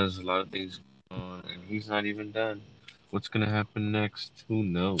he has a lot of things going on, and he's not even done. What's gonna happen next? Who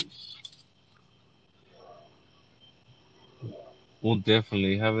knows? We'll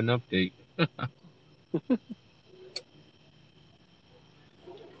definitely have an update.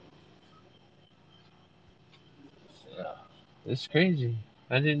 Yeah, it's crazy.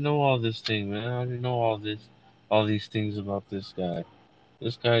 I didn't know all this thing, man. I didn't know all these things about this guy.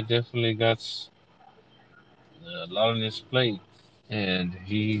 This guy definitely got a lot on his plate, and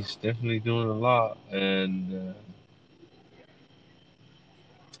he's definitely doing a lot. And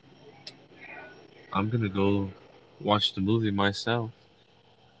I'm gonna go watch the movie myself,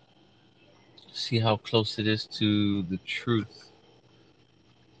 see how close it is to the truth.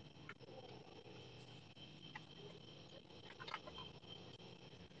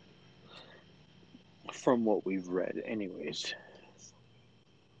 From what we've read, anyways.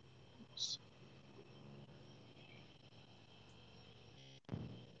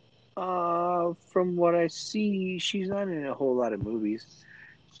 From what I see, she's not in a whole lot of movies.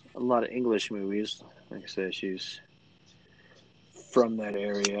 A lot of English movies. Like I said, she's from that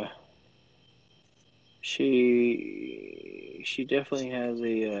area. She definitely has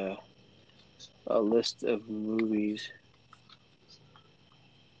a list of movies,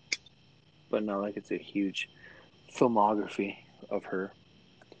 but not like it's a huge filmography of her.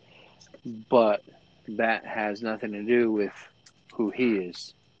 But that has nothing to do with who he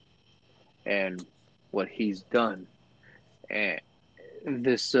is and what he's done. And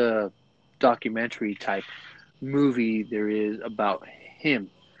this documentary type movie there is about him.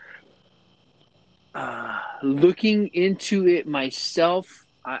 Looking into it myself,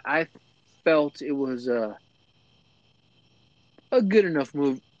 I felt it was a good enough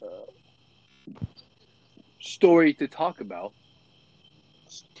story to talk about.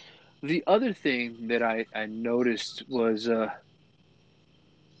 The other thing that I noticed was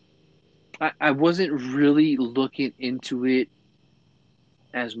I wasn't really looking into it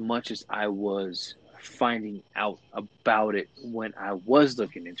as much as I was finding out about it when I was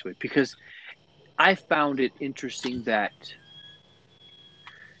looking into it because I found it interesting that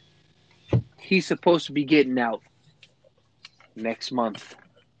he's supposed to be getting out next month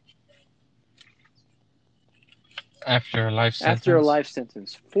After a life after a sentence, life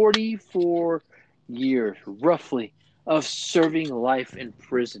sentence. 44 years, roughly, of serving life in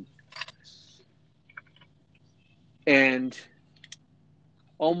prison. And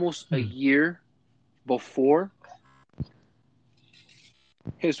almost a hmm. year before,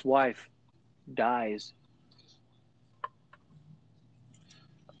 his wife dies.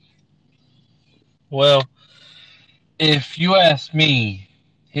 Well, if you ask me,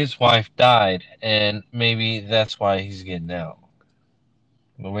 his wife died, and maybe that's why he's getting out.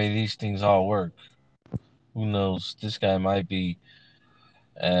 The way these things all work, who knows? This guy might be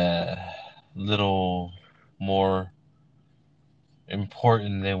a little more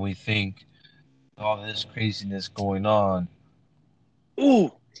important than we think. All this craziness going on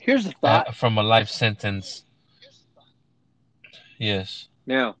Ooh, here's a thought. from a life sentence. Yes.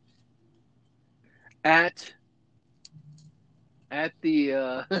 Now, at at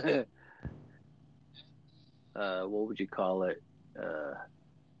the what would you call it? Uh,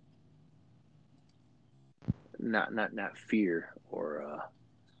 not fear or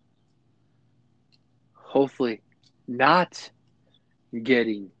hopefully not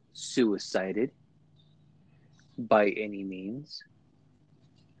getting suicided by any means.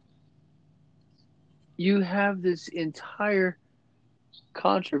 You have this entire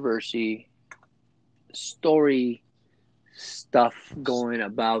controversy story stuff going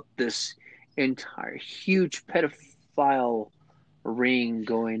about this entire huge pedophile ring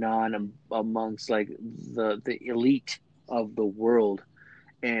going on amongst like the elite of the world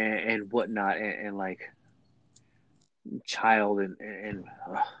and whatnot and like child and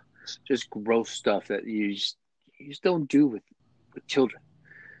just gross stuff that you just don't do with children.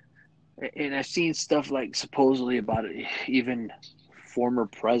 And I've seen stuff like supposedly about it, even former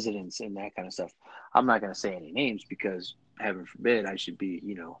presidents and that kind of stuff. I'm not going to say any names because heaven forbid I should be,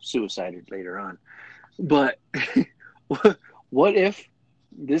 suicided later on. But what if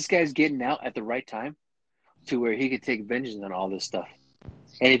this guy's getting out at the right time to where he could take vengeance on all this stuff?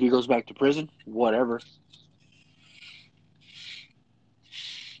 And if he goes back to prison, whatever.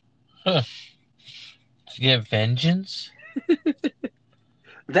 Huh. To get vengeance?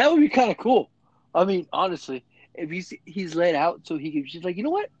 That would be kind of cool. I mean, honestly, if he's let out so he can, she's like, you know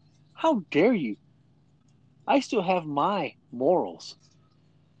what? How dare you? I still have my morals.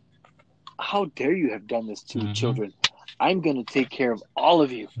 How dare you have done this to Mm-hmm. children? I'm going to take care of all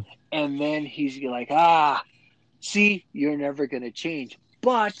of you. And then he's like, see, you're never going to change.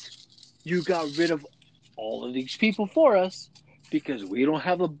 But you got rid of all of these people for us because we don't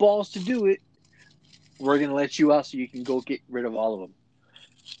have the balls to do it. We're going to let you out so you can go get rid of all of them.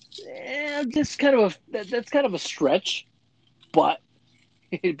 That's kind of a stretch, but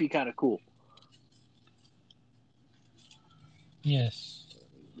it'd be kind of cool. Yes.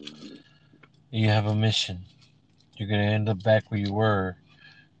 You have a mission. You're gonna end up back where you were,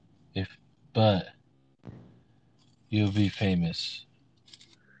 but you'll be famous.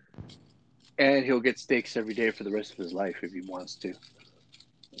 And he'll get steaks every day for the rest of his life if he wants to.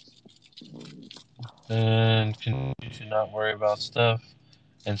 And continue to not worry about stuff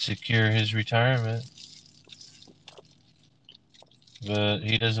and secure his retirement. But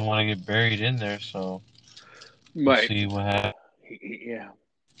he doesn't want to get buried in there, so we'll Right. see what happens. Yeah.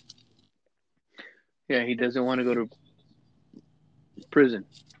 Yeah, he doesn't want to go to prison.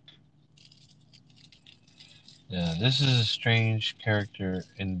 Yeah, this is a strange character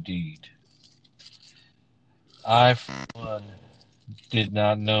indeed. I, for one, did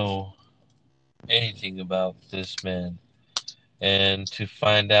not know anything about this man. And to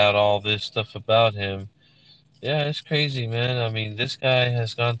find out all this stuff about him, yeah, it's crazy, man. I mean, this guy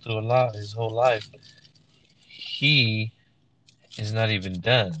has gone through a lot his whole life. He is not even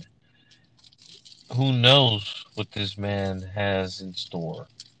done. Who knows what this man has in store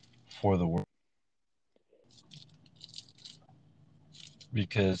for the world?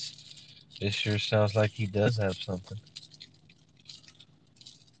 Because it sure sounds like he does have something.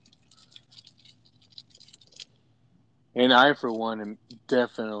 And I, for one, am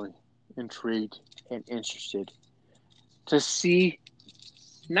definitely intrigued and interested to see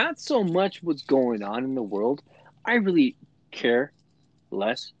not so much what's going on in the world. I really care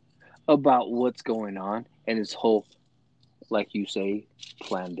less about what's going on and this whole, like you say,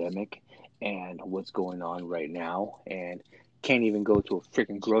 pandemic and what's going on right now and can't even go to a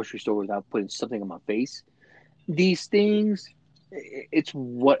freaking grocery store without putting something on my face. These things, it's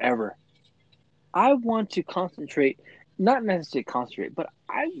whatever. I want to concentrate, not necessarily concentrate, but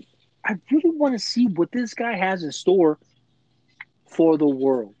I really want to see what this guy has in store for the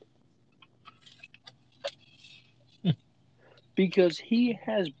world because he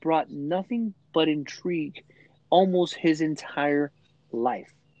has brought nothing but intrigue almost his entire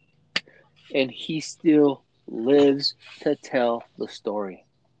life, and he still lives to tell the story.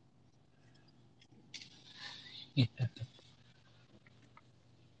 Yeah.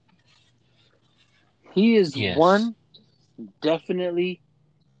 He is Yes. one definitely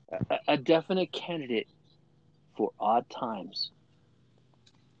a definite candidate for odd times.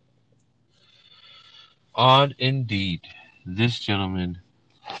 Odd indeed. This gentleman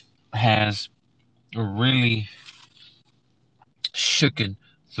has really shooken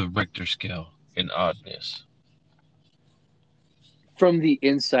the Richter scale in oddness. From the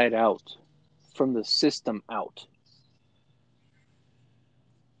inside out, from the system out.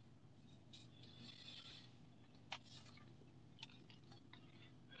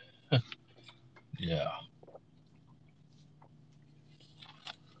 Yeah.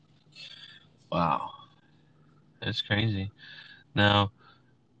 Wow. That's crazy. Now,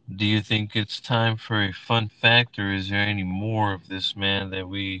 do you think it's time for a fun fact, or is there any more of this man that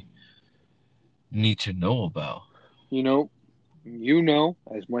we need to know about? You know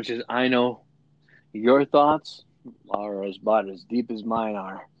as much as I know. Your thoughts are about as deep as mine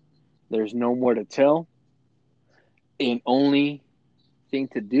are. There's no more to tell. And only thing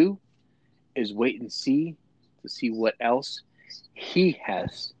to do is wait and see to see what else he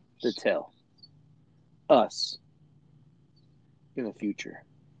has to tell us in the future.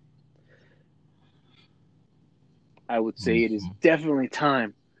 I would say it is Mhm. definitely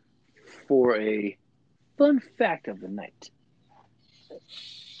time for a fun fact of the night.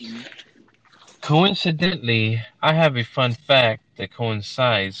 Coincidentally, I have a fun fact that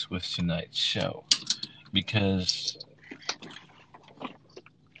coincides with tonight's show because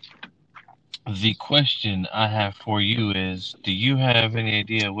the question I have for you is, do you have any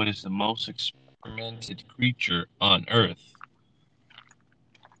idea what is the most experimented creature on Earth?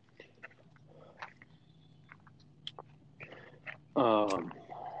 Um,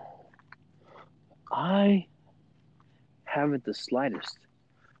 I haven't the slightest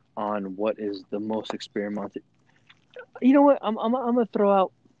on what is the most experimented. You know what? I'm gonna throw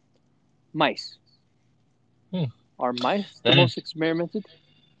out mice. Hmm. Are mice the That most is experimented?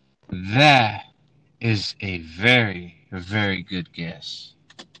 that is a very, very good guess.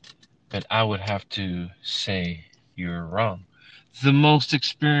 But I would have to say you're wrong. The most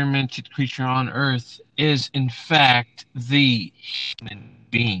experimented creature on Earth is, in fact, the human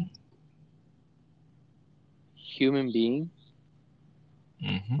being. Human being?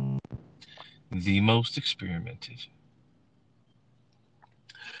 Hmm. The most experimented.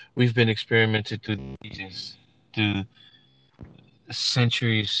 We've been experimented through the ages, through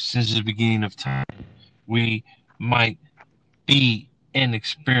centuries, since the beginning of time. We might be an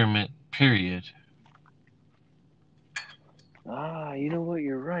experiment, period. You know what?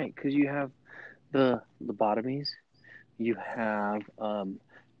 You're right because you have the lobotomies. You have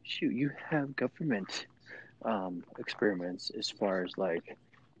you have government experiments as far as like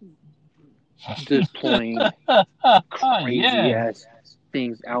deploying crazy Yes. ass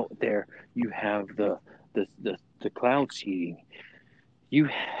things out there. You have the cloud seeding. You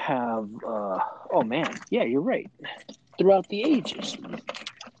have oh man, yeah, you're right. Throughout the ages,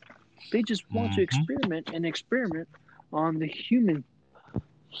 they just want to Hmm. experiment on the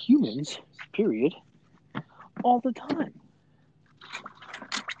humans, period, all the time.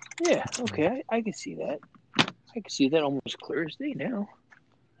 Yeah, okay, I can see that. I can see that almost clear as day now.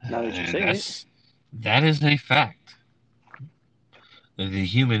 Now that you say it. That is a fact. The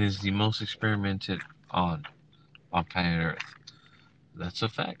human is the most experimented on on planet Earth. That's a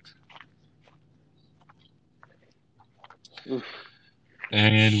fact. Oof.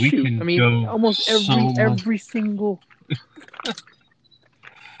 And we Shoot, I can mean, go almost so much.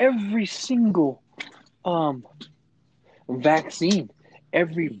 every single um vaccine,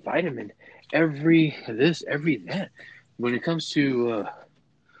 every vitamin, every this, every that. When it comes to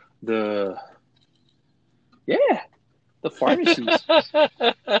the yeah, the pharmacies.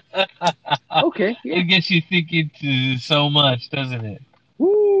 Okay, yeah. It gets you thinking to so much, doesn't it?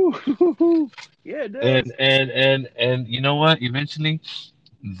 Woo! Yeah, it And does. you know what? Eventually,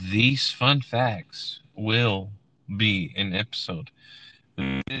 these fun facts will be an episode.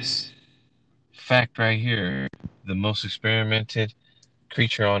 This fact right here, the most experimented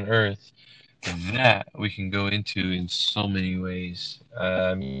creature on Earth, that we can go into in so many ways.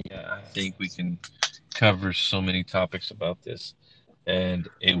 I think we can cover so many topics about this, and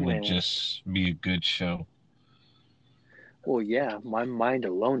it would Man, just be a good show. well, yeah, my mind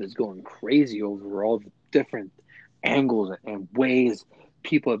alone is going crazy over all the different angles and ways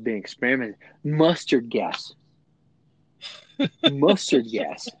people have been experimenting. Mustard gas. Mustard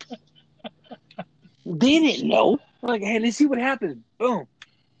gas. They didn't know. Like, hey, let's see what happens. Boom.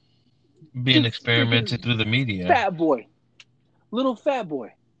 Being The experimented freaking through the media. fat boy. Little fat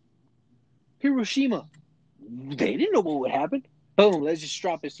boy. Hiroshima. They didn't know what would happen. Boom, let's just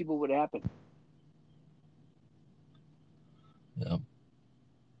drop and see what would happen. Yep.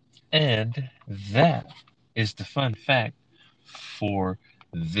 And that is the fun fact for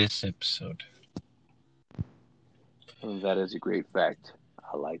this episode. That is a great fact.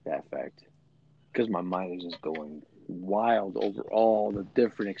 I like that fact. Because my mind is just going wild over all the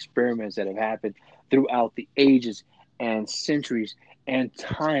different experiments that have happened throughout the ages and centuries and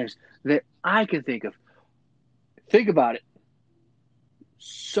times that I can think of. Think about it.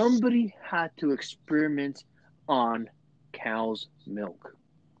 Somebody had to experiment on cow's milk.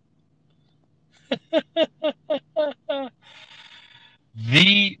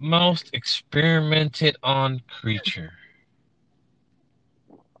 The most experimented on creature.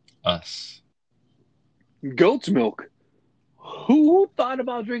 Us. Goat's milk. Who thought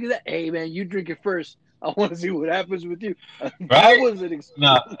about drinking that? Hey, man, you drink it first. I want to see what happens with you. That Right? was an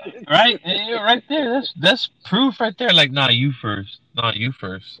No, experiment. right? Yeah, right there. That's proof right there. Like, nah, you first. Nah, you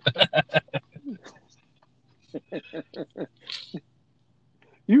first.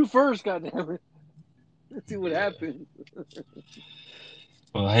 You first, goddammit. Let's see what Yeah. happens.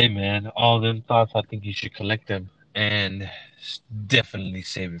 Well, hey, man, all them thoughts, I think you should collect them and definitely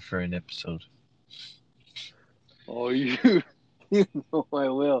save it for an episode. Oh, you know I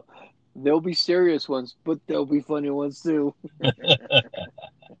will. There'll be serious ones, but there'll be funny ones too.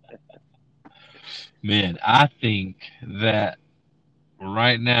 Man, I think that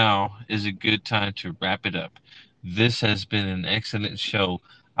right now is a good time to wrap it up. This has been an excellent show.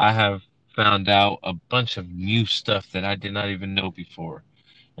 I have found out a bunch of new stuff that I did not even know before,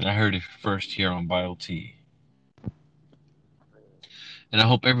 and I heard it first here on BioT. And I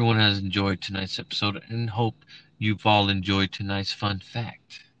hope everyone has enjoyed tonight's episode and hope you've all enjoyed tonight's fun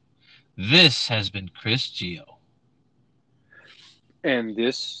fact. This has been Chris Geo. And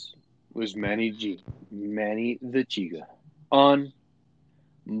this was Manny the Chiga on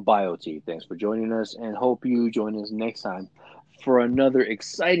BioT. Thanks for joining us, and hope you join us next time for another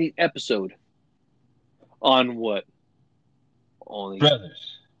exciting episode on what only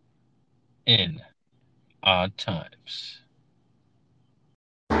Brothers in Odd Times.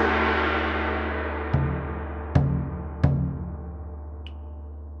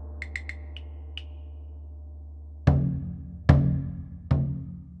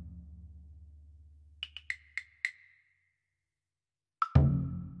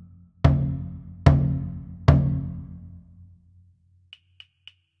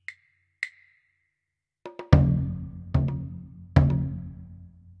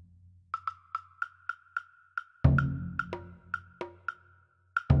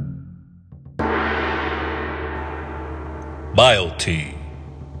 BioT.